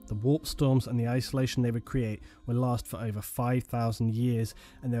before. The warp storms and the isolation they would create would last for over 5,000 years,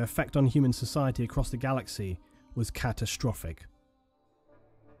 and their effect on human society across the galaxy was catastrophic.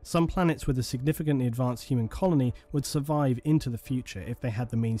 Some planets with a significantly advanced human colony would survive into the future if they had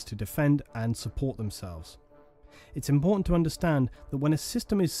the means to defend and support themselves. It's important to understand that when a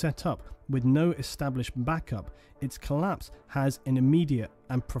system is set up with no established backup, its collapse has an immediate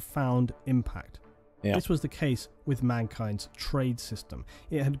and profound impact. Yeah. This was the case with mankind's trade system.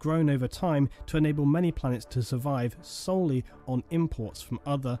 It had grown over time to enable many planets to survive solely on imports from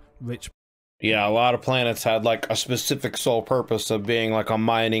other rich. Yeah, a lot of planets had like a specific sole purpose of being like a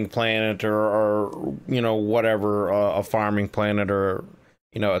mining planet or you know, whatever, a farming planet or,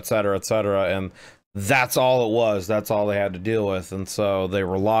 you know, et cetera, and that's all it was. That's all they had to deal with, and so they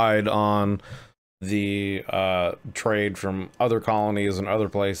relied on the trade from other colonies and other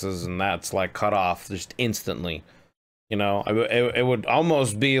places, and that's like cut off just instantly. You know, it would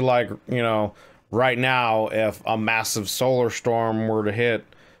almost be like, you know, right now if a massive solar storm were to hit,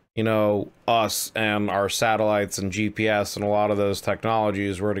 you know, us and our satellites and GPS and a lot of those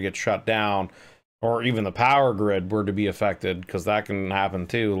technologies were to get shut down, or even the power grid were to be affected, because that can happen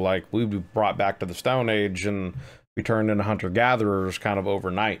too. Like, we'd be brought back to the Stone Age and be turned into hunter-gatherers kind of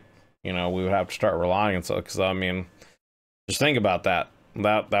overnight. You know, we would have to start relying on so, because I mean, just think about that.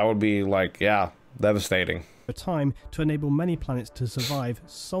 That would be like, yeah, devastating. Time to enable many planets to survive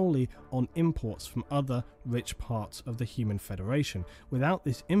solely on imports from other rich parts of the human federation. Without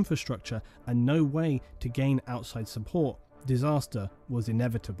this infrastructure and no way to gain outside support, disaster was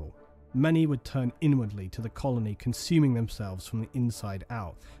inevitable. Many would turn inwardly to the colony, consuming themselves from the inside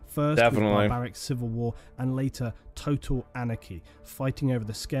out. First with barbaric civil war, and later total anarchy, fighting over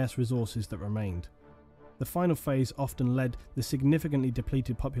the scarce resources that remained. The final phase often led the significantly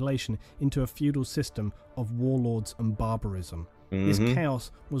depleted population into a feudal system of warlords and barbarism. This chaos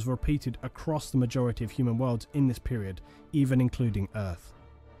was repeated across the majority of human worlds in this period, even including Earth.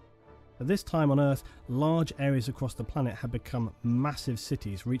 At this time on Earth, large areas across the planet had become massive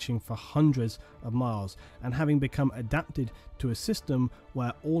cities reaching for hundreds of miles, and having become adapted to a system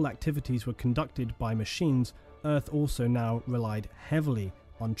where all activities were conducted by machines, Earth also now relied heavily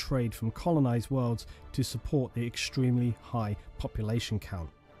on trade from colonized worlds to support the extremely high population count.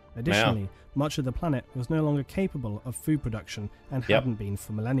 Additionally, much of the planet was no longer capable of food production and hadn't been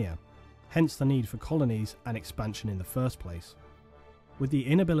for millennia, hence the need for colonies and expansion in the first place. With the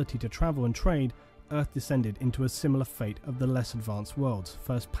inability to travel and trade, Earth descended into a similar fate of the less advanced worlds.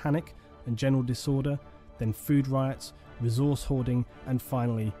 First panic and general disorder, then food riots, resource hoarding, and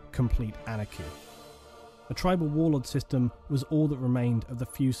finally complete anarchy. A tribal warlord system was all that remained of the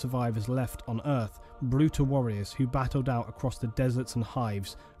few survivors left on Earth, brutal warriors who battled out across the deserts and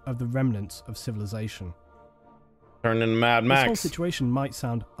hives of the remnants of civilization. Turned into Mad Max. This whole situation might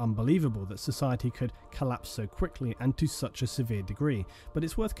sound unbelievable that society could collapse so quickly and to such a severe degree, but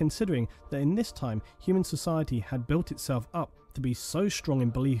it's worth considering that in this time, human society had built itself up to be so strong in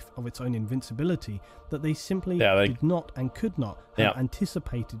belief of its own invincibility that they simply did not and could not have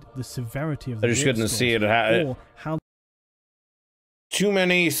anticipated the severity of the they just couldn't see it, or how too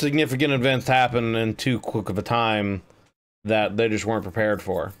many significant events happened in too quick of a time that they just weren't prepared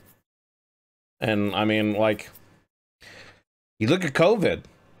for. And I mean, like, you look at COVID,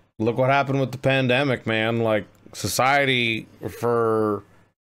 look what happened with the pandemic, man. Like, society for,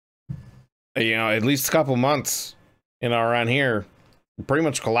 you know, at least a couple months, you know, around here, pretty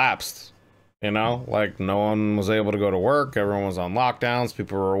much collapsed. You know, like, no one was able to go to work. Everyone was on lockdowns.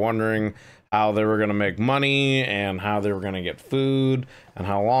 People were wondering how they were going to make money and how they were going to get food and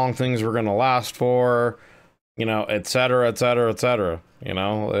how long things were going to last for, you know, et cetera, et cetera, et cetera. You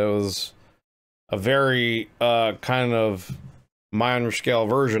know, it was a very kind of minor scale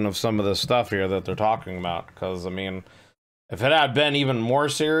version of some of this stuff here that they're talking about. Because, I mean, if it had been even more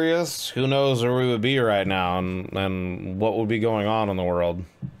serious, who knows where we would be right now and what would be going on in the world.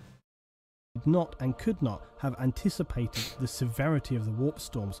 Not and could not have anticipated the severity of the warp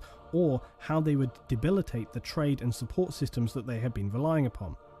storms or how they would debilitate the trade and support systems that they had been relying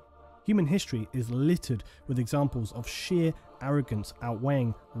upon. Human history is littered with examples of sheer arrogance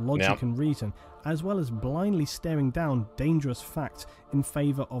outweighing logic and reason, as well as blindly staring down dangerous facts in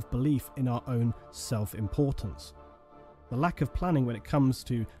favour of belief in our own self-importance. The lack of planning when it comes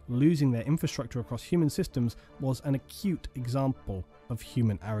to losing their infrastructure across human systems was an acute example of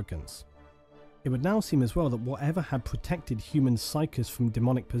human arrogance. It would now seem as well that whatever had protected human psyches from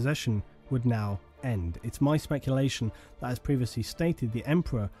demonic possession would now end. It's my speculation that, as previously stated, the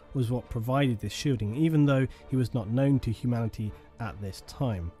Emperor was what provided this shielding, even though he was not known to humanity at this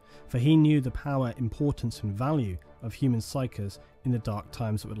time, for he knew the power, importance and value of human psyches in the dark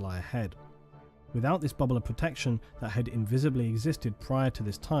times that would lie ahead. Without this bubble of protection that had invisibly existed prior to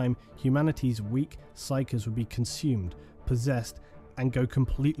this time, humanity's weak psyches would be consumed, possessed and go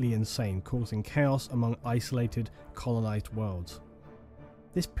completely insane, causing chaos among isolated, colonized worlds.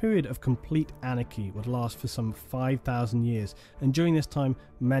 This period of complete anarchy would last for some 5,000 years, and during this time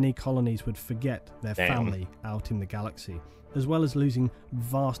many colonies would forget their family out in the galaxy, as well as losing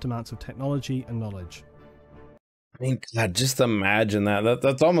vast amounts of technology and knowledge. I mean, God, just imagine that.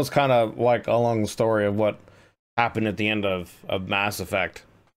 That's almost kind of like along the story of what happened at the end of Mass Effect,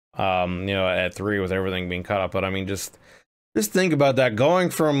 you know, at 3 with everything being cut up. But I mean, just think about that, going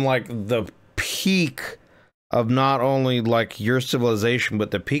from like the peak of not only like your civilization,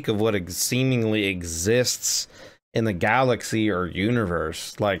 but the peak of what seemingly exists in the galaxy or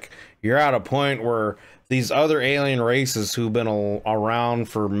universe. Like, you're at a point where these other alien races who've been around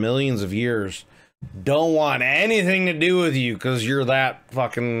for millions of years don't want anything to do with you because you're that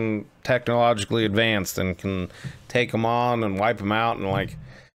fucking technologically advanced and can take them on and wipe them out. And like,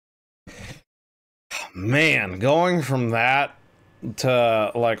 man, going from that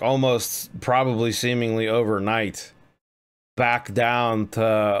to like almost probably seemingly overnight back down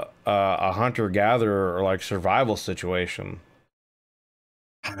to a hunter-gatherer or like survival situation,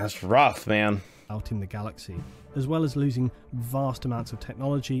 that's rough, man. Out in the galaxy, as well as losing vast amounts of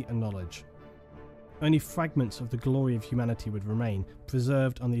technology and knowledge. Only fragments of the glory of humanity would remain,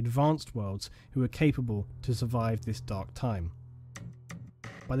 preserved on the advanced worlds who were capable to survive this dark time.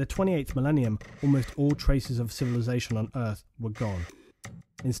 By the 28th millennium, almost all traces of civilization on Earth were gone.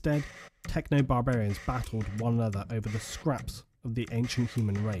 Instead, techno-barbarians battled one another over the scraps of the ancient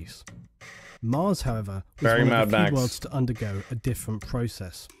human race. Mars, however, was one of the few worlds to undergo a different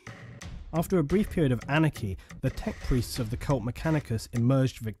process. After a brief period of anarchy, the tech priests of the cult Mechanicus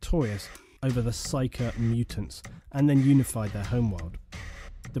emerged victorious over the Psyker mutants, and then unified their homeworld.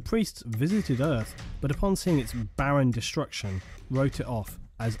 The priests visited Earth, but upon seeing its barren destruction, wrote it off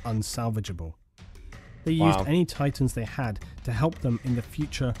as unsalvageable. They used any titans they had to help them in the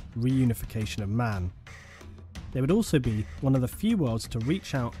future reunification of man. They would also be one of the few worlds to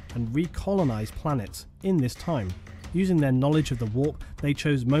reach out and recolonize planets in this time. Using their knowledge of the warp, they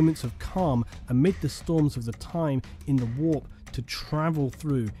chose moments of calm amid the storms of the time in the warp to travel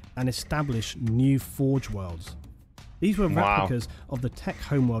through and establish new Forge worlds. These were replicas of the tech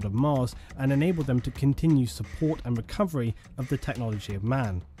homeworld of Mars and enabled them to continue support and recovery of the technology of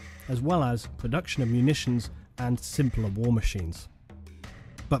man, as well as production of munitions and simpler war machines.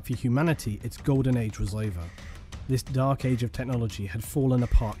 But for humanity, its golden age was over. This dark age of technology had fallen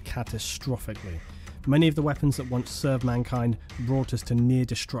apart catastrophically. Many of the weapons that once served mankind brought us to near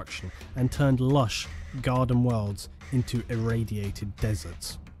destruction and turned lush garden worlds into irradiated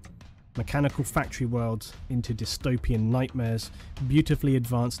deserts. Mechanical factory worlds into dystopian nightmares, beautifully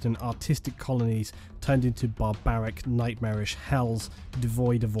advanced and artistic colonies turned into barbaric, nightmarish hells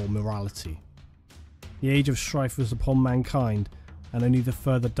devoid of all morality. The age of strife was upon mankind, and only the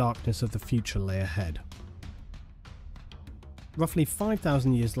further darkness of the future lay ahead. Roughly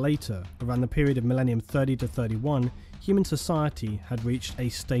 5,000 years later, around the period of millennium 30 to 31, human society had reached a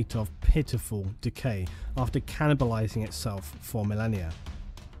state of pitiful decay after cannibalizing itself for millennia.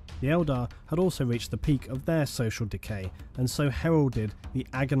 The Eldar had also reached the peak of their social decay, and so heralded the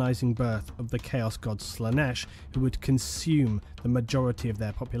agonizing birth of the chaos god Slaanesh, who would consume the majority of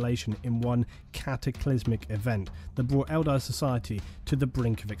their population in one cataclysmic event that brought Eldar society to the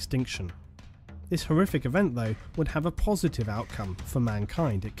brink of extinction. This horrific event, though, would have a positive outcome for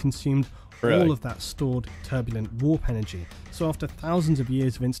mankind. It consumed all of that stored turbulent warp energy, so after thousands of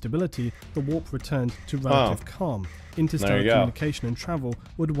years of instability, the warp returned to relative calm. Interstellar communication and travel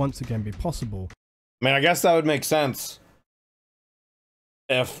would once again be possible. I mean, I guess that would make sense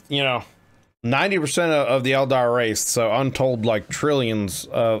if, you know, 90% of the Eldar race, so untold like trillions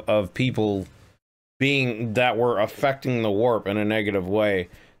of people being that were affecting the warp in a negative way,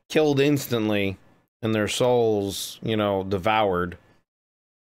 killed instantly and their souls, you know, devoured.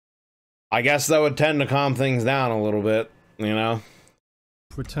 I guess that would tend to calm things down a little bit, you know?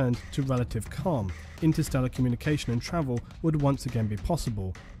 Returned to relative calm. Interstellar communication and travel would once again be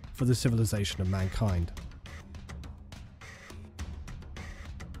possible for the civilization of mankind.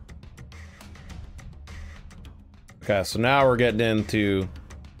 Okay, so now we're getting into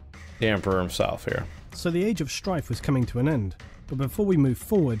the Emperor himself here. So the age of strife was coming to an end, but before we move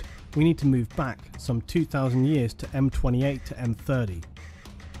forward, we need to move back some 2,000 years to M28 to M30.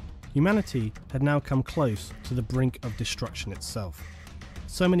 Humanity had now come close to the brink of destruction itself.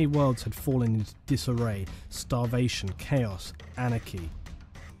 So many worlds had fallen into disarray, starvation, chaos, anarchy.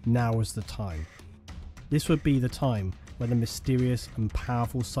 Now was the time. This would be the time where the mysterious and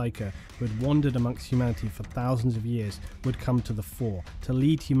powerful Psyker who had wandered amongst humanity for thousands of years would come to the fore to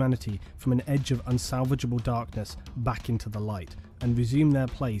lead humanity from an edge of unsalvageable darkness back into the light and resume their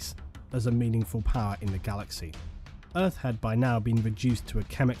place as a meaningful power in the galaxy. Earth had by now been reduced to a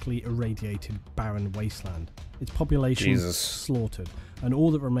chemically irradiated barren wasteland, its population slaughtered, and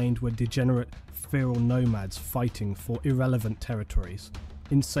all that remained were degenerate feral nomads fighting for irrelevant territories,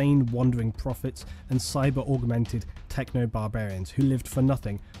 insane wandering prophets and cyber-augmented techno-barbarians who lived for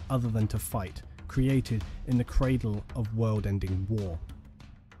nothing other than to fight, created in the cradle of world-ending war.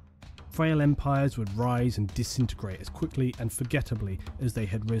 Frail empires would rise and disintegrate as quickly and forgettably as they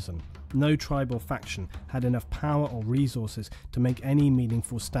had risen. No tribal faction had enough power or resources to make any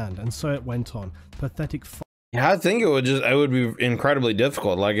meaningful stand, and so it went on. Pathetic. Yeah, I think it would be incredibly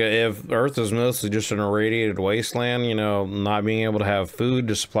difficult. Like, if Earth is mostly just an irradiated wasteland, you know, not being able to have food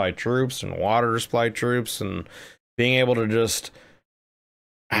to supply troops and water to supply troops, and being able to just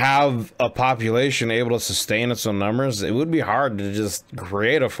have a population able to sustain its own numbers, it would be hard to just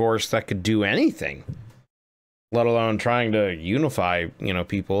create a force that could do anything, let alone trying to unify, you know,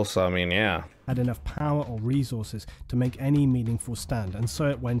 people. So I mean, yeah, had enough power or resources to make any meaningful stand, and so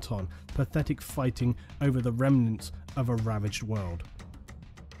it went on, pathetic fighting over the remnants of a ravaged world.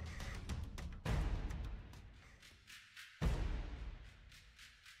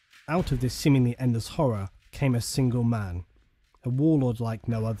 Out of this seemingly endless horror came a single man, a warlord like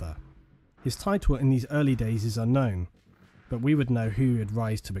no other. His title in these early days is unknown, but we would know who he would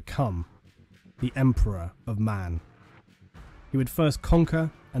rise to become: the Emperor of Man. He would first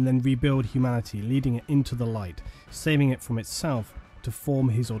conquer and then rebuild humanity, leading it into the light, saving it from itself to form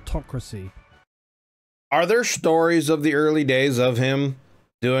his autocracy. Are there stories of the early days of him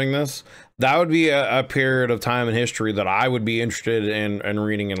doing this? That would be a period of time in history that I would be interested in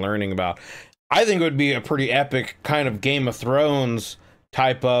reading and learning about. I think it would be a pretty epic kind of Game of Thrones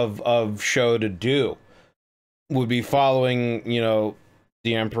type of show to do. Would be following, you know,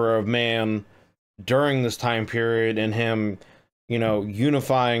 the Emperor of Man during this time period, and him, you know,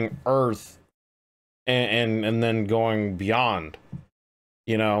 unifying Earth and then going beyond,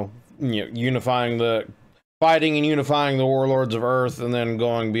 unifying fighting and unifying the warlords of Earth, and then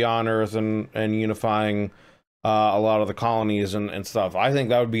going beyond Earth and unifying a lot of the colonies and stuff. I think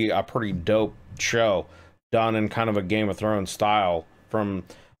that would be a pretty dope show done in kind of a Game of Thrones style, from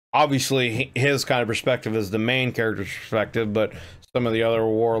obviously his kind of perspective as the main character's perspective, but some of the other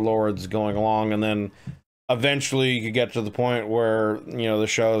warlords going along, and then eventually you could get to the point where, you know, the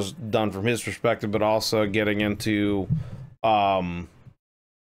show's done from his perspective, but also getting into the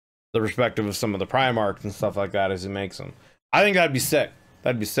perspective of some of the Primarchs and stuff like that as he makes them. I think that'd be sick.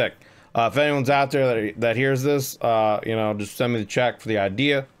 That'd be sick. If anyone's out there that hears this, you know, just send me the check for the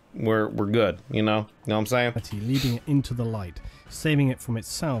idea. We're good, you know what I'm saying? Leading it into the light, saving it from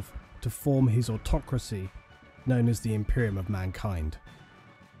itself to form his autocracy, known as the Imperium of mankind.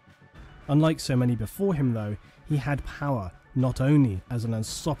 Unlike so many before him though, he had power not only as an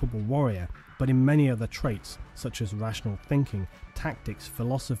unstoppable warrior, but in many other traits such as rational thinking, tactics,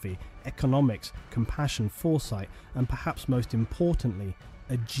 philosophy, economics, compassion, foresight, and perhaps most importantly,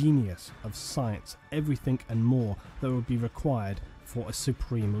 a genius of science, everything and more that would be required for a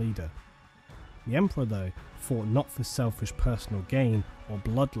supreme leader. The Emperor though fought not for selfish personal gain or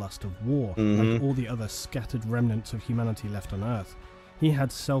bloodlust of war like all the other scattered remnants of humanity left on Earth. He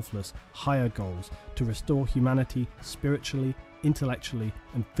had selfless, higher goals to restore humanity spiritually, intellectually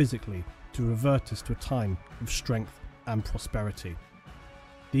and physically, to revert us to a time of strength and prosperity.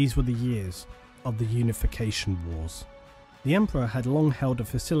 These were the years of the Unification Wars. The Emperor had long held a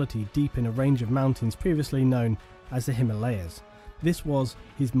facility deep in a range of mountains previously known as the Himalayas. This was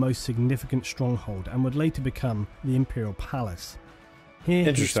his most significant stronghold and would later become the Imperial Palace. Here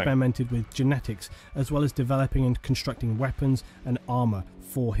he experimented with genetics, as well as developing and constructing weapons and armour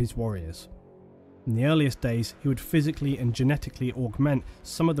for his warriors. In the earliest days, he would physically and genetically augment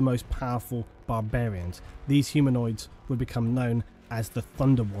some of the most powerful barbarians. These humanoids would become known as the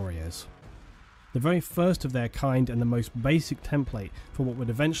Thunder Warriors. The very first of their kind and the most basic template for what would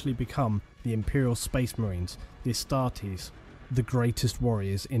eventually become the Imperial Space Marines, the Astartes, the greatest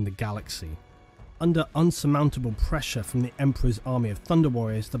warriors in the galaxy. Under unsurmountable pressure from the Emperor's army of Thunder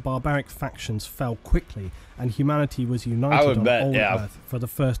Warriors, the barbaric factions fell quickly and humanity was united on old Earth for the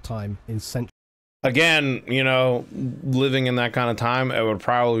first time in centuries. Again, you know, living in that kind of time, it would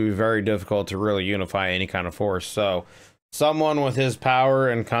probably be very difficult to really unify any kind of force. So someone with his power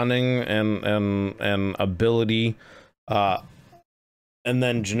and cunning and ability, and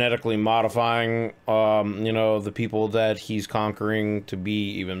then genetically modifying, you know, the people that he's conquering to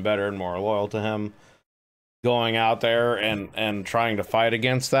be even better and more loyal to him. going out there and trying to fight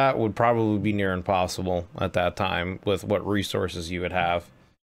against that would probably be near impossible at that time with what resources you would have.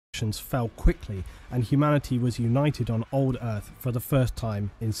 Fell quickly, and humanity was united on old Earth for the first time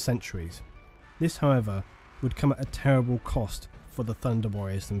in centuries. This, however, would come at a terrible cost for the Thunder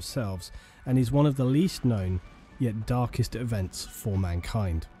Warriors themselves, and is one of the least known yet darkest events for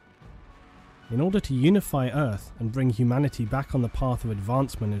mankind. In order to unify Earth and bring humanity back on the path of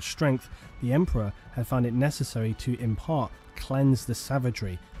advancement and strength, the Emperor had found it necessary to in part cleanse the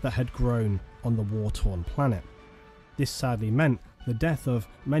savagery that had grown on the war-torn planet. This sadly meant the death of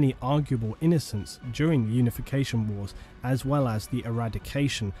many arguable innocents during the Unification Wars, as well as the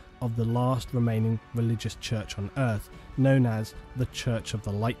eradication of the last remaining religious church on Earth, known as the Church of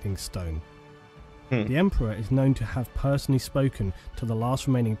the Lightning Stone. The Emperor is known to have personally spoken to the last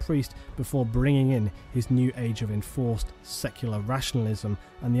remaining priest before bringing in his new age of enforced secular rationalism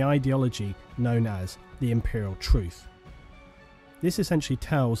and the ideology known as the Imperial Truth. This essentially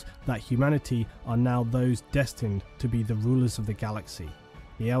tells that humanity are now those destined to be the rulers of the galaxy.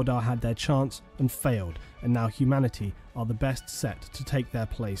 The Eldar had their chance and failed, and now humanity are the best set to take their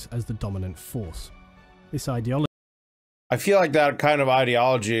place as the dominant force. This ideology, I feel like that kind of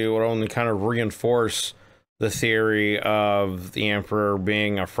ideology would only kind of reinforce the theory of the Emperor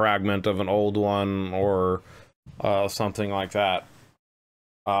being a fragment of an old one or something like that.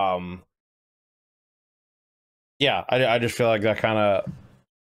 Yeah, I just feel like that kind of,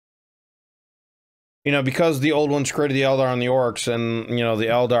 you know, because the old ones created the Eldar and the Orks, and, you know, the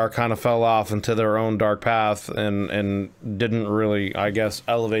Eldar kind of fell off into their own dark path and didn't really, I guess,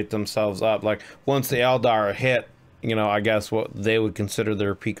 elevate themselves up. Like, once the Eldar hit, you know, I guess what they would consider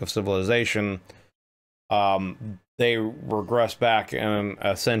their peak of civilization, they regress back in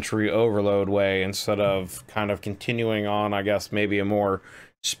a century overload way instead of kind of continuing on, I guess, maybe a more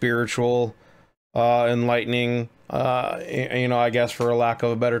spiritual, enlightening, you know, I guess, for a lack of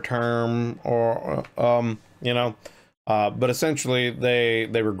a better term, or, you know, but essentially they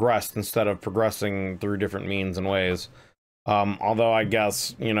regressed instead of progressing through different means and ways. Although I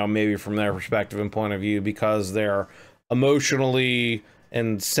guess, you know, maybe from their perspective and point of view, because they're emotionally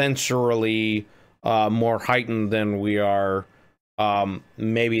and sensorily more heightened than we are,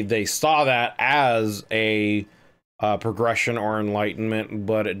 maybe they saw that as a progression or enlightenment,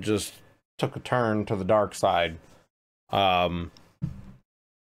 but it just took a turn to the dark side. But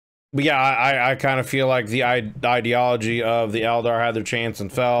yeah, I kind of feel like the ideology of the Eldar had their chance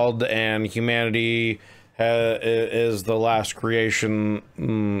and failed, and humanity is the last creation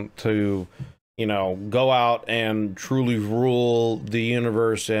to, you know, go out and truly rule the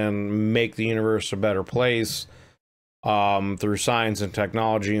universe and make the universe a better place through science and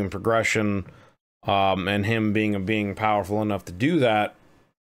technology and progression, and him being a being powerful enough to do that.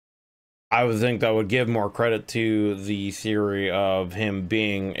 I would think that would give more credit to the theory of him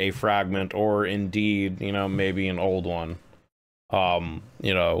being a fragment, or indeed, you know, maybe an old one.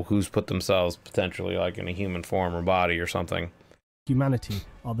 You know, who's put themselves potentially like in a human form or body or something. humanity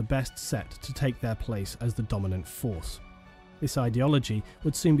are the best set to take their place as the dominant force. This ideology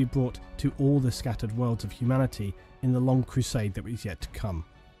would soon be brought to all the scattered worlds of humanity in the long crusade that was yet to come.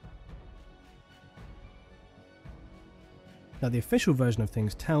 Now, the official version of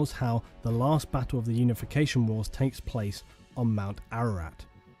things tells how the last battle of the Unification Wars takes place on Mount Ararat.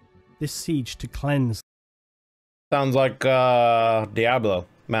 This siege to cleanse... Sounds like Diablo,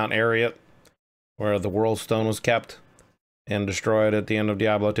 Mount Ararat, where the World Stone was kept and destroyed at the end of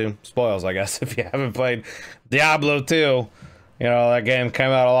Diablo 2. Spoils, I guess, if you haven't played Diablo 2. You know, that game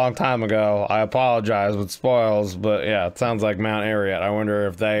came out a long time ago. I apologize with spoils, but yeah, it sounds like Mount Ararat. I wonder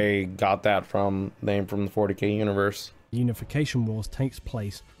if they got that from name from the 40k universe. Unification Wars takes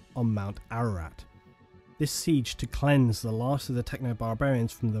place on Mount Ararat. This siege to cleanse the last of the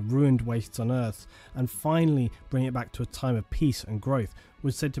techno-barbarians from the ruined wastes on Earth and finally bring it back to a time of peace and growth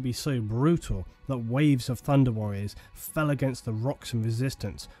was said to be so brutal that waves of Thunder Warriors fell against the rocks and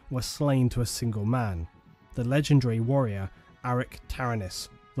resistance were slain to a single man, the legendary warrior Arik Taranis,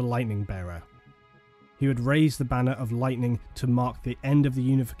 the Lightning Bearer. He would raise the banner of lightning to mark the end of the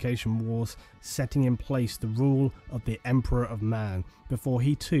Unification Wars, setting in place the rule of the Emperor of Man, before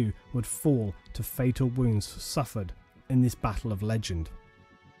he too would fall to fatal wounds suffered in this battle of legend.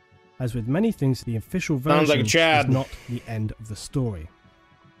 As with many things, the official version is not the end of the story.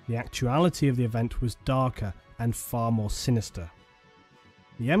 The actuality of the event was darker and far more sinister.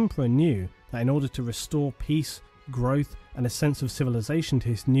 The Emperor knew that in order to restore peace growth, and a sense of civilization to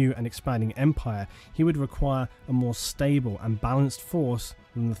his new and expanding empire, he would require a more stable and balanced force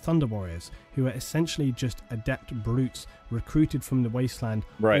than the Thunder Warriors, who were essentially just adept brutes recruited from the wasteland,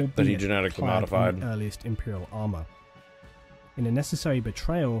 right, that he albeit genetically clad in modified. the earliest Imperial armor. In a necessary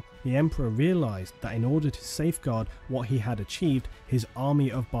betrayal, the Emperor realized that in order to safeguard what he had achieved, his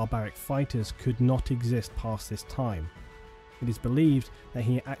army of barbaric fighters could not exist past this time. It is believed that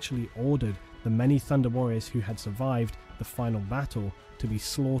he actually ordered the many Thunder Warriors who had survived the final battle to be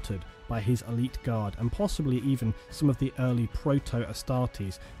slaughtered by his elite guard, and possibly even some of the early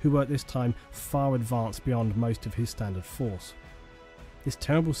proto-Astartes, who were at this time far advanced beyond most of his standard force. This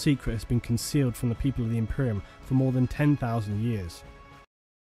terrible secret has been concealed from the people of the Imperium for more than 10,000 years.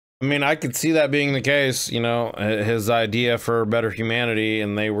 I mean, I could see that being the case, you know, his idea for better humanity,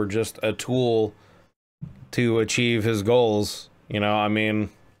 and they were just a tool to achieve his goals. You know, I mean,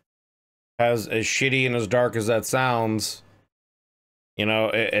 as shitty and as dark as that sounds, you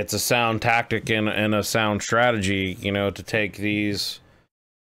know, it's a sound tactic and a sound strategy, you know, to take these...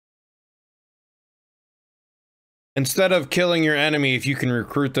 Instead of killing your enemy, if you can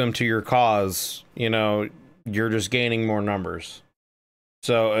recruit them to your cause, you know, you're just gaining more numbers.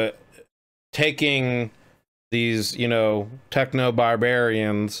 So, taking these, you know,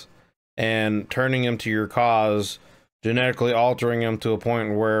 techno-barbarians and turning them to your cause, genetically altering them to a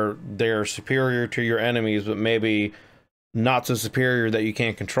point where they're superior to your enemies, but maybe not so superior that you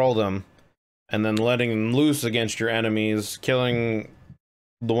can't control them, and then letting them loose against your enemies, killing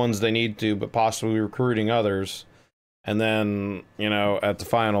the ones they need to, but possibly recruiting others. And then, you know, at the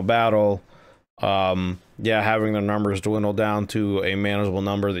final battle, yeah, having their numbers dwindle down to a manageable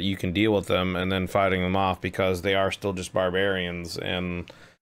number that you can deal with them, and then fighting them off because they are still just barbarians. And,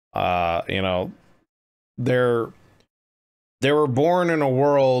 you know, they were born in a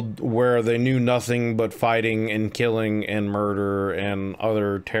world where they knew nothing but fighting and killing and murder and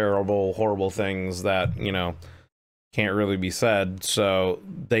other terrible, horrible things that, you know, can't really be said. So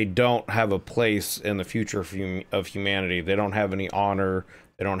they don't have a place in the future of humanity. They don't have any honor.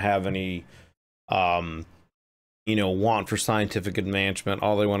 They don't have any, you know, want for scientific advancement.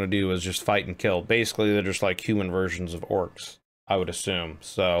 All they want to do is just fight and kill. Basically, they're just like human versions of orcs, I would assume.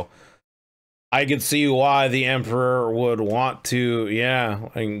 So I could see why the Emperor would want to, yeah,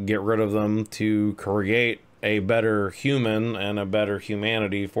 and get rid of them to create a better human and a better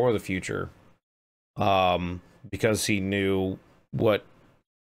humanity for the future. Because he knew what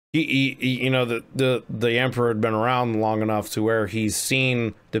he you know, the Emperor had been around long enough to where he's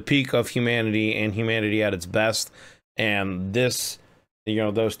seen the peak of humanity and humanity at its best, and this, you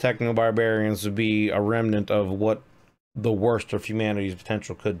know, those techno barbarians would be a remnant of what the worst of humanity's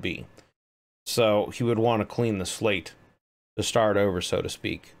potential could be. So he would want to clean the slate to start over, so to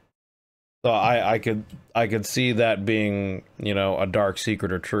speak. So I could see that being, you know, a dark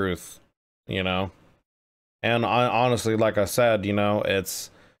secret or truth, you know. And honestly, like I said, you know, it's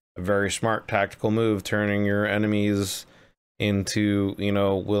a very smart tactical move, turning your enemies into, you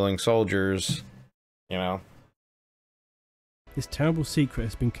know, willing soldiers, you know. This terrible secret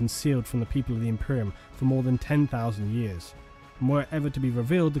has been concealed from the people of the Imperium for more than 10,000 years, and were it ever to be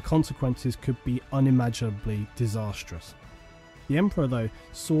revealed, the consequences could be unimaginably disastrous. The Emperor, though,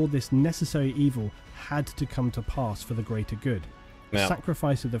 saw this necessary evil had to come to pass for the greater good. The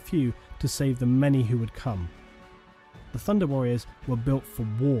sacrifice of the few to save the many who would come. The Thunder Warriors were built for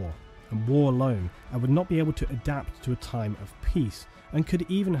war, and war alone, and would not be able to adapt to a time of peace, and could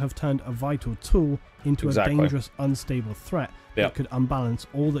even have turned a vital tool into a dangerous, unstable threat that could unbalance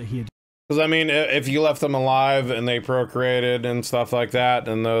all that he had. Because, I mean, if you left them alive and they procreated and stuff like that,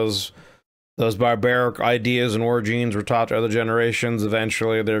 and those barbaric ideas and war genes were taught to other generations,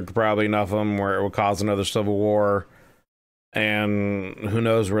 eventually there could probably enough of them where it would cause another civil war. And who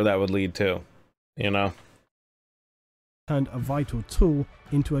knows where that would lead to, you know? Turned a vital tool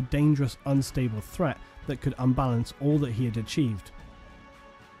into a dangerous, unstable threat that could unbalance all that he had achieved.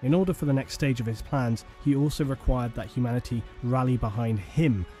 In order for the next stage of his plans, he also required that humanity rally behind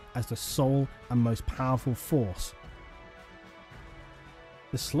him as the sole and most powerful force.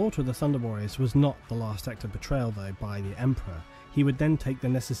 The slaughter of the Thunder Warriors was not the last act of betrayal, though, by the Emperor. He would then take the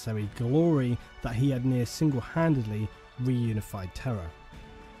necessary glory that he had near single-handedly reunified terror.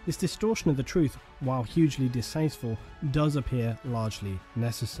 This distortion of the truth, while hugely distasteful, does appear largely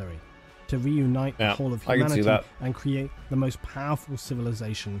necessary to reunite the whole of humanity and create the most powerful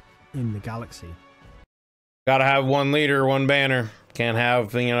civilization in the galaxy. Gotta have one leader, one banner. Can't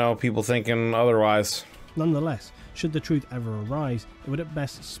have, you know, people thinking otherwise. Nonetheless, should the truth ever arise, it would at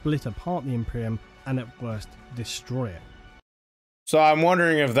best split apart the Imperium and at worst destroy it. So I'm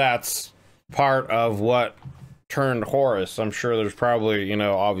wondering if that's part of what turned Horus. I'm sure there's probably, you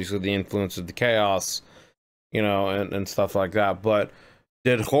know, obviously the influence of the chaos, you know, and stuff like that. But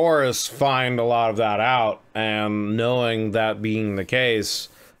did Horus find a lot of that out? And knowing that being the case,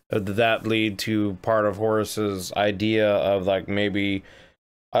 did that lead to part of Horus's idea of like maybe,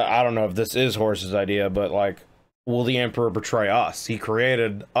 I don't know if this is Horus's idea, but like, will the Emperor betray us? He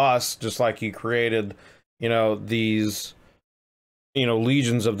created us just like he created, you know, these, you know,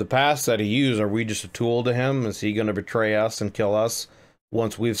 legions of the past that he used. Are we just a tool to him? Is he going to betray us and kill us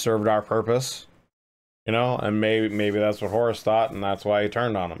once we've served our purpose? You know, and maybe that's what Horus thought, and that's why he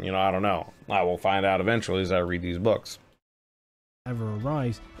turned on him. You know, I don't know. I will find out eventually as I read these books. Ever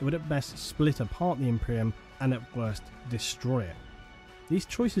arise, it would at best split apart the Imperium and at worst destroy it. These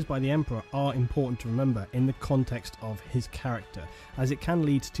choices by the Emperor are important to remember in the context of his character, as it can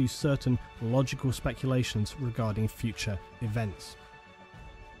lead to certain logical speculations regarding future events.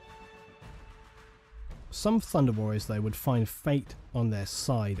 Some Thunder Warriors, though, would find fate on their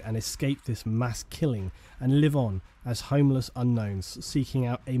side and escape this mass killing and live on as homeless unknowns, seeking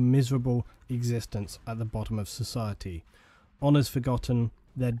out a miserable existence at the bottom of society. Honours forgotten,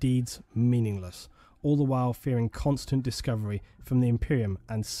 their deeds meaningless, all the while fearing constant discovery from the Imperium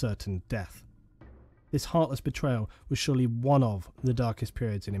and certain death. This heartless betrayal was surely one of the darkest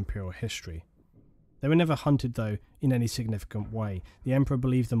periods in Imperial history. They were never hunted, though, in any significant way. The Emperor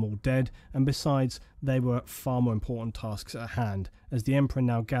believed them all dead, and besides, there were far more important tasks at hand, as the Emperor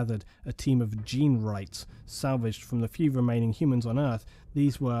now gathered a team of gene wrights salvaged from the few remaining humans on Earth.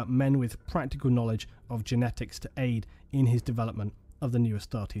 These were men with practical knowledge of genetics to aid in his development of the new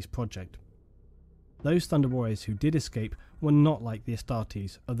Astartes project. Those Thunder Warriors who did escape were not like the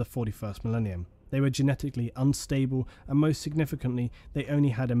Astartes of the 41st millennium. They were genetically unstable, and most significantly, they only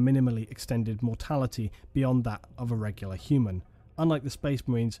had a minimally extended mortality beyond that of a regular human, unlike the Space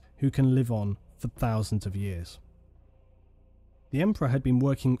Marines who can live on for thousands of years. The Emperor had been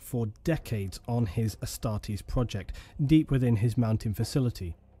working for decades on his Astartes project, deep within his mountain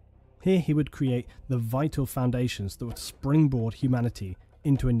facility. Here he would create the vital foundations that would springboard humanity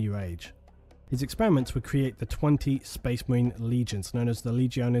into a new age. His experiments would create the 20 Space Marine legions known as the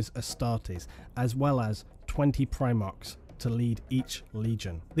Legiones Astartes, as well as 20 Primarchs to lead each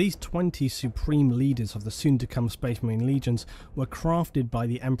legion. These 20 supreme leaders of the soon-to-come Space Marine legions were crafted by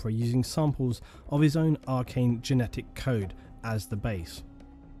the Emperor using samples of his own arcane genetic code as the base.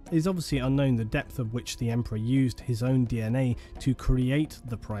 It is obviously unknown the depth of which the Emperor used his own DNA to create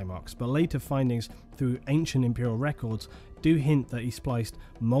the Primarchs, but later findings through ancient Imperial records do hint that he spliced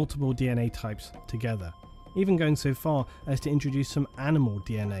multiple DNA types together, even going so far as to introduce some animal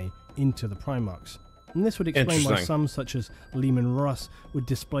DNA into the Primarchs. And this would explain why some, such as Leman Russ, would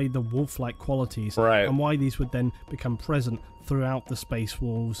display the wolf-like qualities, and why these would then become present throughout the Space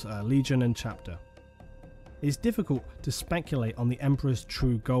Wolves Legion and chapter. It's difficult to speculate on the Emperor's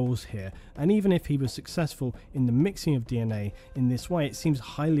true goals here, and even if he was successful in the mixing of DNA in this way, it seems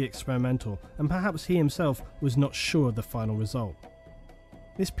highly experimental, and perhaps he himself was not sure of the final result.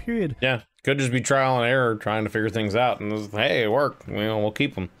 This period... Yeah, could just be trial and error, trying to figure things out, and hey, it worked, you know, we'll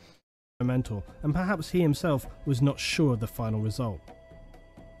keep them. And perhaps he himself was not sure of the final result.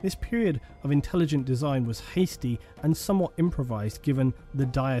 This period of intelligent design was hasty and somewhat improvised given the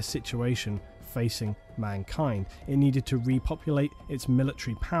dire situation facing mankind. It needed to repopulate its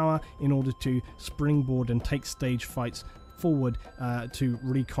military power in order to springboard and take stage fights forward to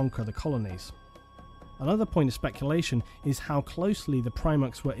reconquer the colonies. Another point of speculation is how closely the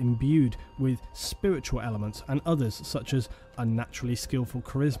Primarchs were imbued with spiritual elements and others such as unnaturally skillful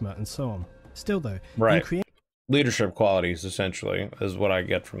charisma and so on. Still though, leadership qualities essentially is what I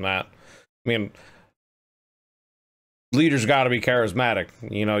get from that. I mean, leaders got to be charismatic.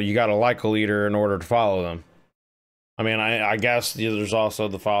 You know, you got to like a leader in order to follow them. I mean, I guess there's also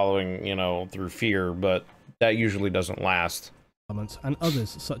the following, you know, through fear, but that usually doesn't last. And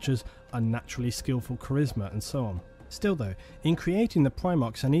others such as unnaturally skillful charisma and so on. Still though, in creating the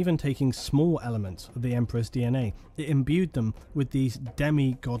Primarchs and even taking small elements of the Emperor's DNA, it imbued them with these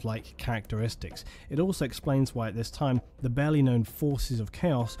demi-godlike characteristics. It also explains why at this time the barely known forces of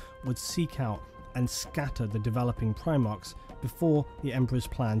chaos would seek out and scatter the developing Primarchs before the Emperor's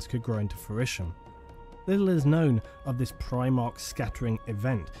plans could grow into fruition. Little is known of this Primarch scattering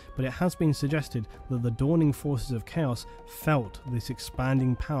event, but it has been suggested that the dawning forces of chaos felt this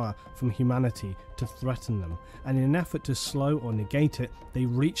expanding power from humanity to threaten them, and in an effort to slow or negate it, they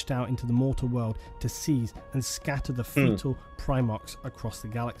reached out into the mortal world to seize and scatter the fatal Primarchs across the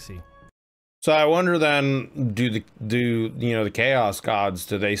galaxy. So I wonder then, do you know, the Chaos Gods,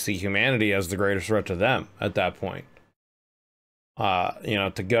 do they see humanity as the greatest threat to them at that point? you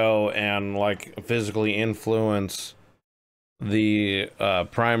know, to go and like physically influence the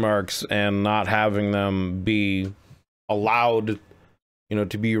Primarchs and not having them be allowed, you know,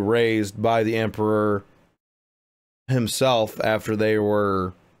 to be raised by the Emperor himself after they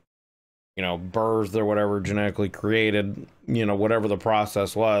were, you know, birthed or whatever, genetically created, you know, whatever the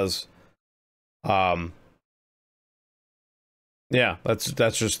process was. Yeah, that's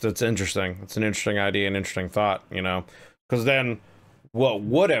interesting. It's an interesting idea, an interesting thought, you know, because then what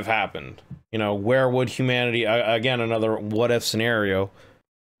would have happened? You know, where would humanity, again, another what if scenario,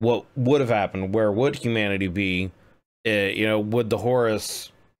 what would have happened? Where would humanity be? You know, would the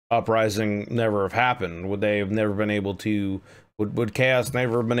Horus uprising never have happened? Would they have never been able to, would chaos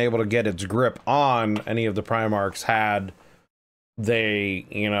never have been able to get its grip on any of the Primarchs had they,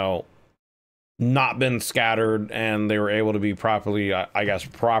 you know, not been scattered and they were able to be properly, I guess,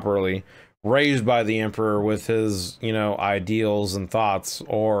 properly raised by the Emperor with his, you know, ideals and thoughts?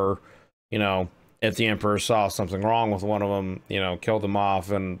 Or, you know, if the Emperor saw something wrong with one of them, you know, killed them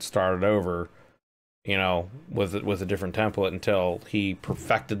off and started over, you know, with a different template until he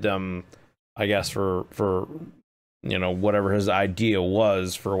perfected them, I guess, for you know, whatever his idea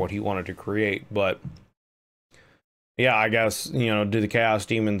was for what he wanted to create. But yeah, I guess, you know, do the Chaos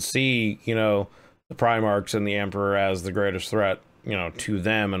Demons see, you know, the Primarchs and the Emperor as the greatest threat, you know, to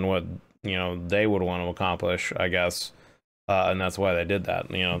them and what, you know, they would want to accomplish, I guess. And that's why they did that.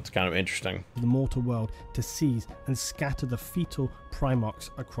 You know, it's kind of interesting. The mortal world to seize and scatter the fetal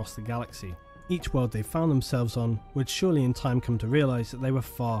Primarchs across the galaxy. Each world they found themselves on would surely in time come to realise that they were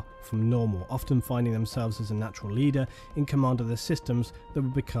far from normal, often finding themselves as a natural leader in command of the systems that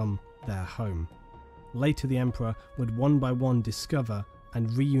would become their home. Later the Emperor would one by one discover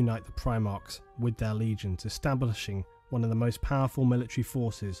and reunite the Primarchs with their legions, establishing one of the most powerful military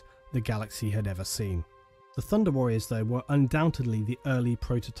forces the galaxy had ever seen. The Thunder Warriors, though, were undoubtedly the early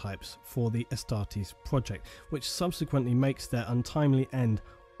prototypes for the Astartes project, which subsequently makes their untimely end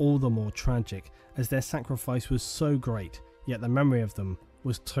all the more tragic, as their sacrifice was so great, yet the memory of them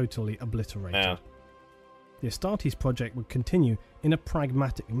was totally obliterated. Yeah. The Astartes project would continue in a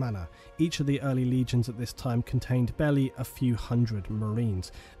pragmatic manner. Each of the early legions at this time contained barely a few hundred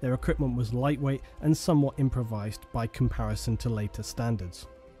marines. Their equipment was lightweight and somewhat improvised by comparison to later standards.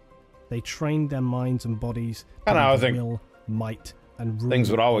 They trained their minds and bodies to the will, might, and rule things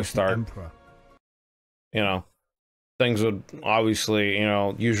would always of the start. Emperor. You know, things would obviously, you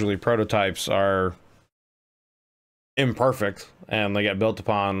know, usually prototypes are imperfect and they get built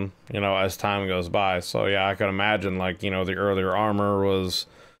upon, you know, as time goes by. So yeah, I can imagine, like, you know, the earlier armor was,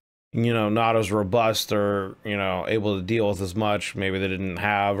 you know, not as robust or, you know, able to deal with as much. Maybe they didn't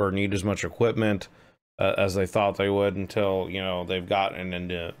have or need as much equipment as they thought they would until, you know, they've gotten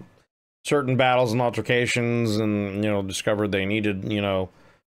into certain battles and altercations and, you know, discovered they needed, you know,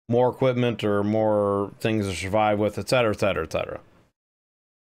 more equipment or more things to survive with, etc., etc., etc.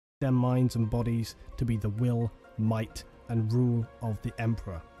 Their minds and bodies to be the will, might, and rule of the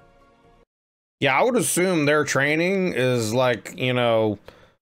Emperor. Yeah, I would assume their training is like, you know,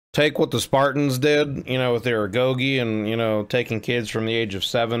 take what the Spartans did, you know, with their Agogi and, you know, taking kids from the age of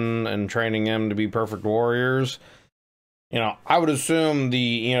 7 and training them to be perfect warriors. You know, I would assume the,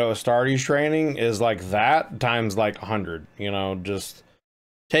 you know, Astartes training is like that times like 100, you know, just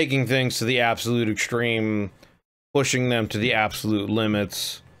taking things to the absolute extreme, pushing them to the absolute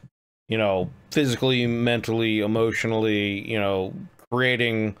limits, you know, physically, mentally, emotionally, you know,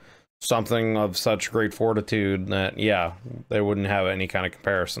 creating something of such great fortitude that, yeah, they wouldn't have any kind of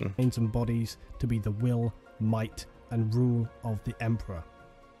comparison. Minds and bodies to be the will, might, and rule of the Emperor.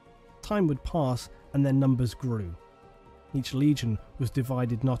 Time would pass and their numbers grew. Each legion was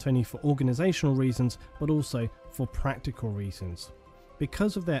divided not only for organizational reasons, but also for practical reasons.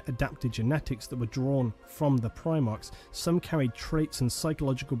 Because of their adapted genetics that were drawn from the Primarchs, some carried traits and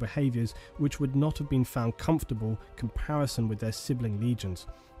psychological behaviors which would not have been found comfortable comparison with their sibling legions.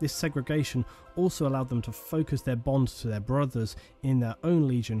 This segregation also allowed them to focus their bonds to their brothers in their own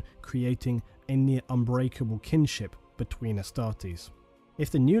legion, creating a near unbreakable kinship between Astartes.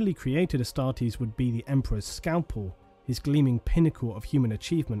 If the newly created Astartes would be the Emperor's scalpel, his gleaming pinnacle of human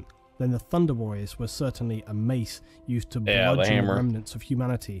achievement, then the Thunder Warriors were certainly a mace used to bludgeon the remnants of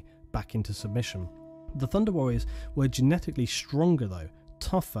humanity back into submission. The Thunder Warriors were genetically stronger though,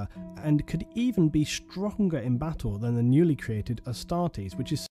 tougher, and could even be stronger in battle than the newly created Astartes,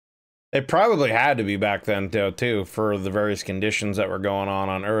 which is... They probably had to be back then too, for the various conditions that were going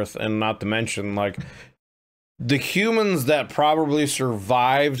on Earth, and not to mention, like, the humans that probably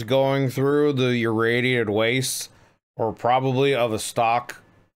survived going through the irradiated wastes were probably of a stock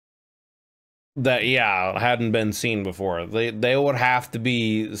that, yeah, hadn't been seen before. They would have to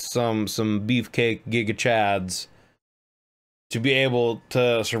be some beefcake Giga Chads to be able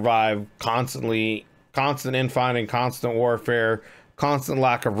to survive constant infighting, constant warfare, constant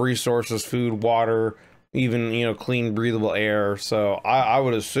lack of resources, food, water, even, you know, clean, breathable air. So I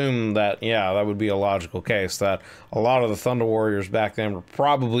would assume that, yeah, that would be a logical case, that a lot of the Thunder Warriors back then were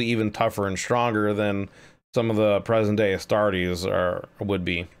probably even tougher and stronger than some of the present-day Astartes would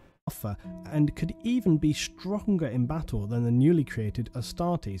be. And could even be stronger in battle than the newly created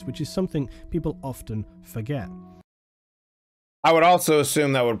Astartes, which is something people often forget. I would also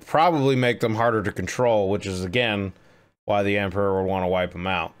assume that would probably make them harder to control, which is, again, why the Emperor would want to wipe them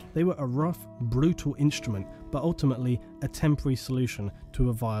out. They were a rough, brutal instrument, but ultimately a temporary solution to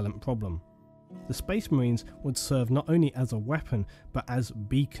a violent problem. The Space Marines would serve not only as a weapon, but as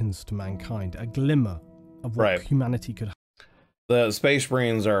beacons to mankind, a glimmer of what humanity could. The Space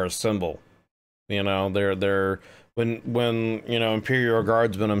Marines are a symbol. You know, they're when you know, Imperial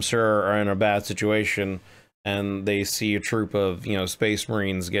Guardsmen, I'm sure, are in a bad situation, and they see a troop of, you know, Space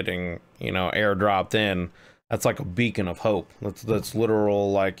Marines getting, you know, airdropped in, that's like a beacon of hope. That's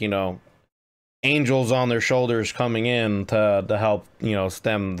literal, like, you know, angels on their shoulders coming in to help, you know,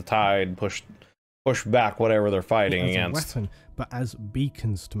 stem the tide, push back whatever they're fighting against. As a weapon, but as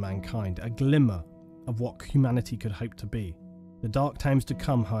beacons to mankind, a glimmer of what humanity could hope to be. The dark times to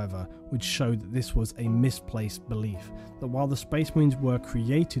come, however, would show that this was a misplaced belief, that while the Space Marines were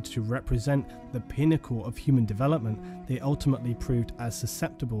created to represent the pinnacle of human development, they ultimately proved as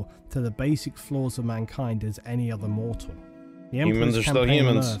susceptible to the basic flaws of mankind as any other mortal. The Emperor's campaign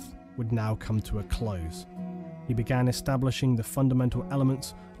on Earth would now come to a close. He began establishing the fundamental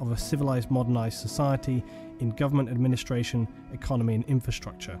elements of a civilized, modernized society in government administration, economy, and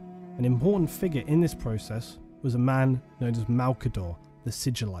infrastructure. An important figure in this process was a man known as Malcador, the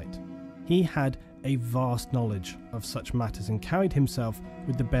Sigillite. He had a vast knowledge of such matters and carried himself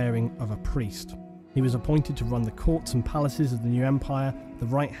with the bearing of a priest. He was appointed to run the courts and palaces of the new empire, the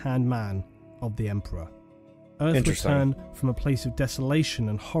right-hand man of the emperor. Earth would turn from a place of desolation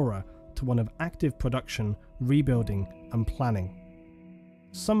and horror to one of active production, rebuilding, and planning.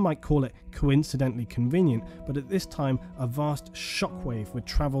 Some might call it coincidentally convenient, but at this time a vast shockwave would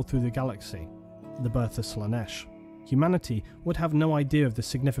travel through the galaxy. The birth of Slaanesh. Humanity would have no idea of the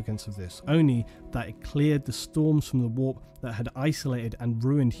significance of this, only that it cleared the storms from the warp that had isolated and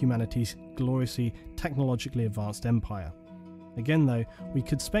ruined humanity's gloriously technologically advanced empire. Again though, we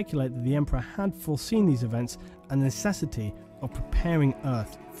could speculate that the Emperor had foreseen these events and the necessity of preparing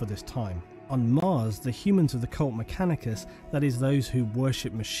Earth for this time. On Mars, the humans of the cult Mechanicus, that is those who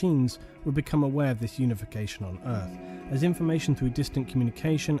worship machines, would become aware of this unification on Earth, as information through distant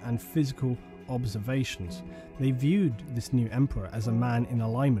communication and physical observations. They viewed this new emperor as a man in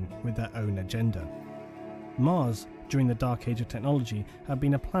alignment with their own agenda. Mars, during the Dark Age of technology, had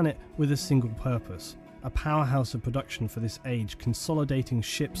been a planet with a single purpose, a powerhouse of production for this age, consolidating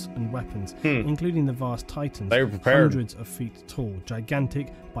ships and weapons, including the vast Titans, they were prepared. Hundreds of feet tall,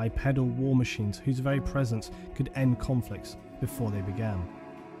 gigantic bipedal war machines whose very presence could end conflicts before they began.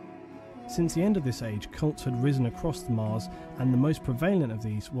 Since the end of this age, cults had risen across the Mars, and the most prevalent of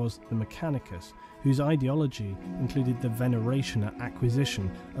these was the Mechanicus, whose ideology included the veneration and acquisition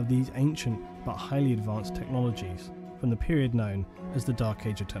of these ancient but highly advanced technologies from the period known as the Dark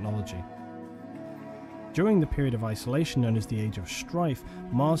Age of technology. During the period of isolation known as the Age of Strife,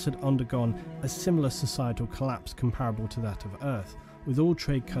 Mars had undergone a similar societal collapse comparable to that of Earth. With all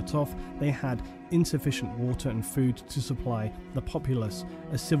trade cut off, they had insufficient water and food to supply the populace.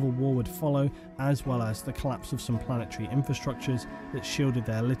 A civil war would follow, as well as the collapse of some planetary infrastructures that shielded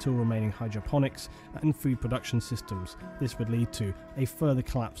their little remaining hydroponics and food production systems. This would lead to a further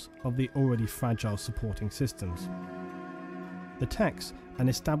collapse of the already fragile supporting systems. The Techs, an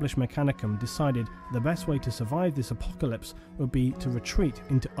established Mechanicum, decided the best way to survive this apocalypse would be to retreat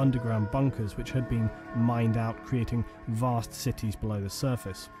into underground bunkers which had been mined out, creating vast cities below the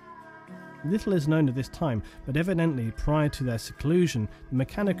surface. Little is known at this time, but evidently prior to their seclusion, the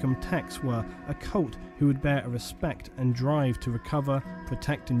Mechanicum Techs were a cult who would bear a respect and drive to recover,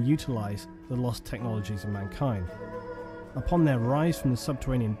 protect and utilise the lost technologies of mankind. Upon their rise from the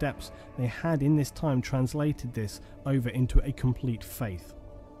subterranean depths, they had in this time translated this over into a complete faith.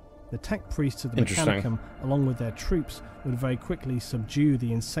 The tech priests of the Mechanicum, along with their troops, would very quickly subdue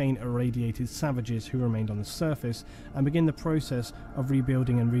the insane irradiated savages who remained on the surface and begin the process of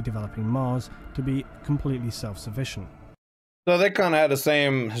rebuilding and redeveloping Mars to be completely self-sufficient. So they kind of had the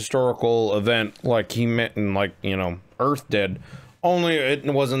same historical event like he meant and like, you know, Earth did. Only it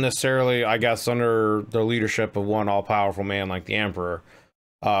wasn't necessarily, I guess, under the leadership of one all-powerful man like the Emperor.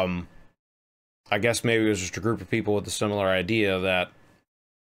 I guess maybe it was just a group of people with a similar idea that,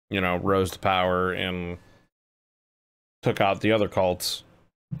 you know, rose to power and took out the other cults,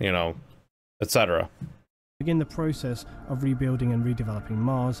 you know, etc. Begin the process of rebuilding and redeveloping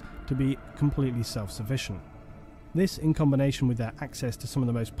Mars to be completely self-sufficient. This, in combination with their access to some of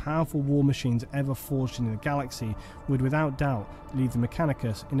the most powerful war machines ever forged in the galaxy, would without doubt leave the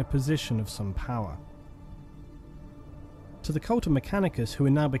Mechanicus in a position of some power. To the cult of Mechanicus, who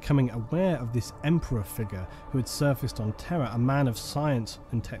are now becoming aware of this Emperor figure who had surfaced on Terra, a man of science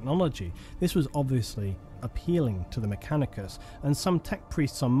and technology, this was obviously appealing to the Mechanicus, and some tech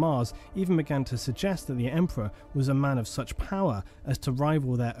priests on Mars even began to suggest that the Emperor was a man of such power as to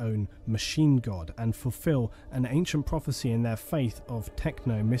rival their own machine god and fulfill an ancient prophecy in their faith of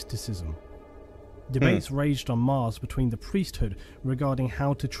techno-mysticism. Debates raged on Mars between the priesthood regarding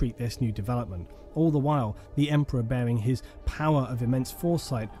how to treat this new development. All the while, the Emperor, bearing his power of immense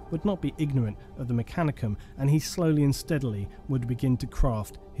foresight, would not be ignorant of the Mechanicum, and he slowly and steadily would begin to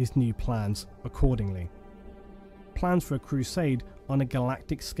craft his new plans accordingly. Plans for a crusade on a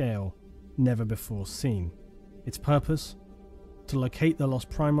galactic scale never before seen. Its purpose? To locate the lost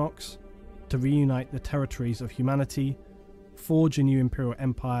Primarchs, to reunite the territories of humanity, forge a new Imperial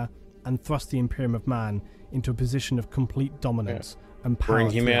Empire, and thrust the Imperium of Man into a position of complete dominance and power. Bring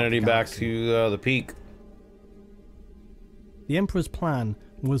humanity back to the peak. The Emperor's plan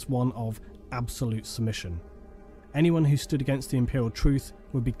was one of absolute submission. Anyone who stood against the Imperial truth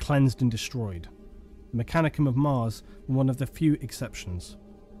would be cleansed and destroyed. The Mechanicum of Mars were one of the few exceptions.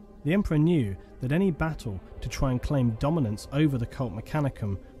 The Emperor knew that any battle to try and claim dominance over the cult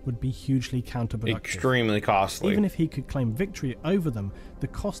Mechanicum would be hugely counterproductive. Extremely costly. Even if he could claim victory over them, the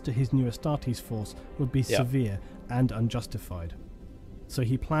cost to his new Astartes force would be severe and unjustified. So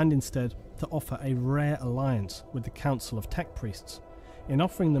he planned instead to offer a rare alliance with the Council of Tech Priests. In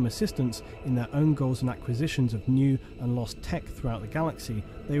offering them assistance in their own goals and acquisitions of new and lost tech throughout the galaxy,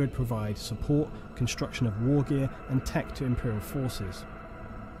 they would provide support, construction of war gear, and tech to Imperial forces.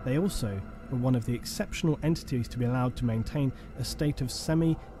 They also were one of the exceptional entities to be allowed to maintain a state of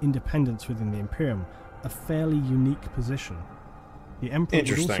semi-independence within the Imperium, a fairly unique position. The Emperor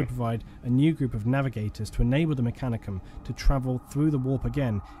would also provide a new group of navigators to enable the Mechanicum to travel through the warp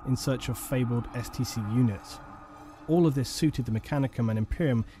again in search of fabled STC units. All of this suited the Mechanicum and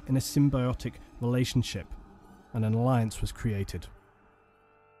Imperium in a symbiotic relationship, and an alliance was created.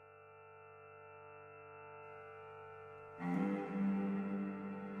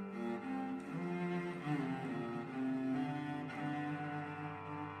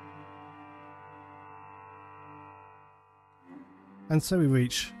 And so we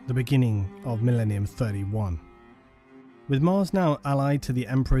reach the beginning of Millennium 31. With Mars now allied to the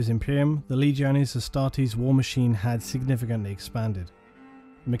Emperor's Imperium, the Legiones Astartes war machine had significantly expanded.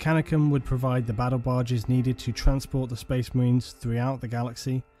 The Mechanicum would provide the battle barges needed to transport the Space Marines throughout the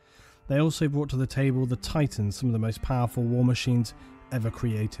galaxy. They also brought to the table the Titans, some of the most powerful war machines ever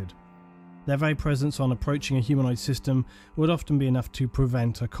created. Their very presence on approaching a humanoid system would often be enough to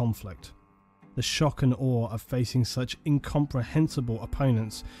prevent a conflict. The shock and awe of facing such incomprehensible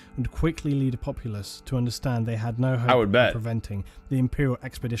opponents would quickly lead a populace to understand they had no hope of preventing the Imperial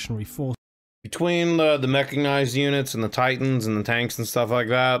Expeditionary Force. Between the mechanized units and the Titans and the tanks and stuff like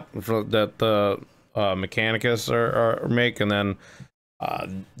that, that the Mechanicus are make, and then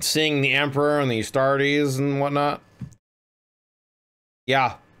seeing the Emperor and the Astartes and whatnot,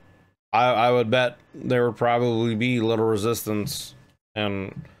 yeah, I would bet there would probably be little resistance,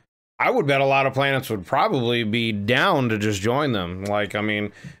 and I would bet a lot of planets would probably be down to just join them. Like, I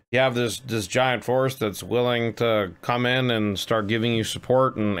mean, you have this giant force that's willing to come in and start giving you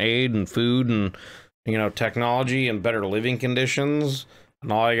support and aid and food and, you know, technology and better living conditions.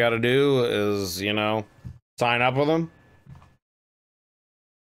 And all you got to do is, you know, sign up with them.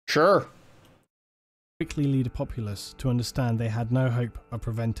 Sure. Quickly lead a populace to understand they had no hope of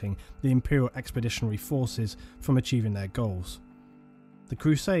preventing the Imperial Expeditionary Forces from achieving their goals. The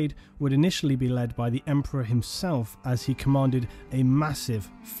crusade would initially be led by the Emperor himself, as he commanded a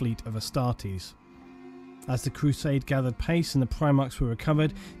massive fleet of Astartes. As the crusade gathered pace and the Primarchs were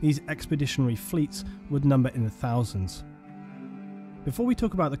recovered, these expeditionary fleets would number in the thousands. Before we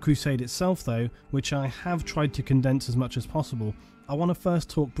talk about the crusade itself though, which I have tried to condense as much as possible, I want to first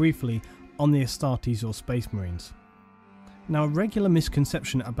talk briefly on the Astartes or Space Marines. Now, a regular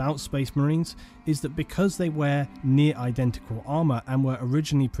misconception about Space Marines is that because they wear near identical armour and were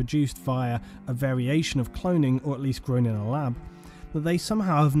originally produced via a variation of cloning, or at least grown in a lab, that they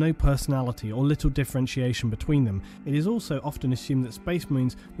somehow have no personality or little differentiation between them. It is also often assumed that Space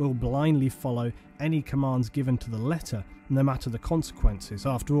Marines will blindly follow any commands given to the letter, no matter the consequences.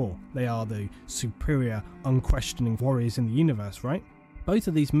 After all, they are the superior, unquestioning warriors in the universe, right? Both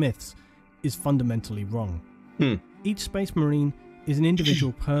of these myths is fundamentally wrong. Each Space Marine is an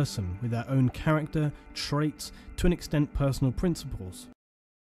individual person with their own character, traits, to an extent personal principles.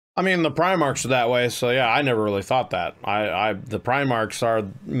 I mean, the Primarchs are that way, so yeah, I never really thought that. The Primarchs are,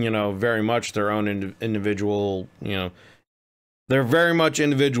 you know, very much their own individual, you know, they're very much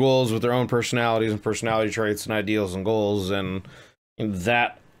individuals with their own personalities and personality traits and ideals and goals, and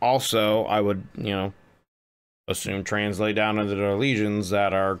that also, I would, you know, assume translate down into their legions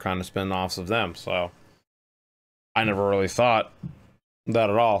that are kind of spin-offs of them, so I never really thought that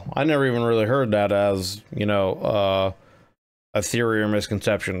at all. I never even really heard that as, you know, a theory or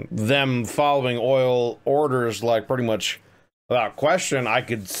misconception. Them following oil orders, like, pretty much without question, I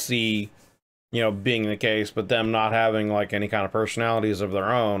could see, you know, being the case, but them not having, like, any kind of personalities of their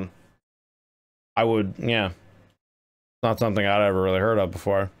own, I would, yeah, not something I'd ever really heard of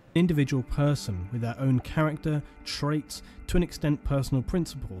before. Individual person with their own character, traits, to an extent personal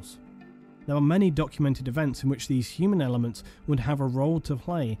principles. There are many documented events in which these human elements would have a role to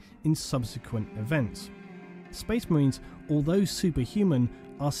play in subsequent events. Space Marines, although superhuman,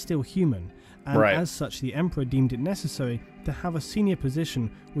 are still human, and as such the Emperor deemed it necessary to have a senior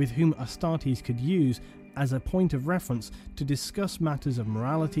position with whom Astartes could use as a point of reference to discuss matters of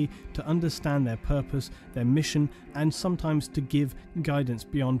morality, to understand their purpose, their mission, and sometimes to give guidance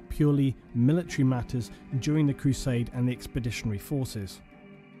beyond purely military matters during the Crusade and the expeditionary forces.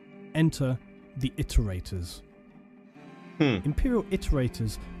 Enter the Iterators. Imperial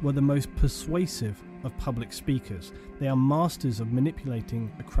Iterators were the most persuasive of public speakers. They are masters of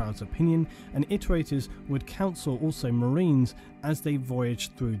manipulating a crowd's opinion, and Iterators would counsel also Marines as they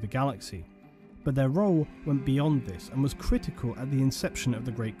voyaged through the galaxy. But their role went beyond this and was critical at the inception of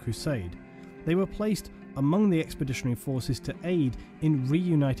the Great Crusade. They were placed among the expeditionary forces to aid in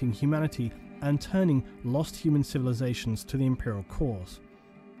reuniting humanity and turning lost human civilizations to the Imperial cause.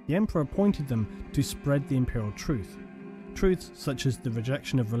 The Emperor appointed them to spread the Imperial truth. Truths such as the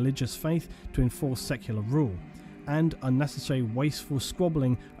rejection of religious faith to enforce secular rule, and unnecessary wasteful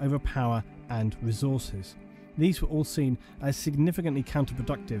squabbling over power and resources. These were all seen as significantly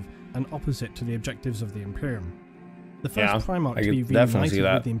counterproductive and opposite to the objectives of the Imperium. The first Primarch to be reunited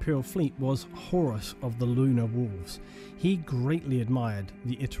with the Imperial fleet was Horus of the Lunar Wolves. He greatly admired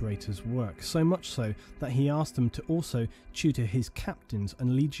the Iterators' work, so much so that he asked them to also tutor his captains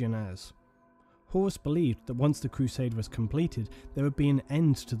and legionnaires. Horus believed that once the Crusade was completed, there would be an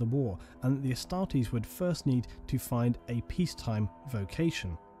end to the war, and that the Astartes would first need to find a peacetime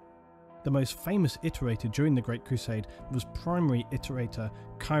vocation. The most famous Iterator during the Great Crusade was Primary Iterator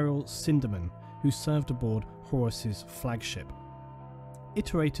Kyril Sindaman, who served aboard Horus's flagship.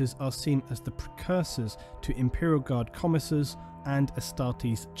 Iterators are seen as the precursors to Imperial Guard commissars and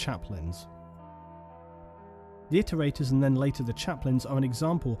Astartes chaplains. The Iterators and then later the chaplains are an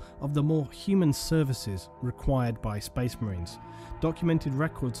example of the more human services required by Space Marines. Documented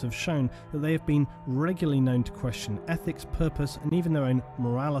records have shown that they have been regularly known to question ethics, purpose, and even their own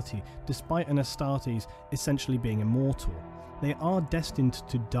morality, despite an Astartes essentially being immortal. They are destined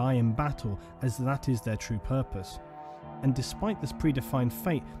to die in battle, as that is their true purpose. And despite this predefined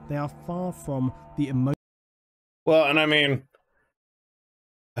fate, they are far from the emotional. Well, and I mean,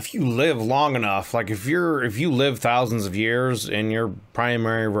 if you live long enough, like if you live thousands of years and your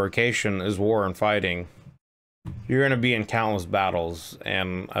primary vocation is war and fighting, you're going to be in countless battles,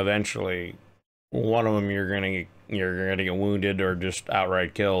 and eventually one of them you're going to get wounded or just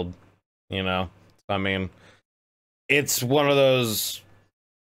outright killed, you know? I mean, it's one of those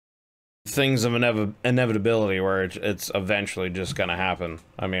things of inevitability where it's eventually just going to happen.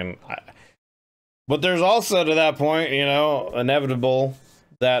 I mean, but there's also, to that point, you know, inevitable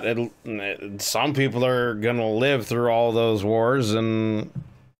that some people are gonna live through all those wars and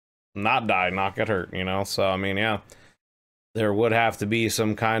not die, not get hurt, you know? So, I mean, yeah, there would have to be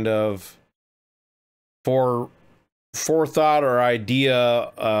some kind of forethought or idea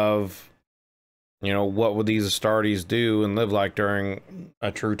of, you know, what would these Astartes do and live like during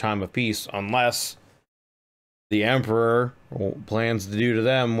a true time of peace, unless the Emperor plans to do to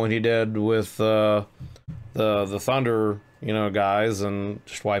them what he did with the Thunder, you know, guys, and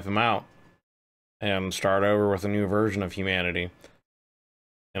just wipe them out and start over with a new version of humanity.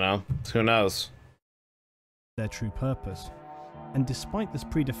 You know, who knows? Their true purpose. And despite this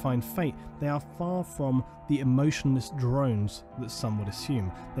predefined fate, they are far from the emotionless drones that some would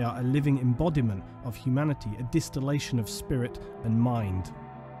assume. They are a living embodiment of humanity, a distillation of spirit and mind.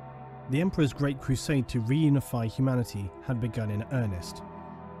 The Emperor's Great Crusade to reunify humanity had begun in earnest.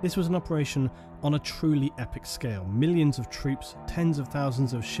 This was an operation on a truly epic scale. Millions of troops, tens of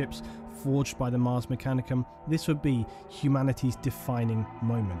thousands of ships forged by the Mars Mechanicum. This would be humanity's defining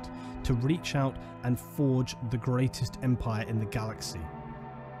moment, to reach out and forge the greatest empire in the galaxy.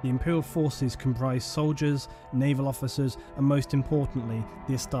 The Imperial forces comprised soldiers, naval officers, and most importantly,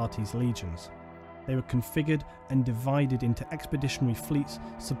 the Astartes legions. They were configured and divided into expeditionary fleets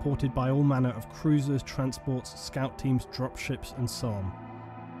supported by all manner of cruisers, transports, scout teams, dropships, and so on.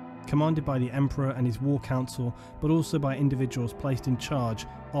 Commanded by the Emperor and his war council, but also by individuals placed in charge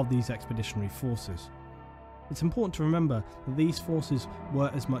of these expeditionary forces. It's important to remember that these forces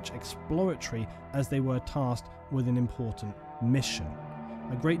were as much exploratory as they were tasked with an important mission.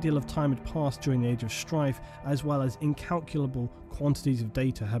 A great deal of time had passed during the Age of Strife, as well as incalculable quantities of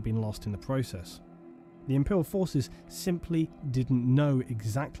data had been lost in the process. The Imperial forces simply didn't know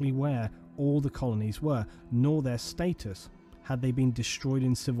exactly where all the colonies were, nor their status. Had they been destroyed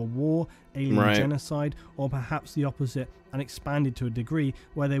in civil war, alien genocide, or perhaps the opposite, and expanded to a degree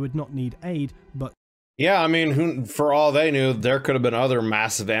where they would not need aid, but... Yeah, I mean, for all they knew, there could have been other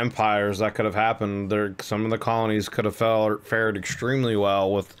massive empires that could have happened. Some of the colonies could have fared extremely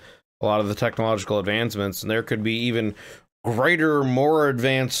well with a lot of the technological advancements, and there could be even greater, more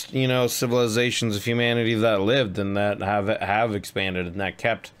advanced, you know, civilizations of humanity that lived and that have expanded and that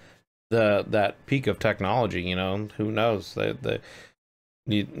kept that peak of technology. You know, who knows?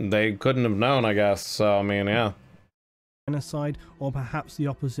 They couldn't have known, I guess. So I mean, yeah. Genocide, or perhaps the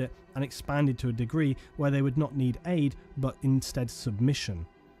opposite, and expanded to a degree where they would not need aid, but instead submission.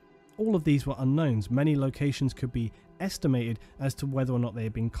 All of these were unknowns. Many locations could be estimated as to whether or not they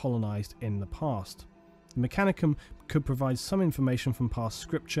had been colonized in the past. The Mechanicum could provide some information from past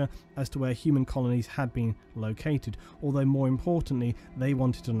scripture as to where human colonies had been located, although more importantly, they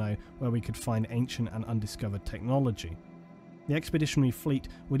wanted to know where we could find ancient and undiscovered technology. The expeditionary fleet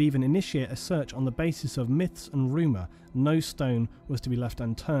would even initiate a search on the basis of myths and rumour. No stone was to be left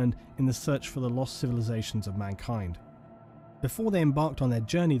unturned in the search for the lost civilizations of mankind. Before they embarked on their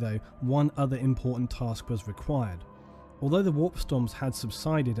journey though, one other important task was required. Although the warp storms had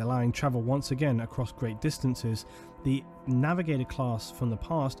subsided, allowing travel once again across great distances, the navigator class from the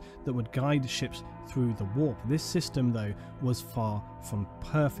past that would guide ships through the warp. This system though was far from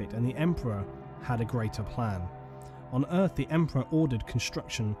perfect, and the Emperor had a greater plan. On Earth, the Emperor ordered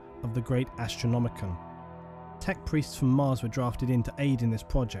construction of the Great Astronomicon. Tech priests from Mars were drafted in to aid in this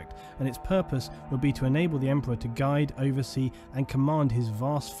project, and its purpose would be to enable the Emperor to guide, oversee, and command his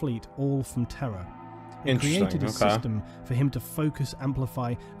vast fleet all from Terra. It created a system for him to focus,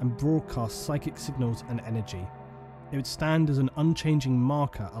 amplify, and broadcast psychic signals and energy. It would stand as an unchanging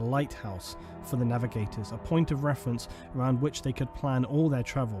marker, a lighthouse for the navigators, a point of reference around which they could plan all their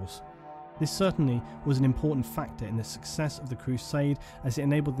travels. This certainly was an important factor in the success of the Crusade, as it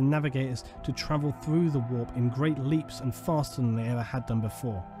enabled the navigators to travel through the warp in great leaps and faster than they ever had done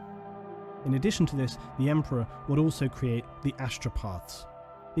before. In addition to this, the Emperor would also create the astropaths.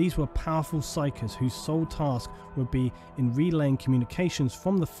 These were powerful psykers whose sole task would be in relaying communications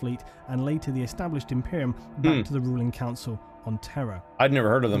from the fleet and later the established Imperium back to the ruling council on Terra. I'd never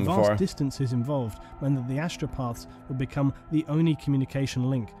heard of them before. The vast distances involved meant that the astropaths would become the only communication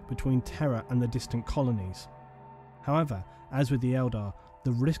link between Terra and the distant colonies. However, as with the Eldar,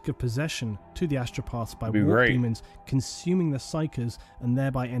 the risk of possession to the astropaths by warp demons consuming the psykers and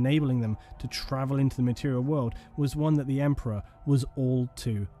thereby enabling them to travel into the material world was one that the Emperor was all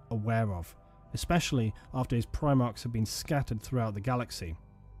too aware of, especially after his primarchs had been scattered throughout the galaxy.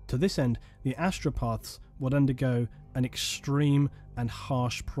 To this end, the astropaths would undergo an extreme and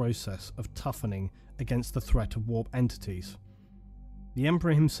harsh process of toughening against the threat of warp entities. The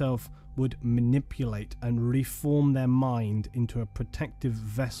Emperor himself would manipulate and reform their mind into a protective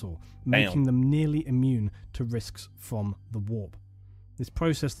vessel, making them nearly immune to risks from the warp. This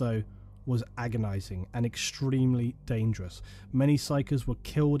process, though, was agonizing and extremely dangerous. Many psykers were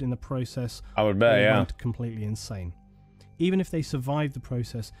killed in the process, I would bet, or went completely insane. Even if they survived the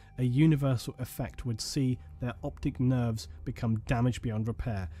process, a universal effect would see their optic nerves become damaged beyond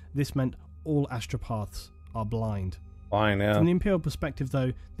repair. This meant all astropaths are blind. From the Imperial perspective,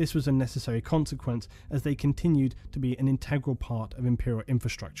 though, this was a necessary consequence as they continued to be an integral part of Imperial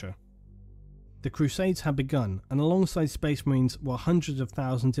infrastructure. The Crusades had begun, and alongside Space Marines were hundreds of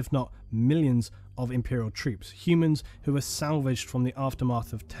thousands, if not millions, of Imperial troops, humans who were salvaged from the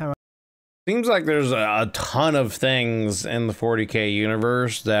aftermath of Terra Seems like there's a ton of things in the 40K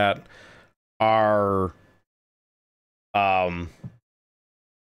universe that are kind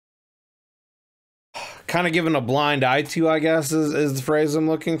of given a blind eye to, I guess, is the phrase I'm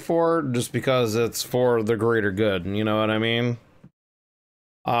looking for, just because it's for the greater good, you know what I mean?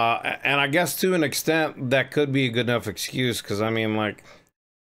 And I guess to an extent that could be a good enough excuse, because I mean, like,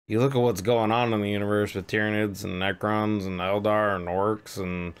 you look at what's going on in the universe with Tyranids and Necrons and Eldar and Orks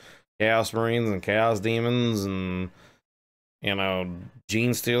and Chaos Marines and Chaos Demons and, you know,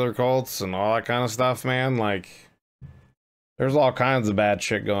 Gene Stealer cults and all that kind of stuff, man. Like, there's all kinds of bad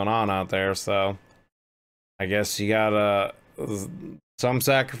shit going on out there, so I guess you gotta, some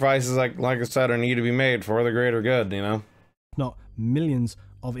sacrifices, like I said, are need to be made for the greater good, you know? Not millions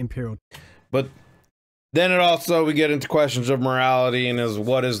of Imperial. But then it also, we get into questions of morality and is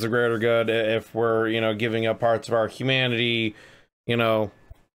what is the greater good if we're, you know, giving up parts of our humanity, you know,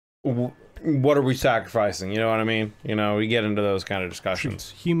 what are we sacrificing? You know what I mean? You know, we get into those kind of discussions.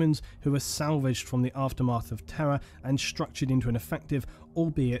 Humans who were salvaged from the aftermath of terror and structured into an effective,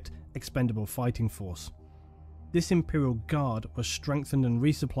 albeit expendable fighting force. This Imperial Guard was strengthened and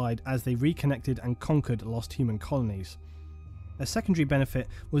resupplied as they reconnected and conquered lost human colonies. A secondary benefit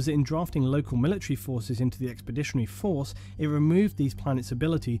was that in drafting local military forces into the expeditionary force, it removed these planets'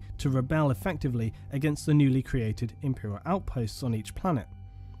 ability to rebel effectively against the newly created Imperial outposts on each planet.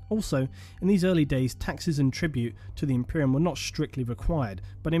 Also, in these early days, taxes and tribute to the Imperium were not strictly required,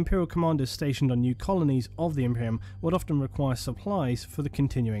 but Imperial commanders stationed on new colonies of the Imperium would often require supplies for the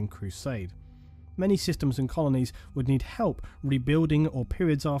continuing crusade. Many systems and colonies would need help rebuilding or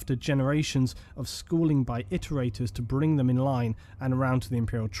periods after generations of schooling by iterators to bring them in line and around to the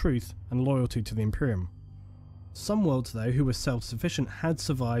Imperial truth and loyalty to the Imperium. Some worlds, though, who were self-sufficient had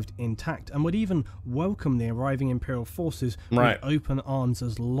survived intact and would even welcome the arriving Imperial forces with open arms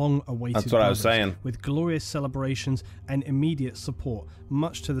as long-awaited. That's what I was saying. With glorious celebrations and immediate support,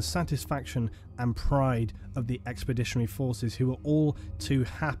 much to the satisfaction and pride of the expeditionary forces, who were all too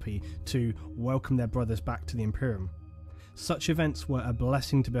happy to welcome their brothers back to the Imperium. Such events were a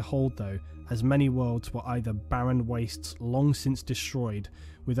blessing to behold, though, as many worlds were either barren wastes long since destroyed,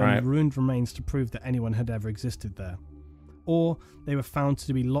 with only ruined remains to prove that anyone had ever existed there. Or they were found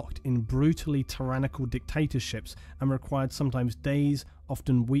to be locked in brutally tyrannical dictatorships and required sometimes days,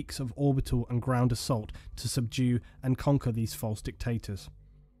 often weeks of orbital and ground assault to subdue and conquer these false dictators.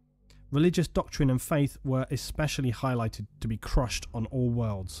 Religious doctrine and faith were especially highlighted to be crushed on all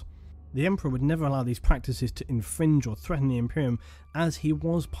worlds. The Emperor would never allow these practices to infringe or threaten the Imperium, as he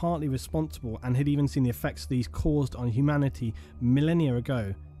was partly responsible and had even seen the effects these caused on humanity millennia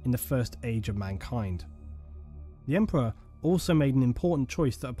ago in the first age of mankind. The Emperor also made an important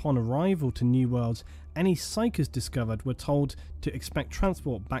choice that upon arrival to new worlds, any psykers discovered were told to expect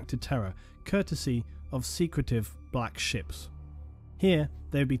transport back to Terra, courtesy of secretive black ships. Here,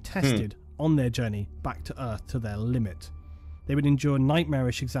 they would be tested on their journey back to Earth to their limit. They would endure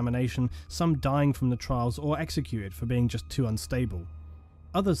nightmarish examination, some dying from the trials or executed for being just too unstable.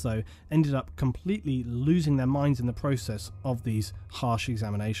 Others, though, ended up completely losing their minds in the process of these harsh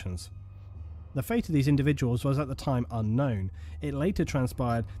examinations. The fate of these individuals was at the time unknown. It later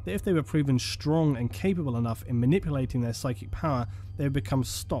transpired that if they were proven strong and capable enough in manipulating their psychic power, they would become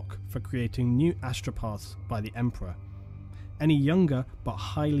stock for creating new astropaths by the Emperor. Any younger but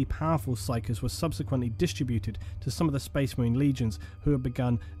highly powerful psykers were subsequently distributed to some of the Space Marine legions who had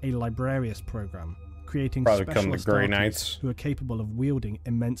begun a Librarius program, creating specialist artists who are capable of wielding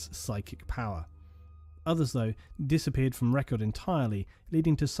immense psychic power. Others, though, disappeared from record entirely,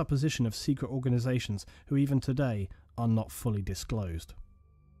 leading to supposition of secret organizations who even today are not fully disclosed.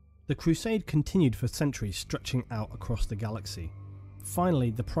 The Crusade continued for centuries, stretching out across the galaxy. Finally,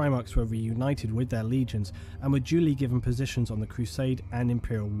 the Primarchs were reunited with their legions and were duly given positions on the Crusade and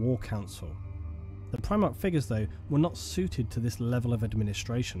Imperial War Council. The Primarch figures, though, were not suited to this level of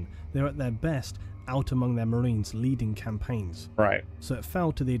administration. They were at their best out among their Marines leading campaigns. So it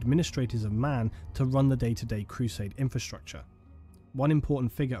fell to the administrators of man to run the day-to-day Crusade infrastructure. One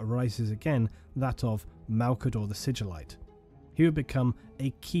important figure arises again, that of Malcador the Sigillite. He would become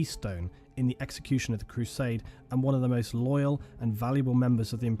a keystone in the execution of the Crusade and one of the most loyal and valuable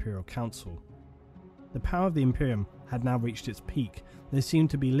members of the Imperial Council. The power of the Imperium had now reached its peak. There seemed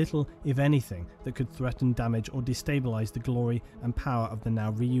to be little, if anything, that could threaten, damage or destabilize the glory and power of the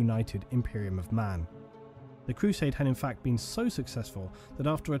now reunited Imperium of Man. The Crusade had in fact been so successful that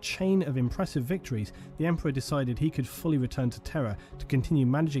after a chain of impressive victories, the Emperor decided he could fully return to Terra to continue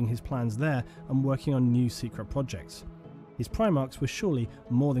managing his plans there and working on new secret projects. His Primarchs were surely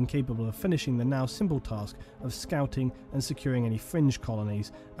more than capable of finishing the now simple task of scouting and securing any fringe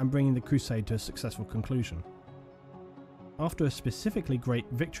colonies and bringing the crusade to a successful conclusion. After a specifically great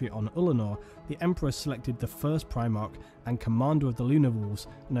victory on Ulanor, the Emperor selected the first Primarch and commander of the Lunar Wolves,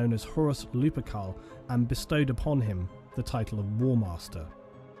 known as Horus Lupercal, and bestowed upon him the title of War Master.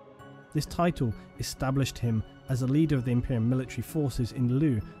 This title established him as a leader of the Imperium military forces in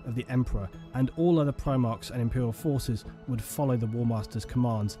lieu of the Emperor, and all other Primarchs and Imperial forces would follow the War Master's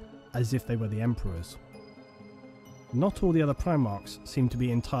commands as if they were the Emperor's. Not all the other Primarchs seemed to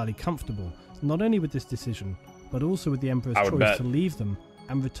be entirely comfortable, not only with this decision, but also with the Emperor's choice to leave them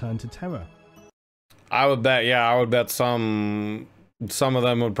and return to Terra. I would bet, yeah, I would bet some of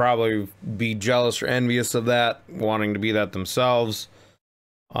them would probably be jealous or envious of that, wanting to be that themselves.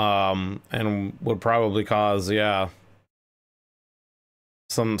 And would probably cause, yeah,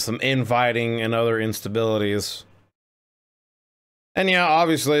 some infighting and other instabilities. And yeah,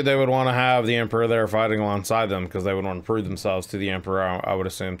 obviously they would want to have the Emperor there fighting alongside them, because they would want to prove themselves to the Emperor, I would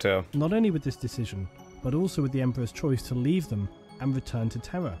assume too. Not only with this decision, but also with the Emperor's choice to leave them and return to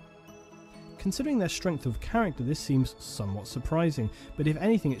Terra. Considering their strength of character, this seems somewhat surprising, but if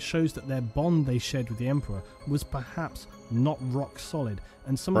anything it shows that their bond they shared with the Emperor was perhaps not rock solid,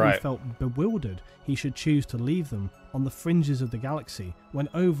 and some of them felt bewildered he should choose to leave them on the fringes of the galaxy when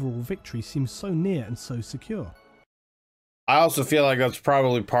overall victory seems so near and so secure. I also feel like that's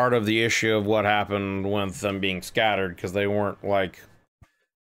probably part of the issue of what happened with them being scattered, because they weren't like...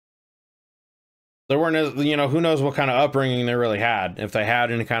 There weren't, you know, who knows what kind of upbringing they really had. If they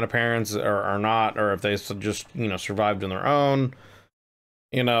had any kind of parents or not, or if they just, you know, survived on their own,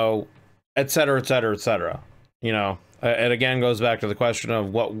 you know, et cetera, et cetera, et cetera. You know, it again goes back to the question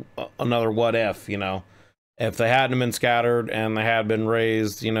of another what if, you know, if they hadn't been scattered and they had been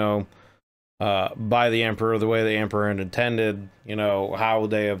raised, you know, by the Emperor the way the Emperor had intended, you know, how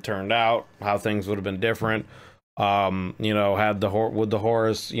would they have turned out, how things would have been different. You know, would the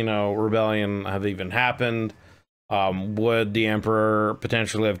Horus, you know, rebellion have even happened? Would the Emperor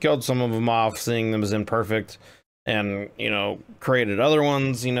potentially have killed some of them off, seeing them as imperfect, and, you know, created other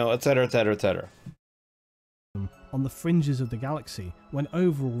ones, you know, et cetera, et cetera, et cetera. On the fringes of the galaxy, when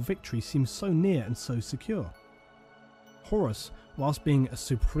overall victory seems so near and so secure. Horus, whilst being a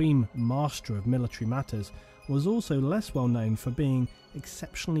supreme master of military matters, was also less well known for being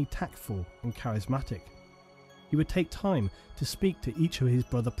exceptionally tactful and charismatic. He would take time to speak to each of his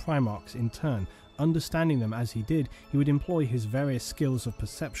brother Primarchs in turn. Understanding them as he did, he would employ his various skills of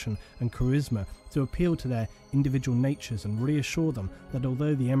perception and charisma to appeal to their individual natures and reassure them that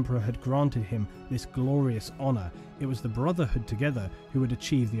although the Emperor had granted him this glorious honour, it was the Brotherhood together who would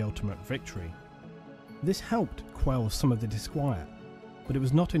achieve the ultimate victory. This helped quell some of the disquiet, but it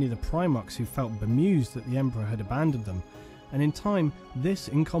was not only the Primarchs who felt bemused that the Emperor had abandoned them, and in time, this,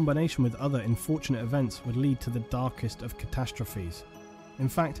 in combination with other unfortunate events, would lead to the darkest of catastrophes. In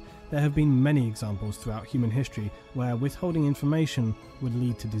fact, there have been many examples throughout human history where withholding information would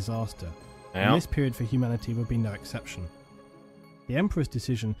lead to disaster, and this period for humanity would be no exception. The Emperor's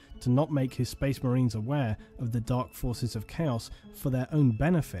decision to not make his Space Marines aware of the dark forces of chaos for their own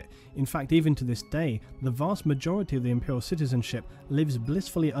benefit. In fact, even to this day, the vast majority of the Imperial citizenship lives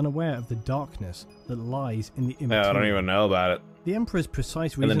blissfully unaware of the darkness that lies in the immaterial. Yeah, I don't even know about it. The Emperor's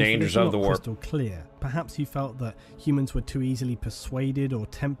precise reasons the dangers of the warp crystal clear. Perhaps he felt that humans were too easily persuaded or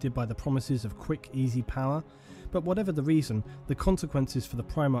tempted by the promises of quick, easy power. But whatever the reason, the consequences for the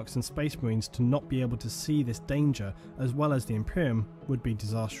Primarchs and Space Marines to not be able to see this danger, as well as the Imperium, would be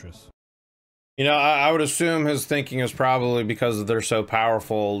disastrous. You know, I would assume his thinking is probably because they're so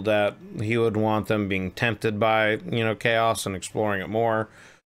powerful that he would want them being tempted by, you know, chaos and exploring it more.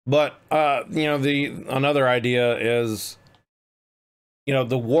 But, you know, another idea is, you know,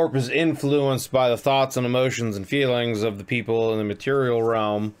 the warp is influenced by the thoughts and emotions and feelings of the people in the material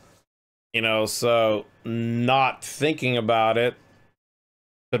realm. You know, so not thinking about it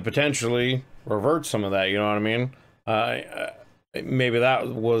could potentially revert some of that, you know what I mean? Maybe that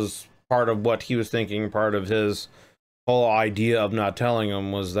was part of what he was thinking, part of his whole idea of not telling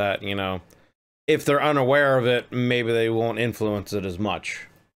them was that, you know, if they're unaware of it, maybe they won't influence it as much.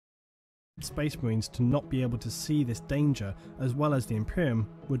 Space Marines to not be able to see this danger, as well as the Imperium,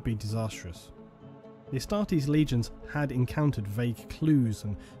 would be disastrous. The Astartes legions had encountered vague clues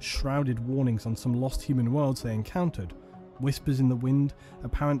and shrouded warnings on some lost human worlds they encountered, whispers in the wind,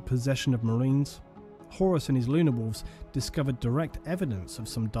 apparent possession of marines. Horus and his Lunar Wolves discovered direct evidence of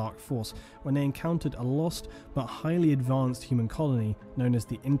some dark force when they encountered a lost but highly advanced human colony known as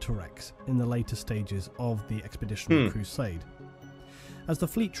the Interrex in the later stages of the Expeditionary Crusade. As the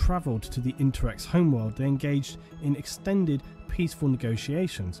fleet travelled to the Interrex homeworld, they engaged in extended peaceful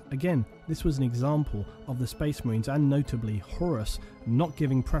negotiations. Again, this was an example of the Space Marines, and notably Horus, not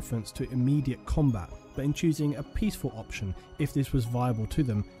giving preference to immediate combat, but in choosing a peaceful option. If this was viable to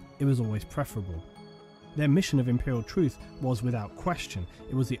them, it was always preferable. Their mission of Imperial Truth was without question.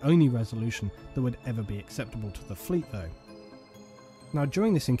 It was the only resolution that would ever be acceptable to the fleet though. Now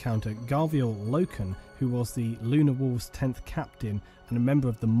during this encounter, Garviel Loken, who was the Lunar Wolves' 10th captain and a member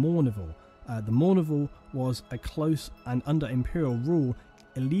of the Mournival was a close and under Imperial rule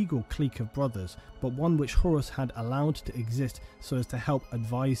illegal clique of brothers, but one which Horus had allowed to exist so as to help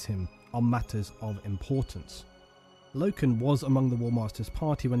advise him on matters of importance. Loken was among the War Master's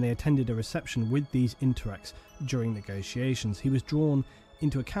party when they attended a reception with these Interrex during negotiations. He was drawn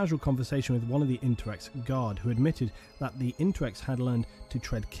into a casual conversation with one of the Interrex guard, who admitted that the Interrex had learned to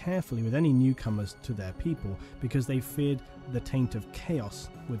tread carefully with any newcomers to their people because they feared the taint of chaos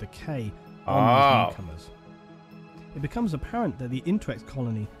with a K on these newcomers. It becomes apparent that the Interrex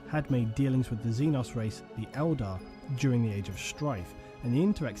colony had made dealings with the Xenos race, the Eldar, during the Age of Strife, and the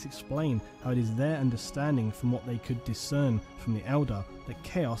Interrex explain how it is their understanding from what they could discern from the Eldar that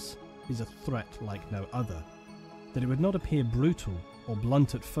chaos is a threat like no other, that it would not appear brutal or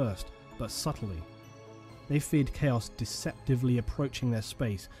blunt at first, but subtly. They feared chaos deceptively approaching their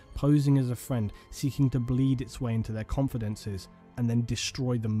space, posing as a friend, seeking to bleed its way into their confidences, and then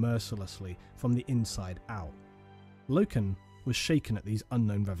destroy them mercilessly from the inside out. Loken was shaken at these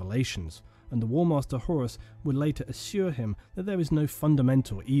unknown revelations, and the War Master Horus would later assure him that there is no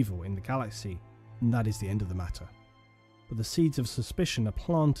fundamental evil in the galaxy, and that is the end of the matter. But the seeds of suspicion are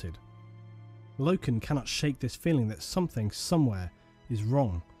planted. Loken cannot shake this feeling that something, somewhere, is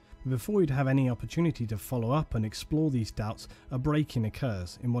wrong. But before he'd have any opportunity to follow up and explore these doubts, a break-in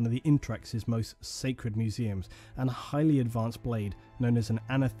occurs in one of the Interrex's most sacred museums, and a highly advanced blade known as an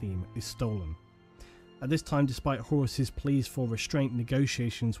anatheme is stolen. At this time, despite Horus's pleas for restraint,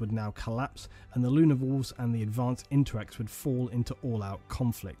 negotiations would now collapse, and the Lunar Wolves and the advanced Interrex would fall into all-out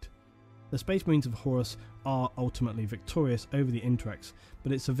conflict. The Space Marines of Horus are ultimately victorious over the Interrex,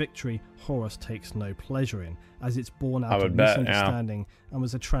 but it's a victory Horus takes no pleasure in, as it's born out of misunderstanding and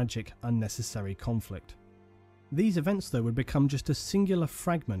was a tragic, unnecessary conflict. These events, though, would become just a singular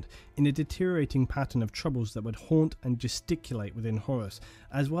fragment in a deteriorating pattern of troubles that would haunt and gesticulate within Horus,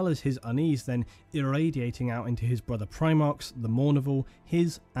 as well as his unease then irradiating out into his brother Primarchs, the Mournival,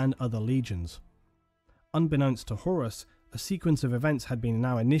 his and other legions. Unbeknownst to Horus, a sequence of events had been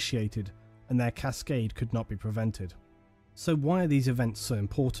now initiated, and their cascade could not be prevented. So why are these events so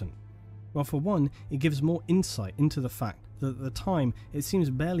important? Well, for one, it gives more insight into the fact that at the time it seems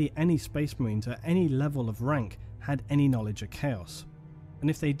barely any Space Marines at any level of rank had any knowledge of chaos. And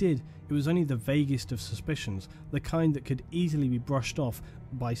if they did, it was only the vaguest of suspicions, the kind that could easily be brushed off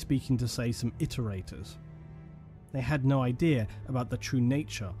by speaking to, say, some iterators. They had no idea about the true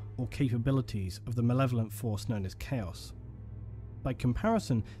nature or capabilities of the malevolent force known as chaos. By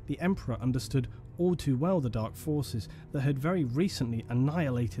comparison, the Emperor understood all too well the dark forces that had very recently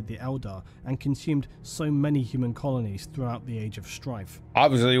annihilated the Eldar and consumed so many human colonies throughout the Age of Strife.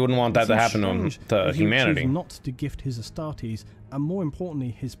 Obviously, you wouldn't want that to happen to humanity. He chose not to gift his Astartes, and more importantly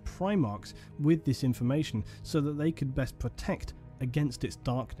his Primarchs, with this information so that they could best protect against its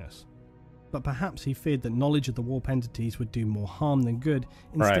darkness. But perhaps he feared that knowledge of the warp entities would do more harm than good,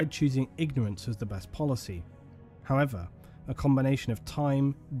 instead choosing ignorance as the best policy. However, a combination of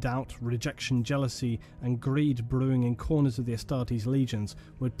time, doubt, rejection, jealousy, and greed brewing in corners of the Astartes legions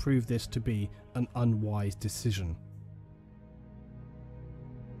would prove this to be an unwise decision.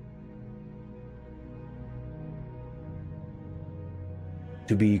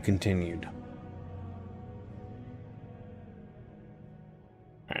 To be continued.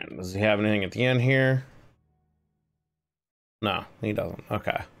 Alright, does he have anything at the end here? No, he doesn't.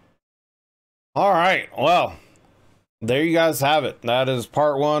 Okay. Alright, well, there you guys have it. That is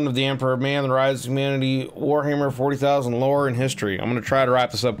part 1 of The Emperor of Man, The Rise of Humanity, Warhammer 40,000 lore and history. I'm going to try to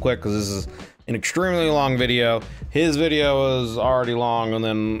wrap this up quick because this is an extremely long video. His video is already long, and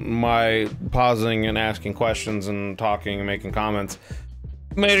then my pausing and asking questions and talking and making comments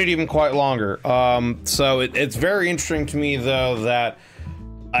made it even quite longer. So it's very interesting to me, though, that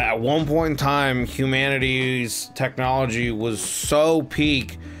at one point in time, humanity's technology was so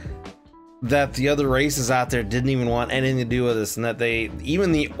peak that the other races out there didn't even want anything to do with us, and that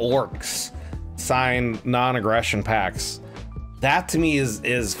even the orcs signed non-aggression pacts. That to me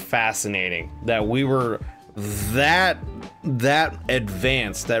is fascinating, that we were that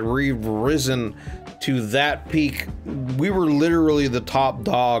advanced, that we've risen to that peak. We were literally the top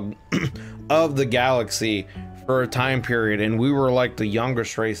dog of the galaxy for a time period, and we were like the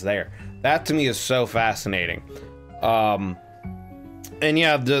youngest race there. That to me is so fascinating. And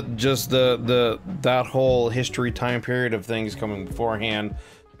yeah, that whole history time period of things coming beforehand,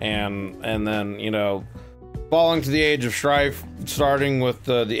 and then, you know, falling to the age of strife, starting with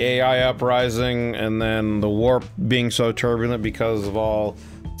the AI uprising, and then the war being so turbulent because of all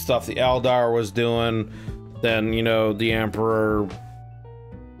stuff the Eldar was doing. Then, you know, the Emperor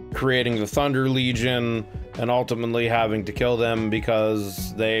creating the Thunder Legion and ultimately having to kill them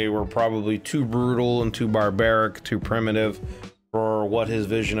because they were probably too brutal and too barbaric, too primitive for what his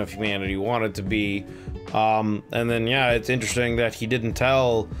vision of humanity wanted to be. And then, yeah, it's interesting that he didn't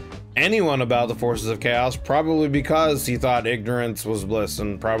tell anyone about the forces of chaos, probably because he thought ignorance was bliss,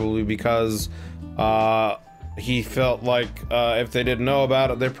 and probably because he felt like if they didn't know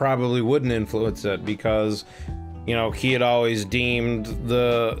about it, they probably wouldn't influence it, because, you know, he had always deemed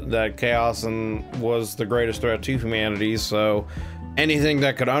that chaos and was the greatest threat to humanity. So anything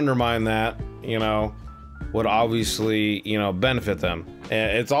that could undermine that, you know, would obviously, you know, benefit them.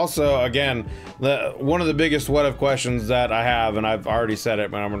 It's also, again, one of the biggest what if questions that I have, and I've already said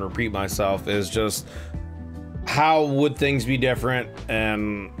it, but I'm going to repeat myself, is just how would things be different?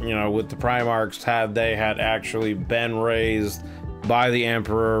 And, you know, with the Primarchs, had they actually been raised by the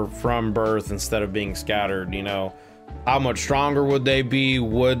Emperor from birth instead of being scattered, you know, how much stronger would they be?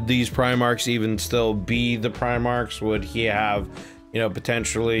 Would these Primarchs even still be the Primarchs? Would he have, you know,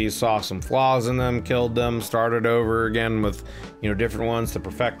 potentially saw some flaws in them, killed them, started over again with, you know, different ones to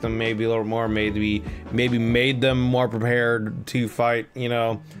perfect them maybe a little more, maybe made them more prepared to fight, you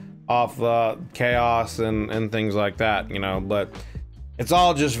know, off chaos and things like that, you know. But it's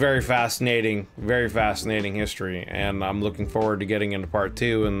all just very fascinating history, and I'm looking forward to getting into part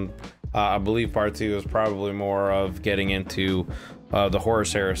 2. And I believe part 2 is probably more of getting into the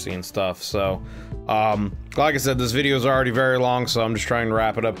Horus Heresy and stuff. So like I said, this video is already very long, so I'm just trying to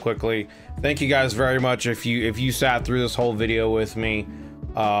wrap it up quickly. Thank you guys very much if you sat through this whole video with me.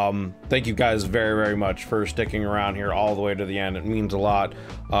 Thank you guys very much for sticking around here all the way to the end. It means a lot.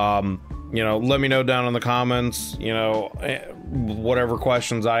 You know, let me know down in the comments, you know, whatever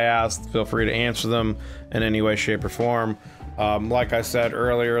questions I asked, feel free to answer them in any way, shape, or form. Like I said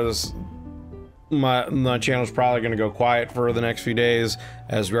earlier, my channel is probably going to go quiet for the next few days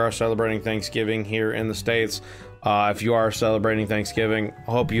as we are celebrating Thanksgiving here in the States. If you are celebrating Thanksgiving,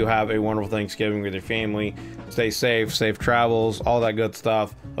 I hope you have a wonderful Thanksgiving with your family. Stay safe, safe travels, all that good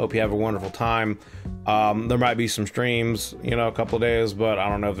stuff. Hope you have a wonderful time. There might be some streams, you know, a couple of days, but I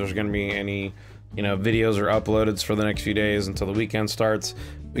don't know if there's going to be any, you know, videos or uploaded for the next few days until the weekend starts.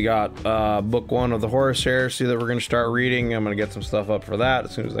 We got book 1 of the Horus Heresy that we're going to start reading. I'm going to get some stuff up for that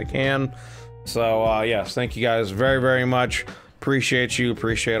as soon as I can. So yes, thank you guys very much. Appreciate you,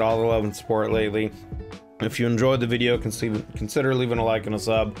 appreciate all the love and support lately. If you enjoyed the video, consider leaving a like and a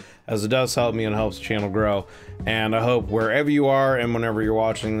sub, as it does help me and helps the channel grow. And I hope wherever you are and whenever you're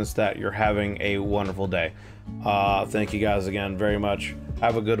watching this, that you're having a wonderful day. Thank you guys again very much.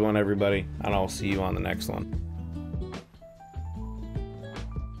 Have a good one, everybody, and I'll see you on the next one.